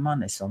nekādina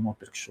man, es vēl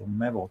nopirkšu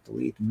Mevo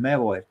tulīt.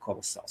 Mevo ir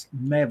kolosāls.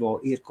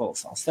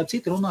 Starp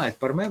citu, runājot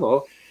par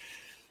Mevo,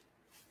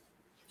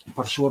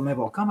 par šo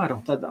Mevo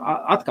kameru, tad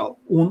atkal,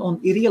 un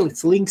ir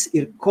ielikts links,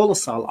 ir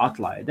kolosāla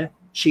atlaide.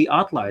 Šī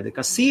atlaide,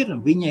 kas ir,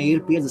 viņai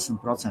ir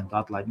 50%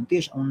 atlaide.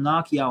 Un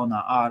nāk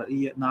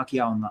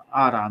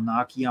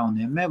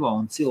jaunie Mevo,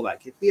 un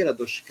cilvēki ir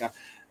pieraduši, ka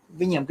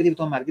viņiem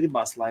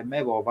gribās, lai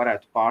Mevo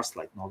varētu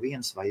pārslēgt no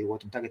vienas vai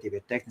otru, un tagad jau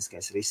ir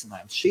tehniskais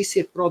risinājums. Šis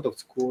ir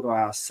produkts,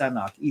 kurā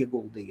senāk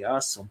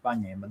ieguldījās un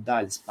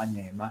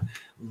paņēma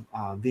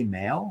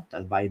Vimeo,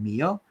 tad vai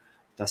Mio.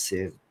 Tas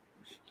ir,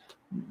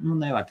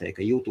 nevar teikt,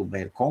 ka YouTube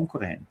ir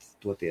konkurenti,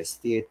 toties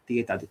tie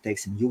tādi,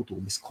 teiksim,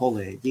 YouTube's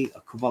kolēģi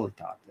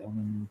kvalitāte,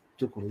 un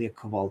tur, kur liek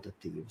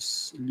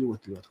kvalitatīvs,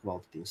 ļoti, ļoti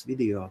kvalitatīvs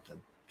video,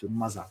 tad tur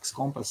mazākas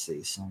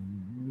kompresijas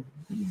un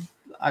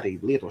arī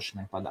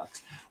lietošanai padāks.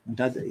 Un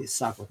tad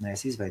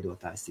sākotnējais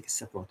izveidotājs, cik es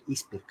saprotu,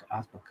 izpirka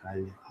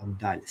atpakaļ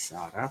daļas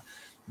ārā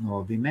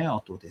no Vimeo,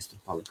 toties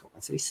tur palika kaut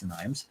kāds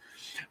risinājums.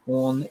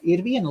 Un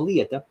ir viena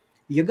lieta,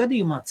 ja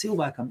gadījumā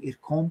cilvēkam ir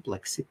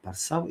kompleksi par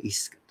savu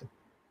izskatu,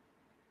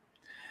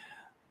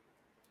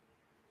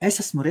 es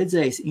esmu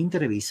redzējis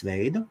intervijas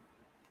veidu,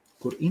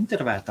 kur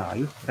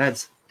intervētāju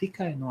redz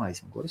tikai no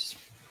aizmugures.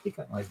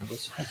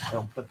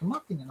 Un tad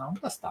matiņa nav, un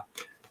tas tā.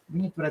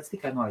 Viņi redz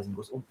tikai no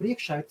aizmugures. Un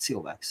priekšā ir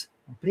cilvēks.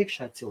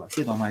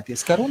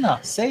 Iedomājieties, ka runā,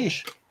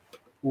 sēž,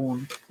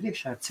 un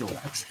priekšā ir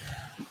cilvēks.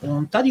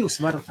 Un tad jūs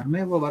varat ar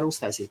Mevo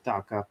uztaisīt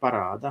tā, ka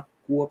parāda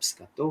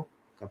kopskatu,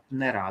 ka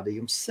nerāda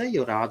jums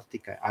seju, rāda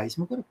tikai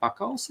aizmuguri,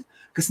 pakalsi,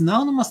 kas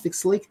nav nemaz tik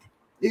slikti.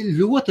 Ir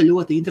ļoti,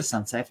 ļoti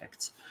interesants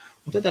efekts.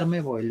 Un tad ar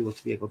Mevo ir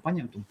ļoti viegli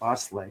paņemt un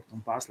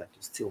pārslēgt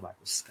uz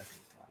cilvēku uz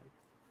skatītāju.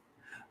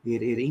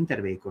 Ir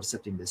intervija, kur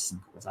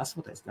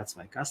 78. gads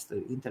vai kas,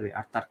 intervija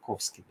ar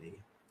Tarkovski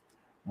bija.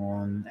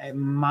 Un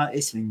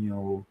es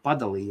viņu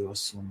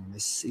padalījos un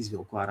es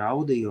izvilku ar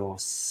audio,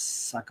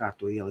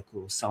 sakārto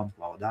ieliku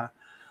SoundCloudā.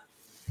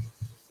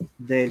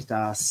 Dēļ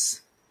tās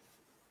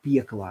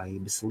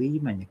pieklājības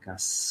līmeņa,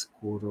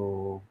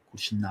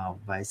 kurš nav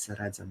vairs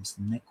redzams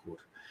nekur.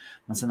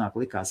 Man sanāk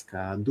likās,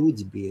 ka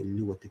Duģis bija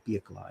ļoti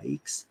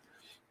pieklājīgs,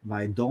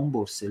 vai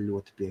Domburs ir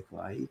ļoti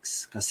pieklājīgs,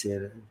 kas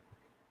ir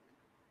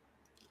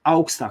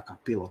augstākā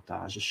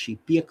pilotāža. Šī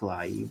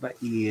pieklājība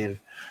ir,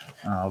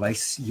 vai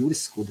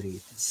Juris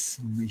Skudrītis,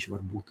 viņš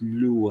var būt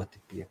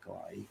ļoti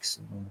pieklājīgs,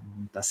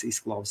 un tas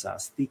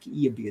izklausās tik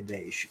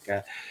iebiedējuši,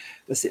 ka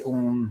tas ir,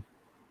 un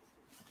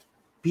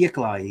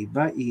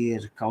pieklājība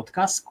ir kaut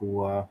kas,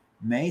 ko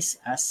mēs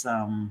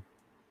esam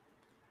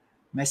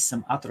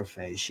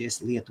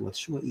atrofējušies lietot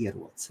šo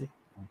ieroci,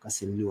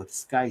 kas ir ļoti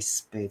skaists,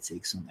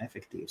 spēcīgs un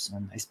efektīvs.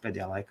 Un es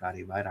pēdējā laikā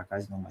arī vairāk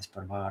aizdomājos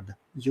par vārdu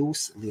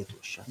jūs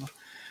lietošanu.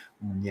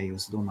 Un ja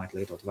jūs domājat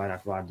lietot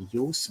vairāk vārdu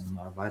jūs un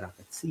vairāk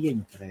ar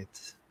cieņu pret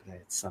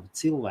savu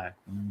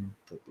cilvēku, un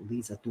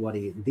līdz ar to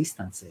arī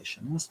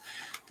distancēšanos,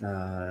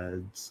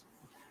 tad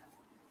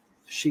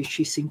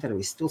Šis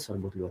intervijas stils var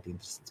būt ļoti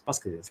interesants.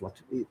 Paskaties,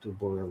 tur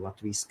bija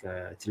Latvijska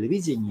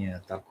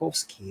televīziņa,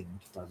 Tarkovski,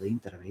 tāda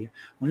intervija,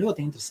 un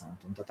ļoti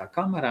interesanti. Un tā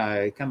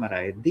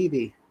kamerā ir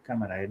divi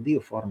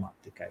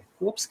formāti, tikai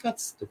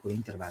kopskats, tur, kur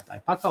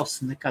intervētāji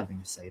pakaus, nekad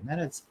viņu seju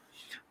neredz,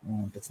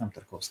 un pēc tam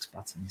Tarkovskis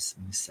pats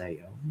viņu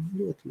seju.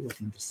 Ļoti,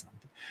 ļoti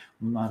interesanti.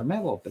 Un ar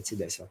Mevo pēc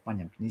idejas var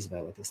paņemt un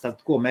izvēlēties. Tad,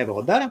 ko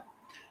Mevo dara?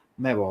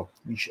 Mevo,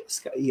 viņš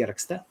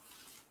ieraksta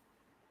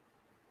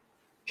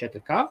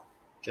 4K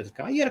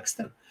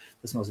ieraksta,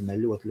 tas nozīmē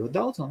ļoti, ļoti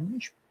daudz, un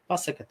viņš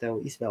pasaka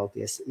tev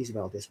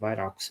izvēlēties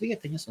vairākus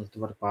vietiņus, un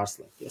tu vari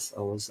pārslēgties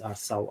ar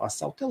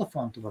savu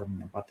telefonu, tu vari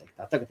viņam pateikt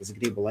tā. Tagad es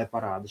gribu, lai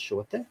parāda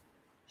šo te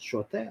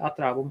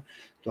atrāvumu,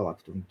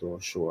 tālāk tu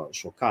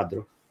šo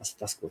kadru,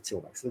 tas, ko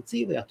cilvēks redz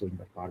dzīvē, tu viņu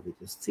var pārvīt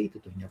uz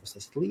citu, tu viņu var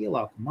uztaisīt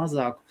lielāku,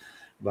 mazāku,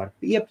 var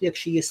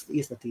iepriekš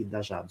iestatīt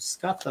dažādus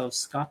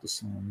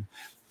skatus, un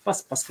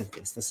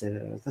paskaties, tas ir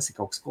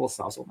kaut kas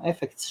kolosāls, un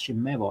efekts,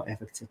 šim Mevo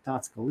efekts ir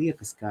tāds, ka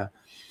liekas, ka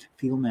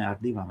filmē ar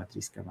 2 vai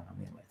 3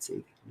 kamerām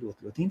vienlaicīgi.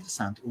 Ļoti, ļoti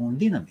interesanti un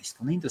dinamiski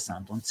un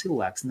interesanti, un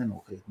cilvēks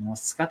nenokrīt no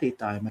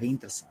skatītājiem ir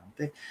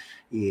interesanti.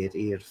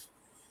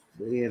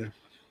 Ir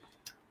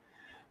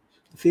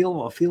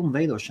filmu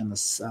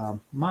veidošanas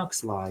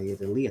mākslā ir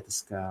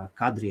lietas, ka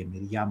kadriem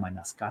ir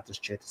jāmainās katras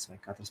 4 vai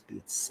katras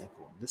 5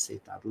 sekundes. Ir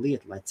tāda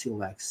lieta, lai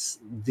cilvēks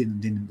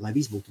lai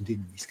viss būtu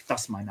dinamiski.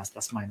 Tas mainās,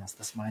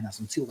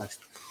 un cilvēks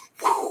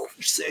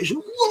sēž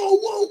un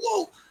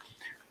wow.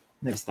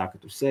 Nevis tā, ka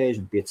tu sēž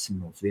un 5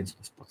 minūtes viens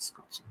tas pats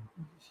skats.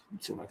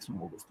 Cilvēks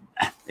nogulst un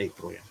ej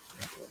projām.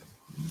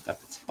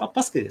 Tāpēc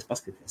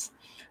paskaties.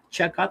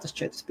 Katras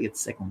 4-5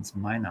 sekundes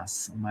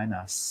mainās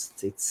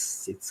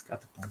cits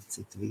skata punkts,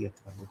 cita vieta,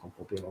 varbūt kaut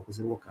ko pievelk uz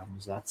rokām,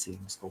 uz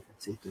acīm, uz kaut ko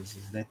citu, uz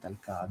detaļu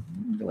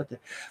kādu.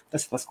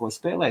 Tas ir tas, ko es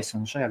spēlēju,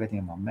 un šajā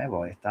gadījumā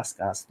Mevo ir tas,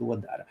 kas to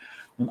dara.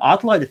 Un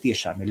atlaide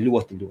tiešām ir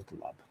ļoti,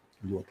 ļoti laba.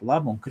 Ļoti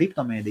laba, un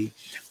kriptomēdija,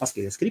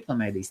 paskaties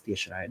kriptomēdijas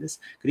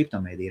tiešraides,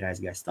 kriptomēdija ir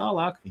aizgājis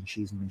tālāk,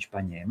 viņš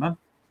paņēma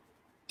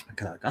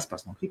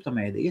Kaspars no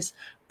kriptomēdijas,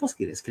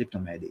 paskaties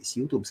kriptomēdijas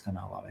YouTube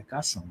kanālā vai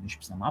kas, un viņš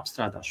pēc tam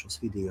apstrādā šos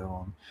video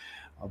un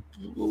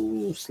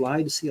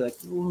slaidus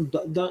ielikt,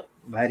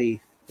 vai arī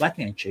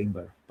Latvian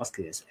Chamber,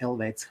 paskaties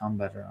LVC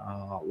Hamber,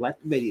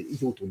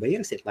 YouTube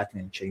ierakstiet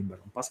Latvian Chamber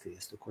un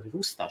paskaties, tur, kur ir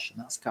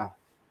uzstāšanās, kā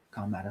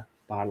kamera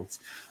pārlic.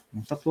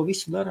 Un tad to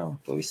visu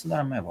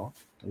dara Mevo.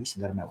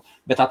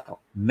 Bet atkal,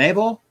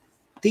 Mevo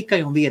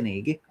tikai un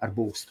vienīgi ar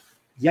boostu.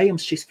 Ja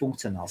jums šis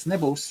funkcionāls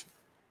nebūs,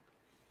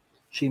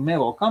 šī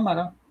Mevo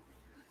kamera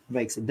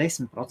veiks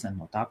 10%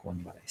 no tā, ko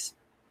viņi varēs.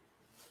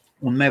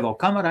 Un Mevo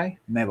kamerai,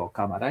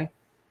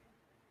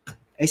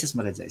 es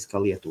esmu redzējis, ka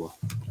lieto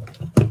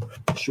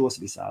šos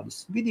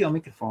visādus video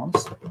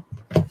mikrofonus.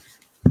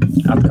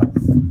 Atkal.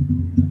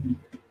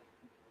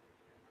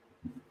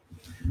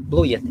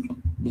 Blue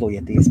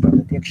Yeti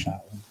iespējot iekšā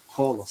un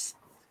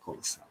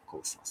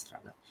kolosāli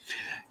strādā.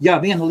 Jā,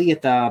 viena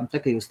lieta, tā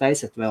kā jūs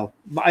taisat vēl,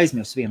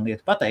 aizmirst vienu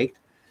lietu pateikt,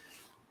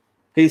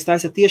 ka jūs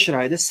taisat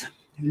tiešraides,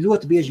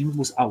 ļoti bieži jums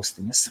būs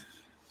austiņas.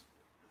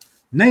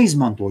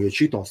 Neizmantojiet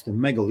šitās te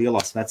mega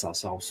lielās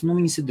vecās ausis,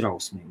 viņas ir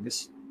drausmīgas.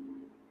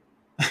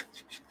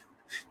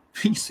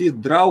 Viņas ir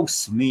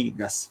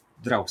drausmīgas.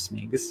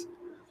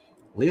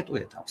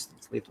 Lietojiet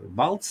austiņas, lietojiet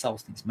baltas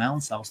austiņas,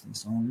 melnas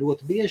austiņas, un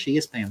ļoti bieži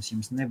iespējams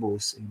jums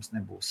nebūs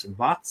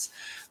vats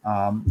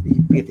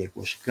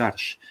pietiekoši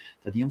garš,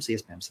 tad jums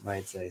iespējams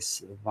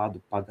vajadzēs vadu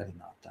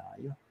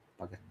pagarinātāju,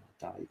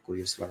 kur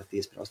jūs varat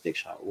iespraust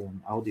iekšā, un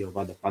audio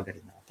vada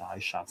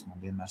pagarinātāju šāds man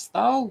vienmēr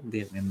stāv,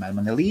 vienmēr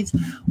man ir līdzi,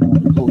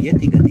 un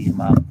Yeti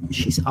gadījumā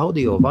šis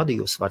audio vadu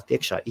jūs varat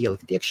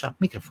ielikt iekšā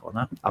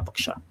mikrofonā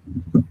apakšā.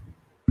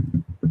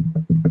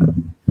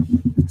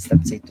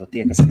 Starp citu,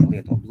 tie, kas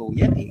lieto Blue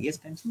Yeti,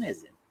 iespējams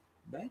nezinu,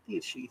 bet ir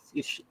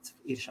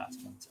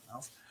šāds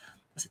funkcionāls.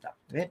 Tas ir tā,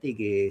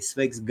 vērtīgi,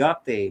 sveiks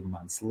Gati,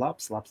 mans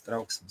labs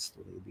draugs un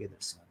studiju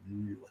biedrs,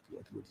 un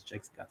ļoti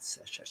čeks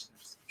Gatis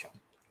Šešers. Čau.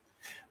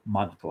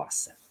 Mana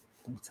klase.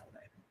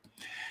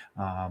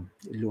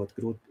 Ļoti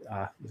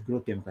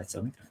grūti piemeklēt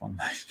savu mikrofonu,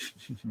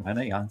 vai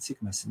ne, Jānis, cik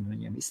mēs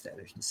viņiem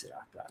iztērējuši, tas ir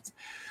ārprāts.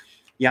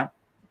 Jā,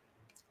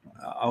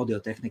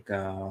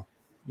 audiotehnika,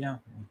 jā,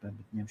 bet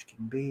ņemšķi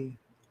bija,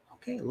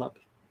 ok,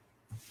 labi.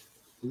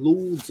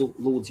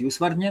 Lūdzu, jūs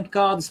varat ņemt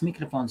kādus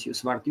mikrofonus,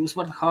 jūs varat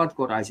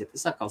hardcore aiziet.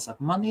 Es atkal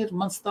saku,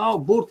 man stāv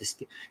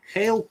burtiski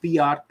Hale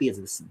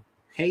PR50.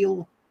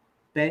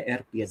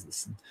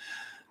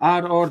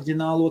 Ar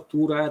oriģinālo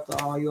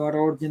turētāju, ar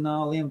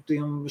oriģināliem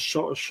tiem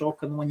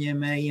šoka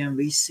noņēmējiem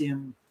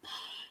visiem.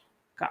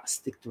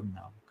 Kas tik tur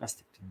nav?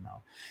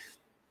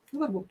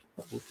 Varbūt.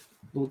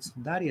 Lūdzu,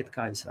 dariet,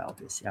 kā jūs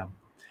vēlaties, jā.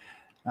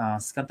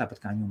 Skan tāpat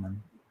kā Ņuman.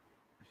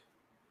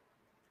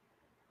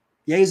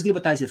 Ja jūs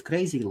gribat aiziet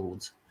crazy,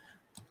 lūdzu,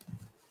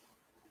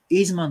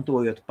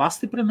 izmantojot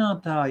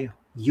pastiprinātāju,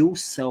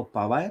 jūs sev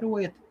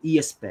pavairojat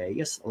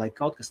iespējas, lai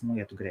kaut kas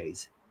noietu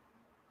greizi.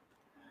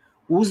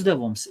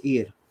 Uzdevums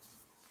ir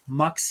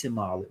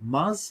maksimāli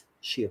maz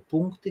šie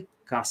punkti,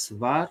 kas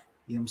var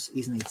jums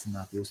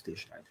iznīcināt jūsu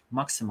tiešraidi.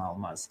 Maksimāli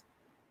maz.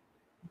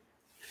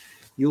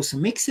 Jūsu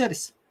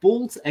mikseris,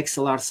 pults,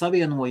 XLR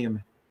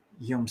savienojumi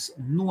jums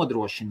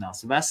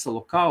nodrošinās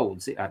veselu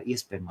kaudzi ar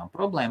iespējamām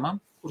problēmām,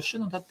 kuras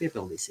šodien tad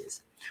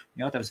piepildīsies.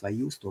 Jautājums, vai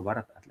jūs to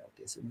varat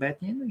atļauties.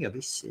 Bet, ja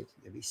viss ir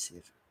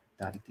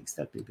tā rīktīgi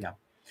starpība, jā.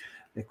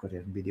 Kur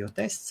ir video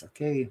tests,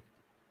 ok.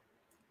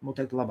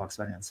 Teikt, labāks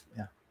variants.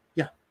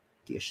 Jā,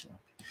 tieši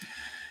labi.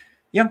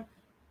 Jā,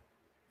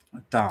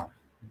 tā.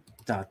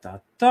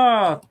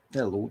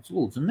 Te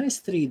lūdzu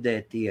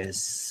nestrīdēties.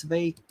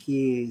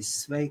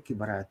 Sveiki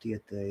varētu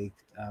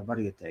ieteikt. Var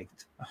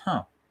ieteikt. Aha,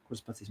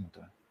 kurus pats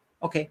izmantoju.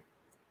 Ok.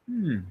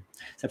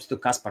 Sapratu,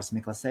 Kaspars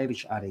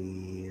Miklasevičs arī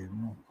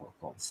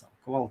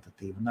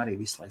kvalitatīvi un arī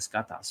visu laiku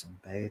skatās un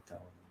pēta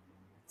un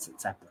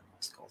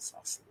ceplanos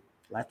klausās.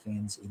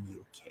 Latvians in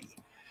UK.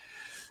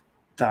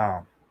 Tā.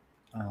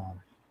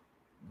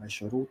 Vai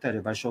šo rūteri,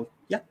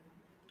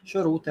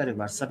 šo rūteri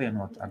var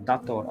savienot ar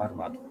datoru ar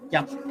vadu.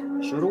 Jā,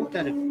 šo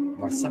rūteri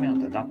var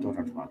savienot ar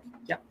datoru ar vadu.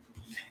 Jā.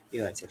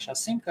 Ieliec iekšā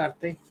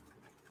simkarti,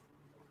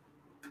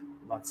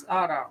 vats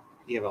ārā,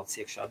 ievelc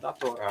iekšā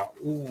datorā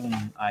un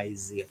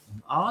aiziet. Un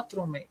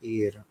ātrumi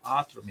ir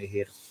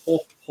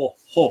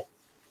ho.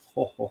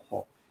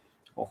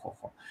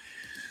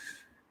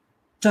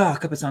 Tā,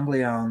 kāpēc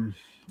Anglijā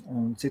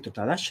un citur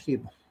tāda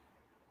atšķirība?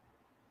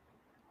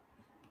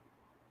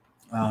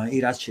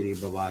 Ir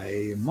atšķirība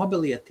vai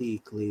mobilie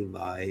tīkli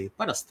vai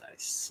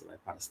parastais.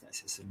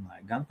 Es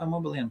runāju gan par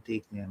mobiliem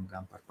tīkliem,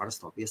 gan par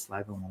parasto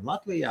pieslēgumu. Un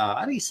Latvijā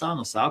arī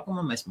no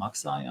sākuma mēs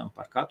maksājām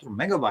par katru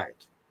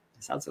megabaitu.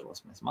 Es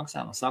atceros, mēs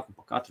maksājām no sākuma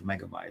par katru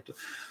megabaitu.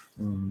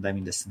 Un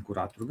 90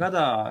 kurā tur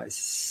gadā,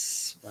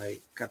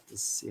 vai kad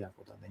tas,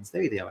 kaut tā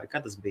 99, vai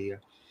kad tas bija.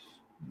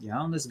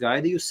 Jā, un es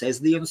gaidīju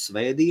sestdienu,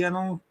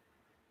 svētdienu,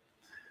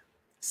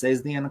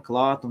 sestdiena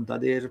klāt, un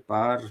tad ir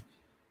par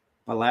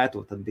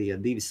lētu, tad bija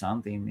 2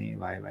 centīmi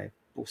vai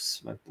pus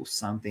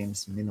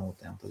centīmas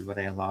minūtē, un tad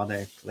varēja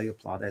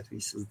lejuplādēt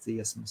visas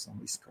dziesmas un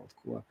visu kaut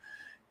ko.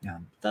 Jā,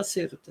 tas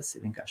ir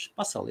vienkārši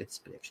pasaulietas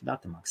priekš,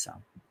 data maksā.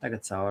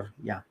 Tagad caur,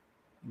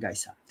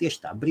 gaisā. Tieši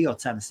tā, brio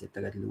cenas ir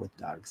tagad ļoti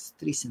dārgas.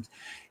 300.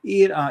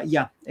 Ir,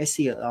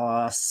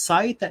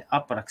 saite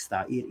aprakstā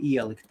ir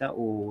ielikta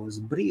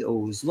uz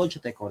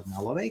Logitech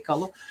ordinālo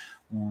veikalu,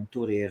 un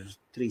tur ir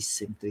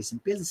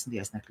 300-350,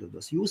 ja es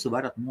nekļūdos. Jūs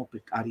varat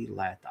nopirkt arī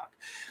lētāk.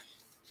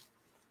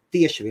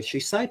 Tieši virs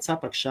šīs saites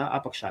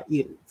apakšā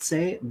ir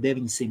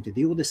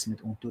C920,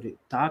 un tur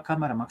tā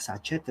kamera maksā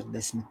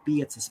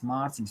 45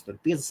 mārciņas,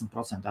 tur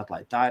 50%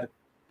 atlaid. Tā ir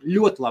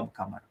ļoti laba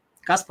kamera.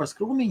 Kaspars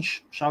Krūmiņš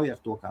šauj ar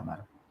to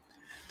kameru.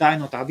 Tā ir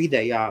no tā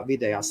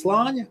vidējā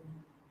slāņa.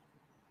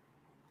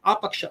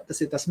 Apakšā,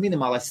 tas ir tas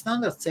minimālais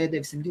standarts,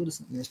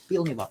 C920, jums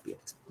pilnībā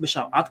pietiks. Bet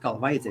šā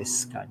atkal vajadzēs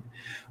skaņu.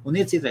 Un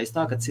ir citreiz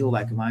tā, ka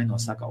cilvēki vaino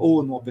saka,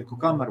 nopirku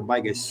kameru,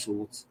 baigais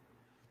sūds.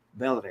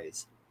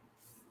 Vēlreiz.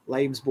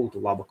 Lai jums būtu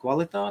laba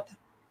kvalitāte,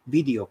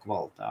 video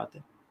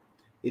kvalitāte,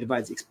 ir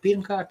vajadzīgs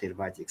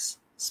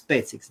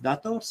spēcīgs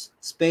dators.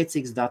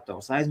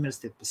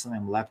 Aizmirstiet par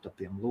saviem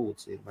laptopiem,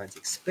 lūdzu, ir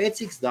vajadzīgs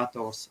spēcīgs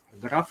dators ar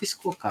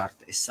grafisko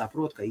karti. Es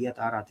saprotu, ka iet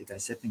ārā tikai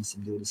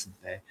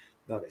 720p.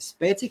 Vēlreiz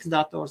spēcīgs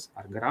dators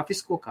ar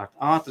grafisko karti,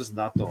 ātrs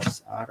dators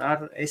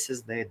ar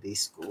SSD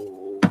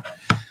disku.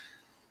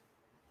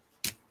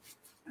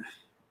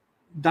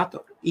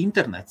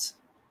 Internets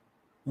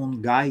un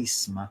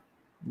gaisma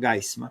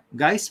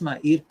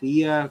ir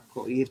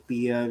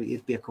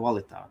pie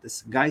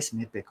kvalitātes.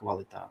 Gaisma ir pie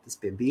kvalitātes.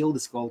 Pie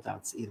bildes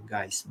kvalitātes ir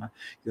gaisma.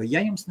 Jo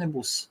ja jums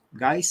nebūs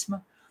gaisma,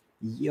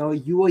 jo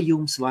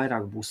jums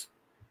vairāk būs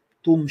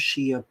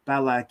tumšie,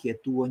 pelēkie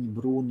toņi,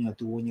 brūnie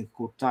toņi,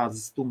 kur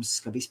tādas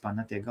tumsas, ka vispār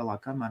netiek galā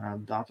kamerā,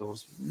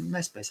 dators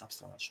nespēs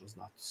apstrādāt šos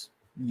datus.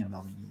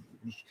 Viņam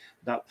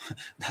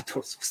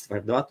dators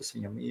uztver datus,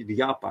 viņam ir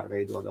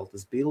jāpārveido vēl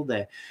tas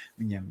bildē,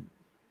 viņam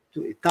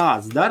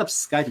tāds darbs,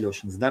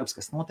 skaitļošanas darbs,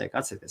 kas notiek,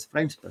 atcerieties,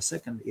 frames per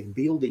second ir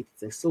bildīti,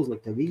 tiek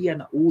uzlikta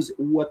viena uz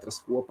otras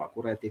kopā,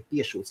 kurai tiek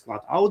piešūts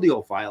klāt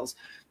audio fails,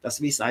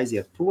 tas viss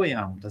aiziet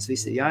projām, tas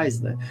viss ir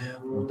jāizdē.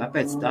 Un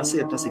tāpēc tas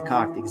ir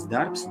kārtīgs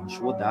darbs, un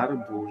šo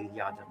darbu ir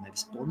jādara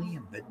nevis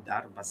poniem, bet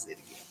darba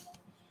zirgiem.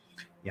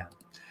 Jā.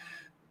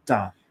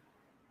 Tā.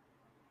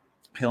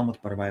 Helmut,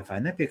 par Wi-Fi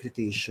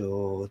nepiekritīšu,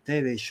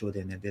 TV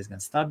šodien ir diezgan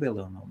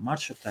stabili un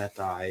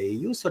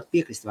maršrutētāji. Jūs varat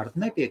piekrist, varat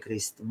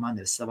nepiekrist, man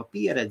ir sava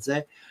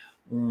pieredze.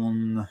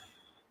 Un...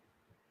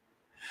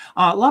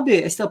 Labi,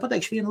 es tev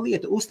pateikšu vienu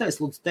lietu, uztais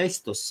lūdzu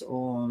testus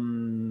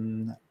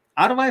un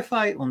ar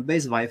Wi-Fi un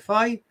bez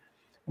Wi-Fi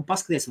un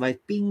paskaties, vai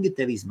pingi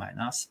tev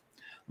izmainās.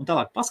 Un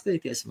tālāk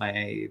paskatīties,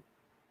 vai,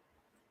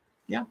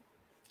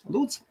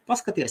 lūdzu,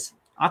 paskaties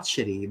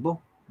atšķirību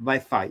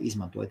Wi-Fi,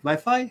 izmantojot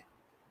Wi-Fi,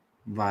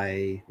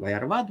 vai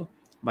ar vadu,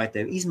 vai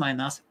tev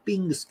izmainās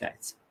pingu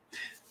skaits.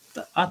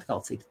 Tā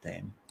atkal cita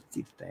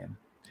tēma.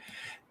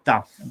 Tā,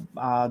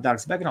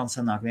 dārgs background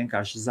sanāk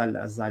vienkārši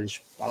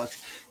zaļš palets.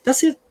 Tas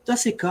ir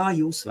kā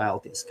jūs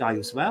vēlaties. Kā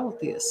jūs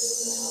vēlaties,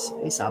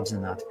 es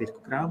apzināti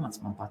pirku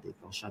grāmatas, man patīk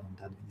vēl šādi un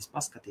tādi viņas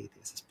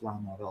paskatīties. Es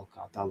plānoju vēl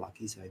kā tālāk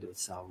izveidot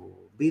savu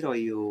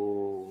biroju.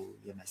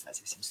 Ja mēs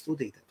taisīsim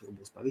studiju, tad tur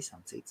būs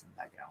pavisam cits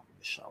background,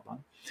 bez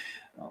šaubām.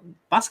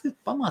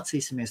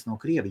 Pamācīsimies no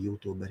krievi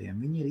youtuberiem.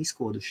 Viņi ir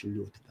izkoduši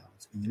ļoti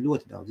daudz. Viņi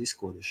ļoti daudz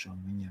izkoduši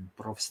un viņiem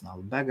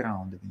profesionāli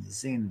background, viņi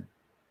zina.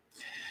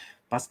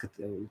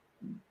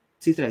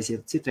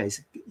 Citreiz,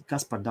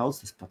 kas par daudz,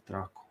 tas par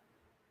traku.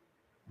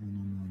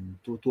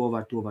 To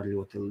var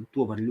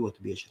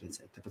ļoti bieži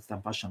redzēt. Tāpēc tam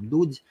pašam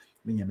Duģi,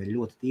 viņam ir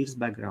ļoti tīrs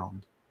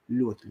background,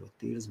 ļoti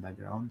tīrs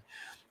background.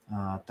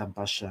 Tam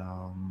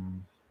pašam,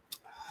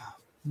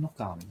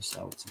 kā viņu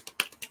sauca?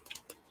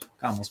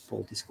 Kā mūsu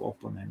politisko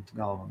oponentu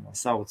galveno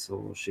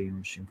saucu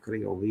šim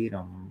krievu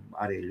vīram,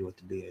 arī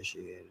ļoti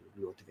bieži ir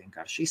ļoti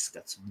vienkārši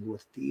izskats un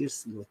ļoti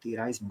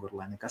tīra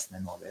aizmugura, lai nekas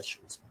nenovērš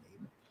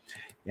uzmanību.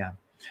 Jā.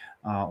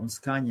 Un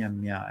skaņam,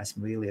 jā,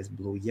 esmu vīlies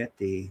Blue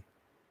Yeti.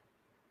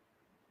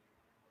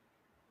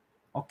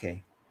 Ok,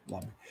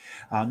 labi.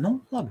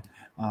 Labi.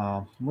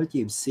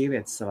 Muļķības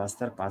sievietes savā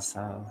starpā,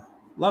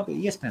 labi,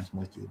 iespējams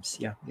muļķības,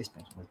 jā,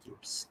 iespējams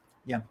muļķības.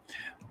 Jā.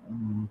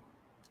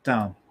 Tā,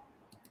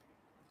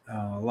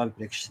 labi,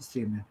 priekš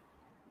streami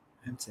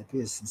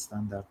MC50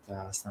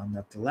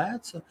 standarta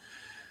lēcu.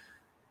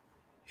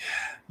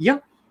 Jā.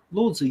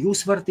 Lūdzu,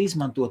 jūs varat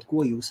izmantot,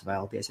 ko jūs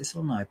vēlaties. Es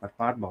runāju par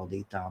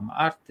pārbaudītām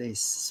artis.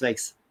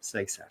 Sveiks,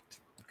 Arti.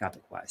 Kā tu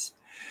klājas?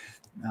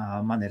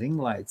 Man ir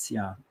ringlights,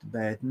 jā,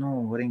 bet,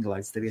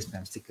 ringlights tev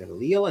iespējams cik ir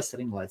lielais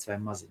ringlights vai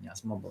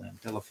maziņās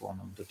mobiliem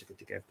telefonam, tur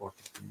tikai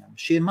portretīņām.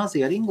 Šie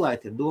mazie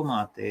ringlighti ir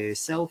domāti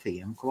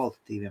selfijiem,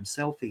 kvalitatīviem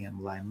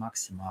selfijiem, lai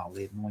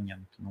maksimāli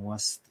noņemtu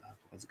nost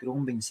kāds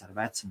grumbiņas ar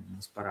vecumu.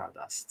 Mums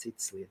parādās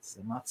citas lietas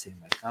zem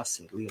acīm, vai tas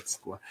ir lietas,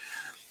 ko,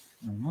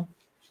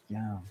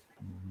 jā,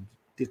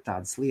 ir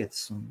tādas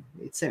lietas, un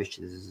ir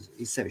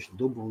sevišķi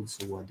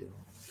dubultzodi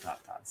un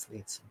tādas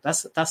lietas.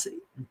 Tas,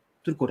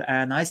 tur, kur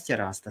ēna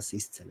aizķerās, tas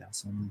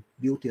izceļās, un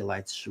beauty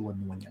lights šo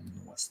noņem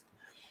nost.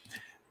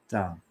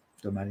 Tā,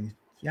 tomēr,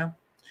 jā,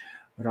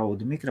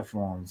 raudu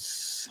mikrofons.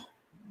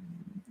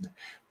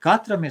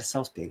 Katram ir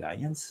savs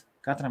piegājiens.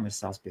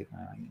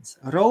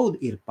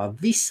 Raudu ir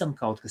pavisam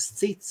kaut kas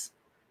cits.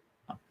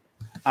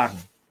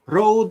 Arni,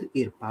 raudu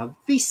ir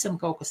pavisam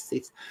kaut kas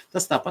cits.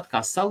 Tas tāpat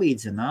kā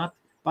salīdzināt,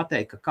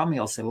 pateikt, ka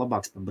kamielis ir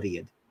labāks par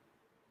briedi.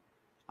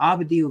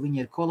 Abi divi viņi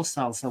ir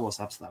kolosāli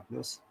savos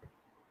apstākļos.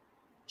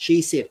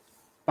 Šīs ir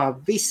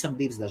pavisam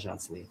divas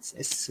dažādas lietas.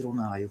 Es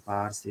runāju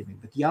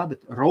pārstīmīgi,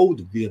 bet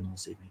raudu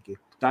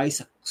viennozīmīgi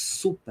taisa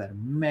super,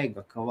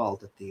 mega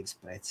kvalitatīvas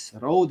preces.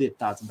 Raudu ir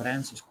tāds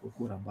brands, uz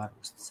kuram var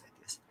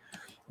uzticēties.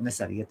 Un es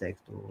arī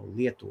ieteiktu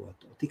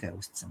lietot tikai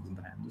uzticams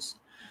brandus,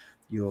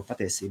 jo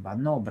patiesībā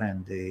no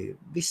brandi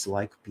visu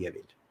laiku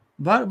pieviļ.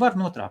 Var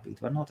notrāpīt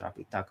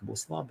tā, ka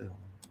būs labi un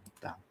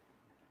tā.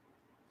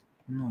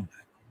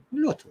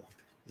 Ļoti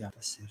labi. Jā,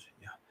 tas ir,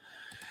 jā.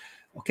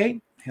 Ok,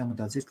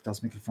 Helmutā dzird, ka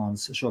tavs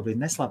mikrofons šobrīd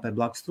neslāpē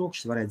blakus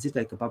trūkšas, varētu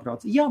dzirdēt, ka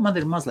pabrauc. Jā, man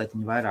ir mazliet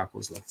vairāk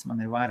uzlikts,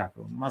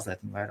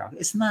 mazliet vairāk.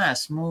 Es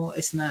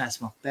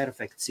neesmu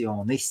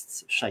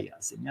perfekcionists šajā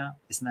ziņā.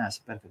 Es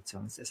neesmu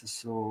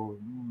perfekcionists,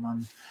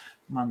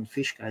 man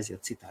fiška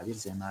aiziet citā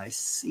virzienā. Es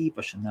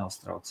īpaši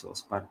neuztraucos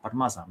par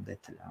mazām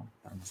detaļām.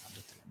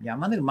 Jā,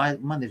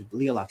 man ir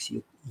lielāks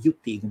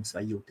jutīgums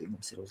vai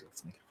jūtīgums ir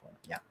uzlikts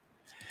mikrofonam. Jā.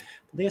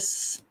 Paldies!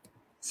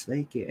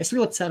 Sveiki! Es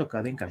ļoti ceru, ka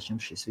vienkārši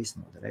jums šis viss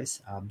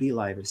noderēs.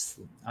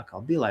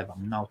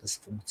 Bīlaivam nav tas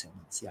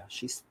funkcionāls. Jā,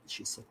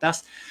 šis ir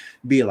tas.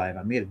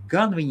 Bīlaivam ir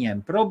gan viņiem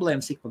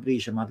problēmas, ik pa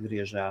brīžam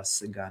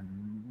atgriežās, gan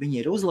viņi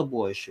ir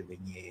uzlabojuši,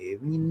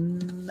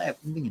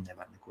 viņi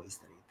nevar neko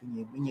izdarīt.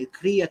 Viņi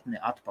krietni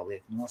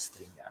atpaliek no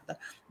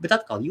StreamYarda. Bet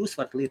atkal jūs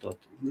varat lietot,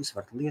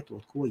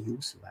 ko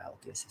jūs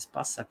vēlaties. Es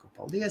pasaku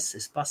paldies,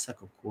 es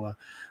pasaku, ko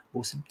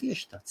būsim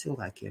tieši tā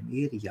cilvēkiem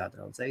ir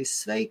jādraudzējas.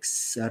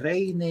 Sveiks,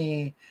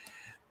 Reini!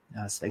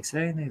 Sveiks,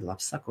 Reini,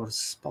 labs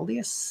sakurs,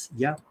 paldies,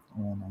 jā,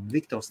 un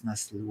Viktors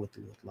nes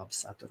ļoti labu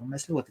saturu, un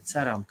mēs ļoti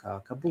ceram,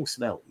 ka būs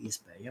vēl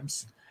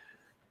iespējams,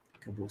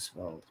 ka būs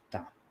vēl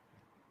tā,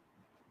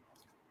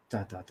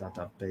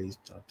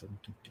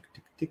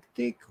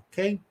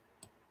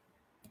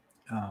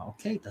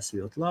 ok, tas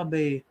ļoti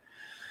labi,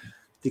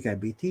 tikai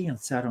bija tīņa,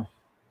 ceru,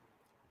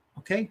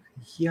 ok,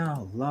 jā,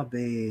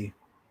 labi,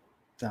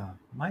 tā,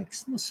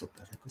 Maiks,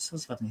 super, kas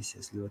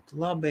sazvanīsies ļoti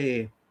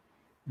labi,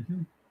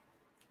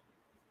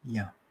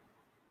 jā,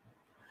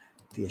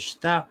 tieši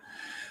tā.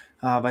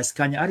 Vai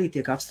skaņa arī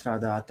tiek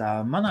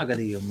apstrādāta? Manā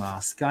gadījumā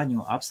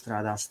skaņu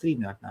apstrādā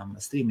StreamYardām.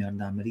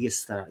 StreamYardām ir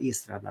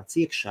iestrādāts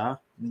iekšā,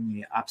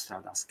 viņi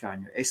apstrādā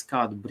skaņu. Es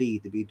kādu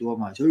brīdi biju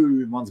domājis,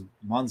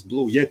 mans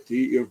Blue Yeti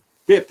ir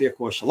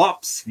pietiekoši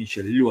labs, viņš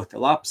ir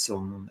ļoti labs,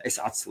 un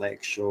es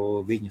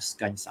atslēgšu viņu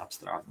skaņas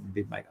apstrādi.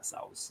 Bija baigās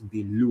auzas.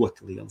 Bija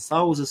ļoti lielas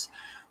auzas,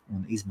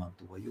 un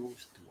izmantoju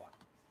to.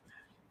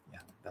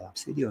 Vēl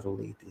labs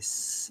videorulītis.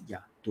 Jā,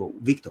 to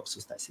Viktors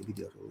uztaisīja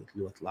videorulīti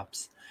ļoti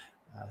labs.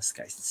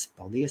 Skaists.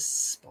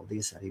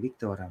 Paldies arī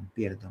Viktoram.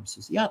 Pieredums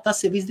jā, tas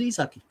ir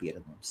visdrīzāk ir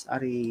pieredums.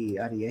 Arī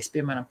es,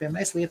 piemēram,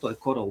 es lietoju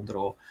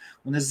CorelDRAW,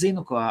 un es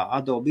zinu, ka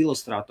Adobe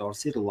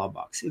Illustrators ir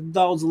labāks. Ir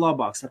daudz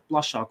labāks ar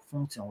plašāku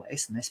funkciju,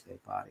 es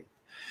nespēju pāriet.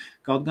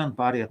 Kaut gan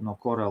pāriet no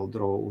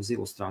CorelDRAW uz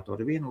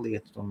Illustratoru viena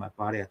lieta, tomēr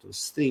pāriet uz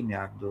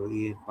StreamYardu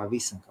ir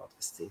pavisam kaut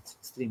kas cits.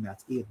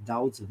 StreamYards ir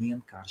daudz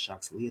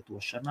vienkāršāks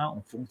lietošanā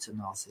un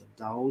funkcionāls ir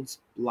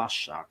daudz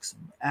plašāks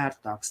un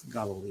ērtāks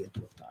gala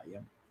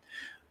lietotājiem.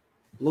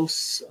 Plus,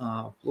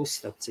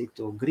 starp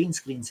citu, green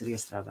screens ir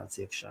iestrādāts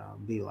iekšā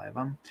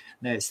Beelive'am,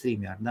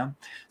 StreamYardam.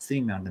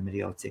 StreamYardam ir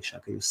ielikts iekšā,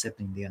 ka jūs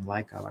 7 dienu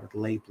laikā varat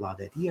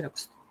lejuplādēt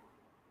ierakstu,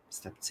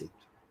 starp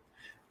citu.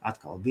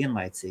 Atkal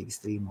vienlaicīgi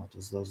streamot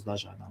uz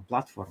dažādām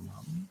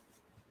platformām.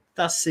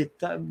 Tas ir,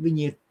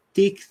 viņi ir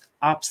tik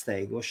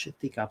apsteiguši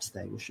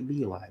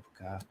Beelive,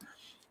 ka,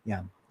 jā,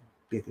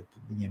 piekrītu,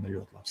 viņiem ir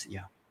ļoti labs,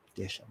 jā.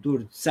 Tiešām.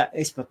 Tur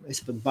es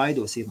pat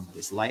baidos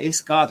iedomāties, lai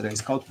es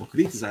kādreiz kaut ko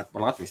kritizētu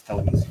par Latvijas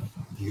televīziju.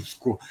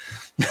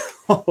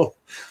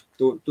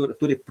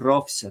 Tur ir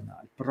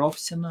profesionāli,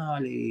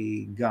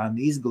 gan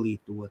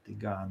izglītoti,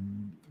 gan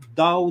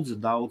daudz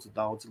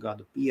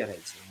gadu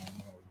pieredzi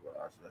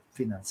ar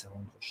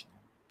finansiālu un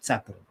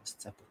cepurinos.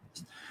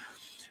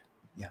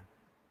 Jā.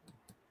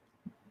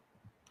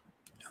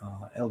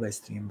 LV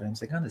stream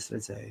bremzē gan es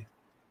redzēju.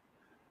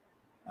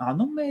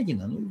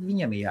 Mēģina,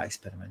 viņam ir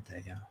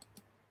jāeksperimentē, jā.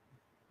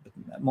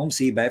 Mums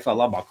IBF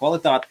labā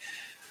kvalitāte.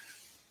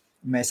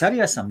 Mēs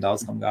arī esam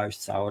daudz kam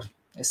gājuši cauri.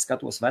 Es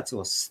skatos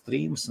vecos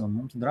streamus un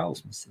mums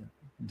drausmas.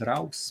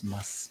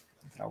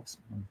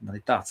 Man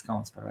ir tāds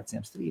kauns par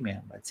veciem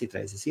streamiem, vai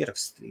citreiz es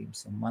ierakstu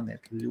streamus, un man ir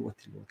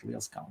ļoti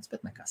liels kauns,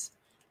 bet nekas.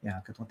 Jā,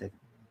 kad notiek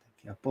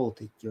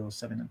politiķi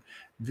savienam.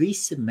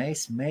 Visi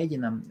mēs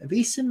mēģinam,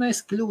 visi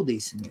mēs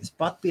kļūdīsimies,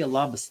 pat pie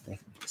labas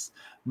tehnikas.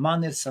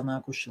 Man ir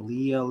sanākuši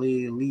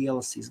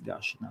lielas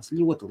izgāšanās,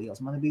 ļoti lielas.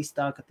 Man ir bijis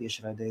tā, ka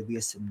tiešraidē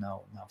viesim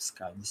nav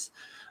skaņas.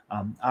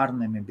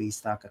 Arnem ir bijis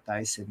tā, ka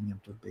taisi, viņam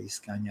tur bija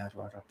skaņa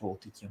ar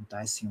politiķiem,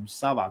 taisi jums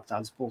savāk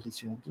tādas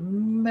politiķus.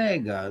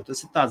 Mega,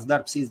 tas ir tāds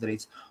darbs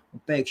izdarīts, un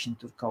pēkšņi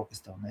tur kaut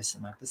kas tev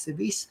nesanāk. Tas ir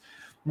viss.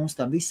 Mums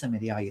tam visam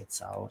ir jāiet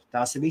cauri.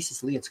 Tās ir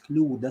visas lietas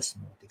kļūdas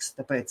notiks.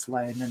 Tāpēc,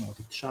 lai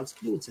nenotiktu šādas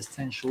kļūdas, es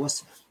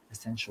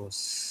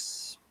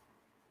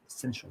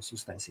cenšos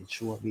uztaisīt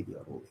šo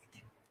video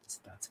rulīti. Tas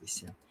tāds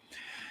viss, jā.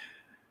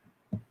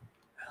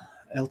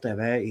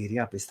 LTV ir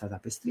jāpiestrādā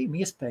pie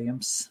streama,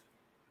 iespējams,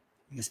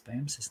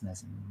 es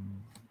nezinu,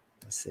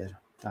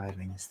 tā ir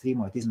viņa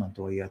streamojot,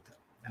 izmantojot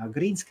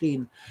green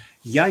screen.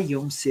 Ja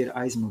jums ir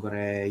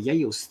aizmugurē, ja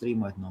jūs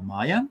streamojat no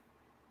mājām,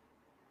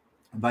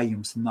 vai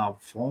jums nav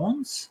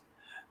fons,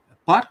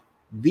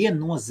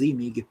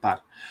 viennozīmīgi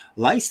par.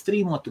 Lai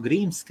streamotu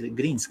green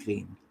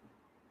screen,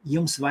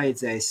 jums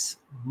vajadzēs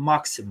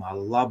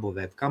maksimāli labu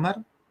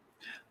webkameru,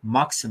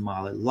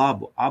 maksimāli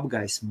labu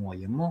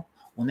apgaismojumu,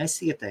 un es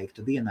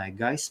ieteiktu vienai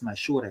gaismai,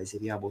 šoreiz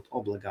ir jābūt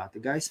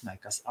obligāti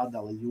gaismai, kas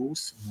atdala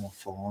jūs no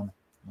fona.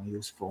 Un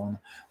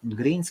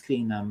green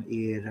screenam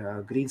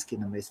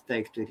es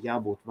teiktu, ir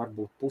jābūt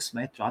varbūt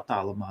pusmetru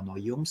attālumā no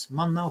jums.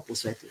 Man nav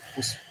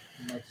pusmetrs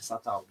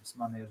attālums,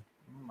 man ir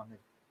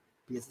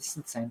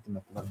 50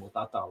 centimetri varbūt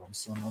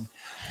attālums, un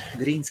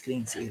green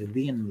screens ir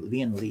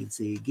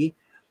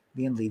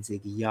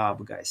vienlīdzīgi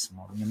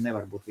jāapgaismo. Viņam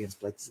nevar būt viens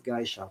pleķis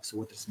gaišāks,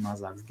 otrs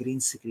mazāks. Green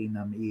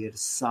screenam ir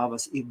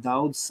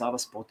daudz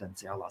savas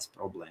potenciālās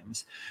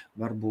problēmas.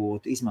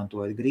 Varbūt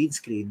izmantojot green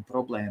screen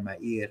problēma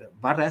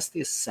var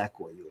rasties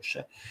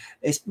sekojoša.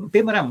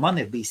 Piemēram, man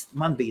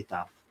bija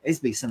tā. Es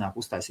biju senāk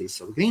uztaisījis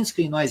savu green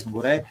screenu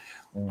aizmugurē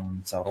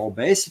un caur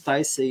OBS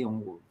taisīju,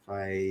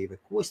 vai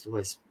ko es tur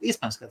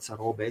iespējams, kad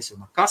ar OBS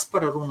un ar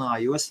Kasparu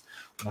runājos,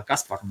 un ar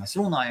Kasparu mēs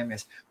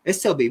runājamies.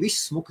 Es sev biju visu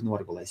smuki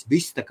noregulējis,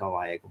 visu tā kā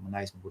vajag, un man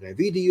aizmugurē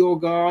video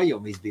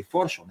gāja, un viss bija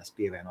forši, un es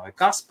pievienoju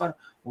Kasparu,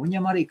 un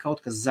viņam arī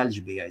kaut kas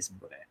zaļš bija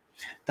aizmugurē.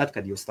 Tad,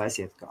 kad jūs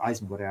taisiet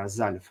aizmugurē ar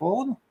zaļu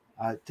fonu,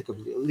 kad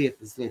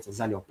lietas ar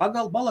zaļo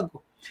balagu,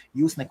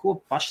 jūs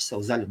neko paši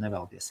sev zaļu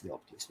nevēlaties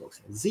vilkt. Jūs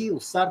vilksiet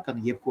zīlu, sarkanu,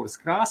 jebkuras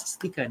krāsas,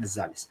 tikai ne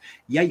zaļas.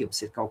 Ja jums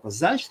ir kaut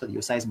kas zaļš, tad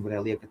jūs aizmugurē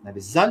liekat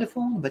nevis zaļu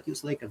fonu, bet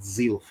jūs liekat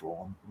zilu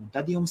fonu. Un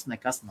tad jums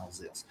nekas nav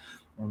zils.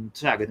 Un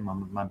šajā gadījumā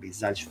man bija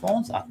zaļš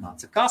fons,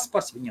 atnāca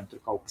Kaspars, viņam tur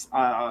kaut kas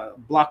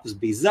blakus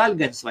bija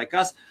zaļgaņas vai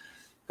kas.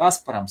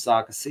 Kasparam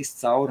sāka sist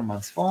cauri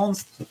mans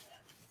fons.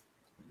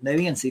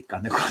 Neviens it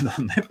kā neko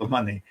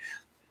nepamanīja.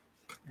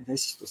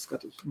 Es to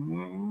skatos.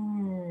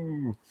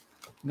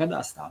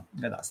 Gadās tā.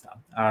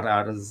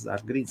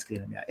 Ar green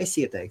screenam, jā. Es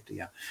ieteiktu,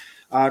 jā.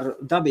 Ar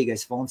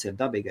dabīgais fons ir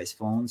dabīgais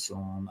fons,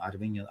 un ar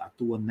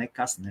to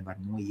nekas nevar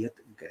noiet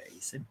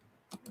greizi.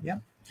 Jā.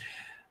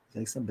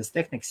 Teiksim, bez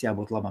tehnikas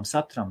jābūt labam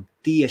saturam.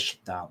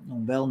 Tieši tā.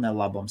 Un vēl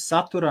nelabam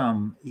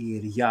saturam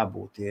ir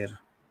jābūt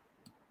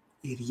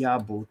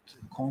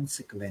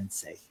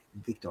konsekvencei.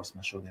 Viktors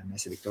man šodien,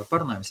 mēs ar Viktoru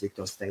parunājam,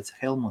 Viktors teica,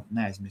 Helmut,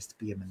 neaizmirst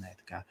pieminēt,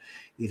 ka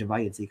ir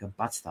vajadzīgam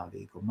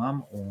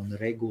patstāvīgumam un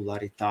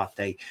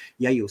regularitātei.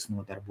 Ja jūs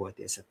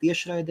nodarbojaties ar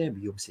tiešraidēm,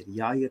 jums ir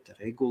jāiet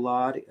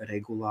regulāri.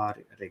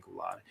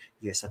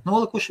 Ja esat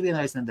nolikuši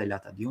vienreiz nedēļā,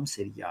 tad jums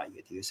ir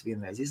jāiet. Ja jūs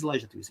vienreiz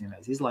izlaižat,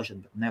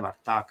 bet nevar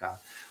tā kā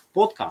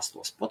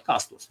podkastos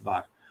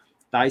var.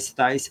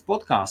 Taisi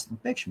podkāstu, un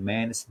pēkšņi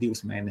mēnesi,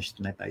 2 mēnešus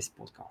tu netaisi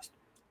podkāstu.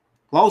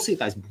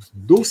 Klausītājs būs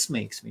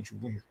dusmīgs, viņš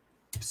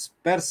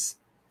spers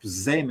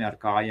zemi ar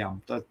kājām,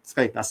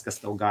 skait tas,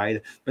 kas tev gaida,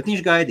 bet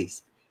viņš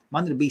gaidīs.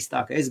 Man ir bijis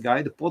tā, ka es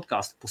gaidu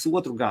podkāstu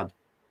pusotru gadu,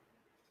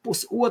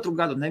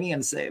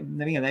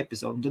 neviena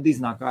epizoda, un tad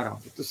iznāk ārā,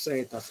 bet tu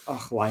sēji tāds,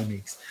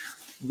 laimīgs.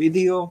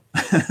 Video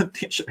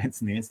tieši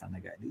redz, neviens tā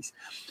negaidīs.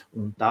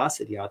 Un tās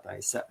ir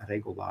jātaisa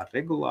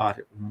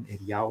regulāri, un ir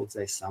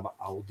jāaudzē sava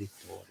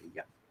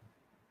auditorija.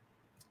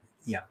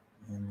 Jā,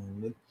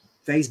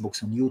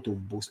 Facebooks un YouTube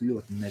būs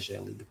ļoti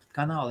nežēlīgi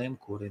kanāliem,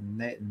 kuri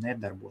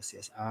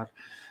nedarbosies ar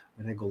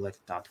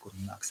regularitāti, kur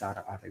nāks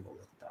ārā ar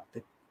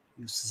regularitāti.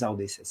 Jūs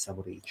zaudīsiet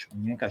savu rīču,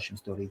 un vienkārši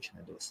jums to rīču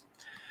nedos.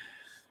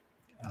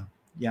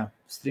 Jā,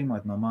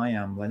 streamot no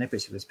mājām, lai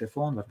nepiesaties pie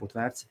fona, varbūt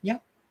vērts.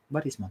 Jā,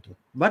 var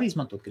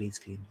izmantot green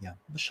screen, jā,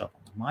 bez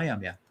šaubām. No mājām,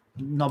 jā.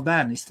 No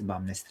bērnu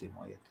istabām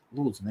nestreamojiet.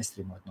 Lūdzu,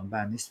 nestreamojiet no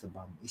bērnu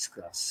istabām,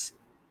 izskatās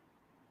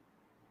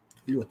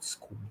ļoti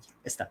skumji,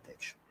 es tā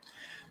teikšu.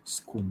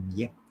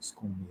 Skumji.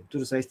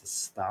 Tur uzreiz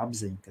tā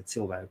apziņa, ka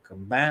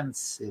cilvēkam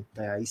bērns ir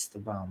tajā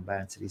istabā un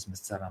bērns ir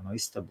izmests ārā no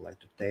istabu, lai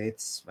tu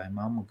tētis vai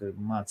mamma grib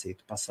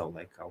mācītu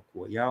pasaulē kaut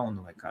ko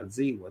jaunu vai kā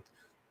dzīvot.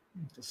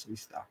 Tas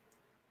viss tā.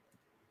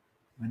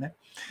 Vai ne?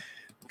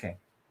 Okay.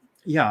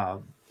 Jā,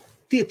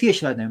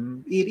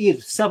 tiešraidēm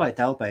ir savai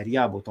telpai ir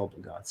jābūt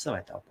obligāti.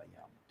 Savai telpai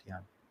jābūt, jā.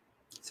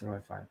 It's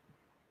Wi-Fi.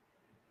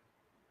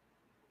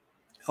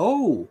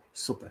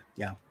 Super,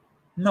 jā.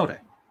 Norē.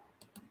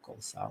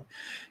 Kolosāli.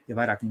 Ja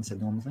vairāk viņas ir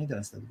domas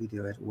līderis, tad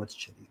video ir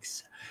otršķirīgs.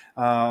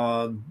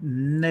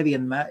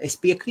 Nevienmēr, es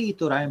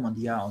piekrītu, Raimond,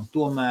 jā, un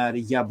tomēr,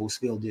 ja būs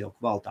video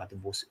kvalitāte,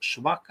 būs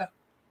švaka,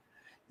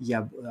 ja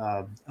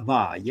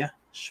vāja,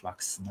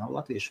 švaks nav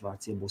latviešu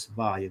vārds, ja būs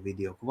vāja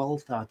video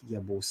kvalitāte,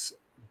 ja būs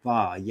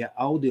vāja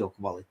audio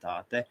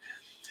kvalitāte,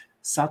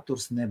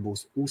 saturs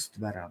nebūs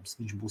uztverams,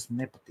 viņš būs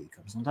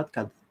nepatīkams. Un tad,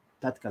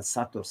 kad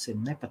saturs ir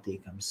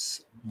nepatīkams,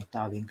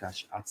 tā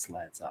vienkārši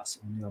atslēdzās.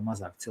 Un jo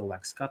mazāk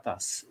cilvēks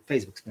skatās,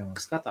 Facebooks, piemēram,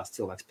 skatās,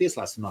 cilvēks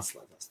pieslēdz un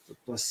atslēdzās.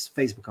 Tos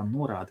Facebookam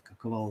norāda,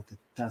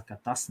 ka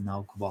tas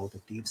nav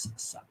kvalitatīvs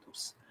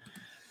saturs.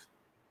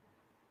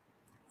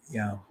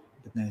 Jā,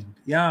 bet nezinu.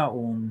 Jā,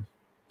 un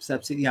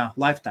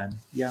lifetime.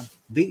 Jā.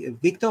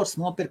 Viktors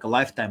nopirka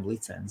lifetime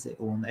licenci,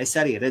 un es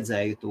arī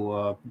redzēju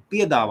to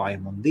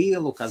piedāvājumu un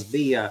dīlu, kas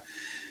bija,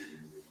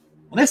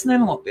 un es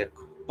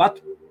nenopirku.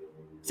 Pat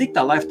cik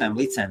tā lifetime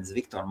licences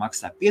Viktor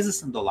maksā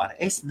 $50,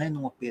 es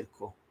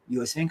nenopirku,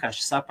 jo es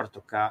vienkārši sapratu,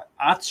 ka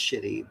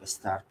atšķirība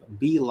starp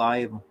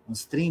BeLive un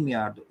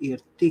StreamYardu ir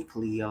tik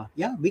liela.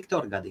 Jā,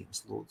 Viktor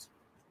gadījums, lūdzu.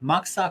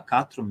 Maksā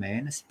katru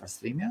mēnesi par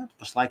StreamYardu.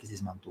 Pašlaik es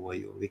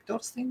izmantoju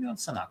Viktor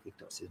StreamYardu, sanāk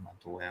Viktors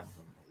izmantojam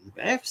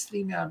IBF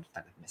StreamYardu,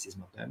 tagad mēs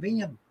izmantojam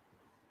viņa.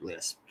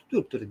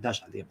 Tur ir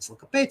dažādi iemesli,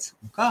 kāpēc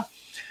un kā.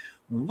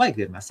 Un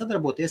vajag vienmēr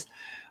sadarboties.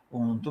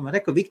 Un tomēr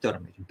reka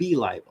Viktoram ir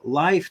BeLive,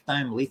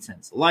 lifetime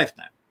licence,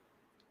 lifetime.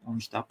 Un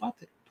viņš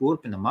tāpat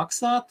turpina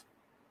maksāt,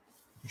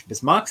 viņš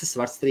bez maksas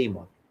var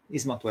streamot,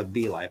 izmantojot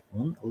BeLive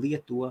un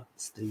lieto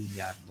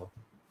StreamYardu.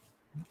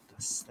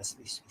 Tas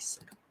viss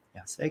saka.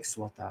 Jā, sveiks,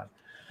 Lotār.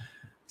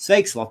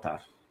 Sveiks,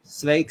 Lotār.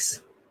 Sveiks.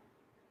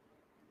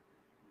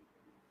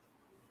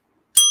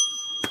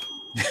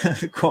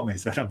 Ko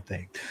mēs varam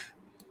teikt?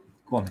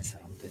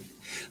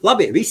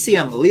 Labi,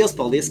 visiem liels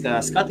paldies, ka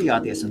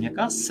skatījāties, un ja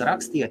kas,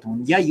 rakstiet,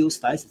 un ja jūs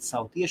taisat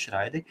savu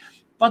tiešraidi,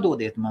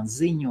 padodiet man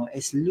ziņu,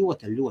 es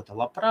ļoti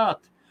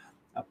labprāt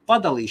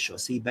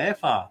padalīšos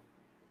IBF-ā.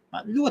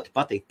 Man ļoti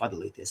patīk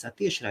padalīties ar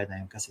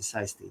tiešraidēm, kas ir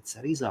saistīts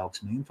ar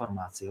izaugsmu,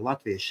 informāciju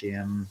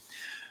latviešiem.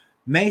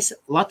 Mēs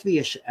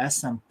latvieši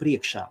esam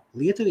priekšā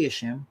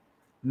lietuviešiem,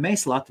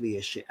 mēs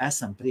latvieši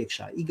esam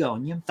priekšā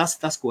igauņiem, tas,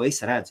 ko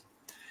es redzu.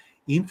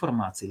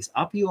 Informācijas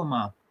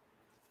apjomā,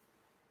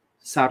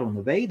 sarunu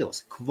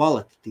veidos,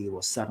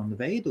 kvalitatīvos sarunu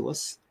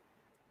veidos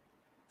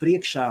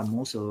priekšā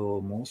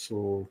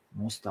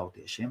mūsu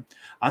tautiešiem.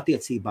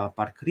 Attiecībā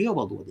par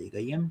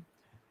krievvalodīgajiem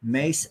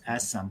mēs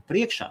esam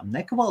priekšā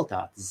ne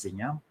kvalitātes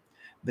ziņā,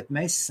 bet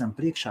mēs esam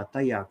priekšā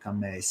tajā, ka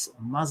mēs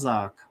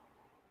mazāk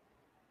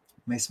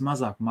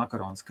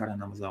makaronus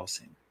karanam uz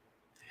ausīm.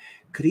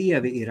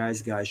 Krievi ir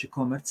aizgājuši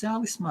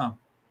komerciālismā,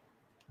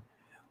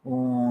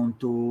 un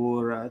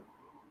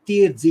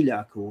tie ir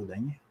dziļāki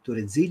ūdeņi. Tur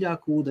ir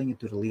dziļāki ūdeņi,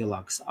 tur ir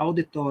lielākas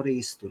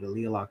auditorijas, tur ir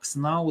lielākas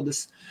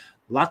naudas.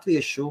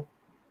 Latvieši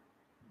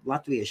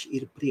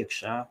ir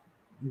priekšā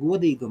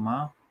godīgumā.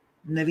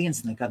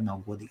 Neviens nekad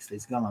nav godīgs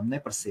līdz galam.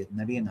 Neprasiet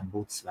nevienam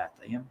būt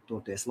svētajiem.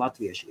 Toties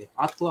latvieši ir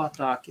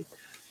atklātāki.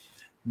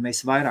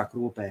 Mēs vairāk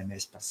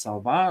rūpējamies par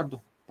savu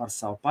vārdu, par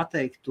savu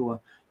pateikto.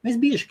 Mēs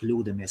bieži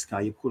kļūdamies kā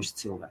jebkurš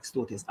cilvēks,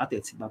 toties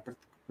attiecībā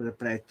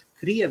pret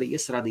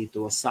Krievijas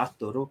radīto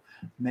saturu,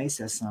 mēs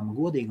esam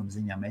godīguma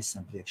ziņā, mēs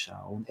esam priekšā.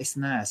 Un es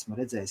neesmu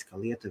redzējis, ka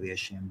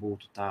lietuviešiem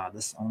būtu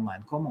tādas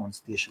online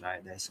komunas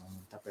tiešraidēs,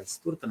 un tāpēc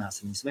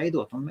turpināsim viņas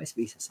veidot, un mēs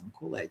visi esam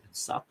kolēģi un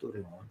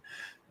saturi, un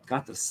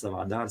katrs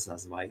savā dārzā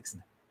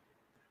zvaigzne.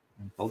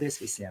 Un paldies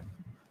visiem!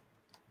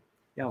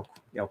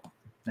 Jauku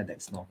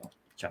nedēļas nogalu!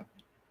 Čau!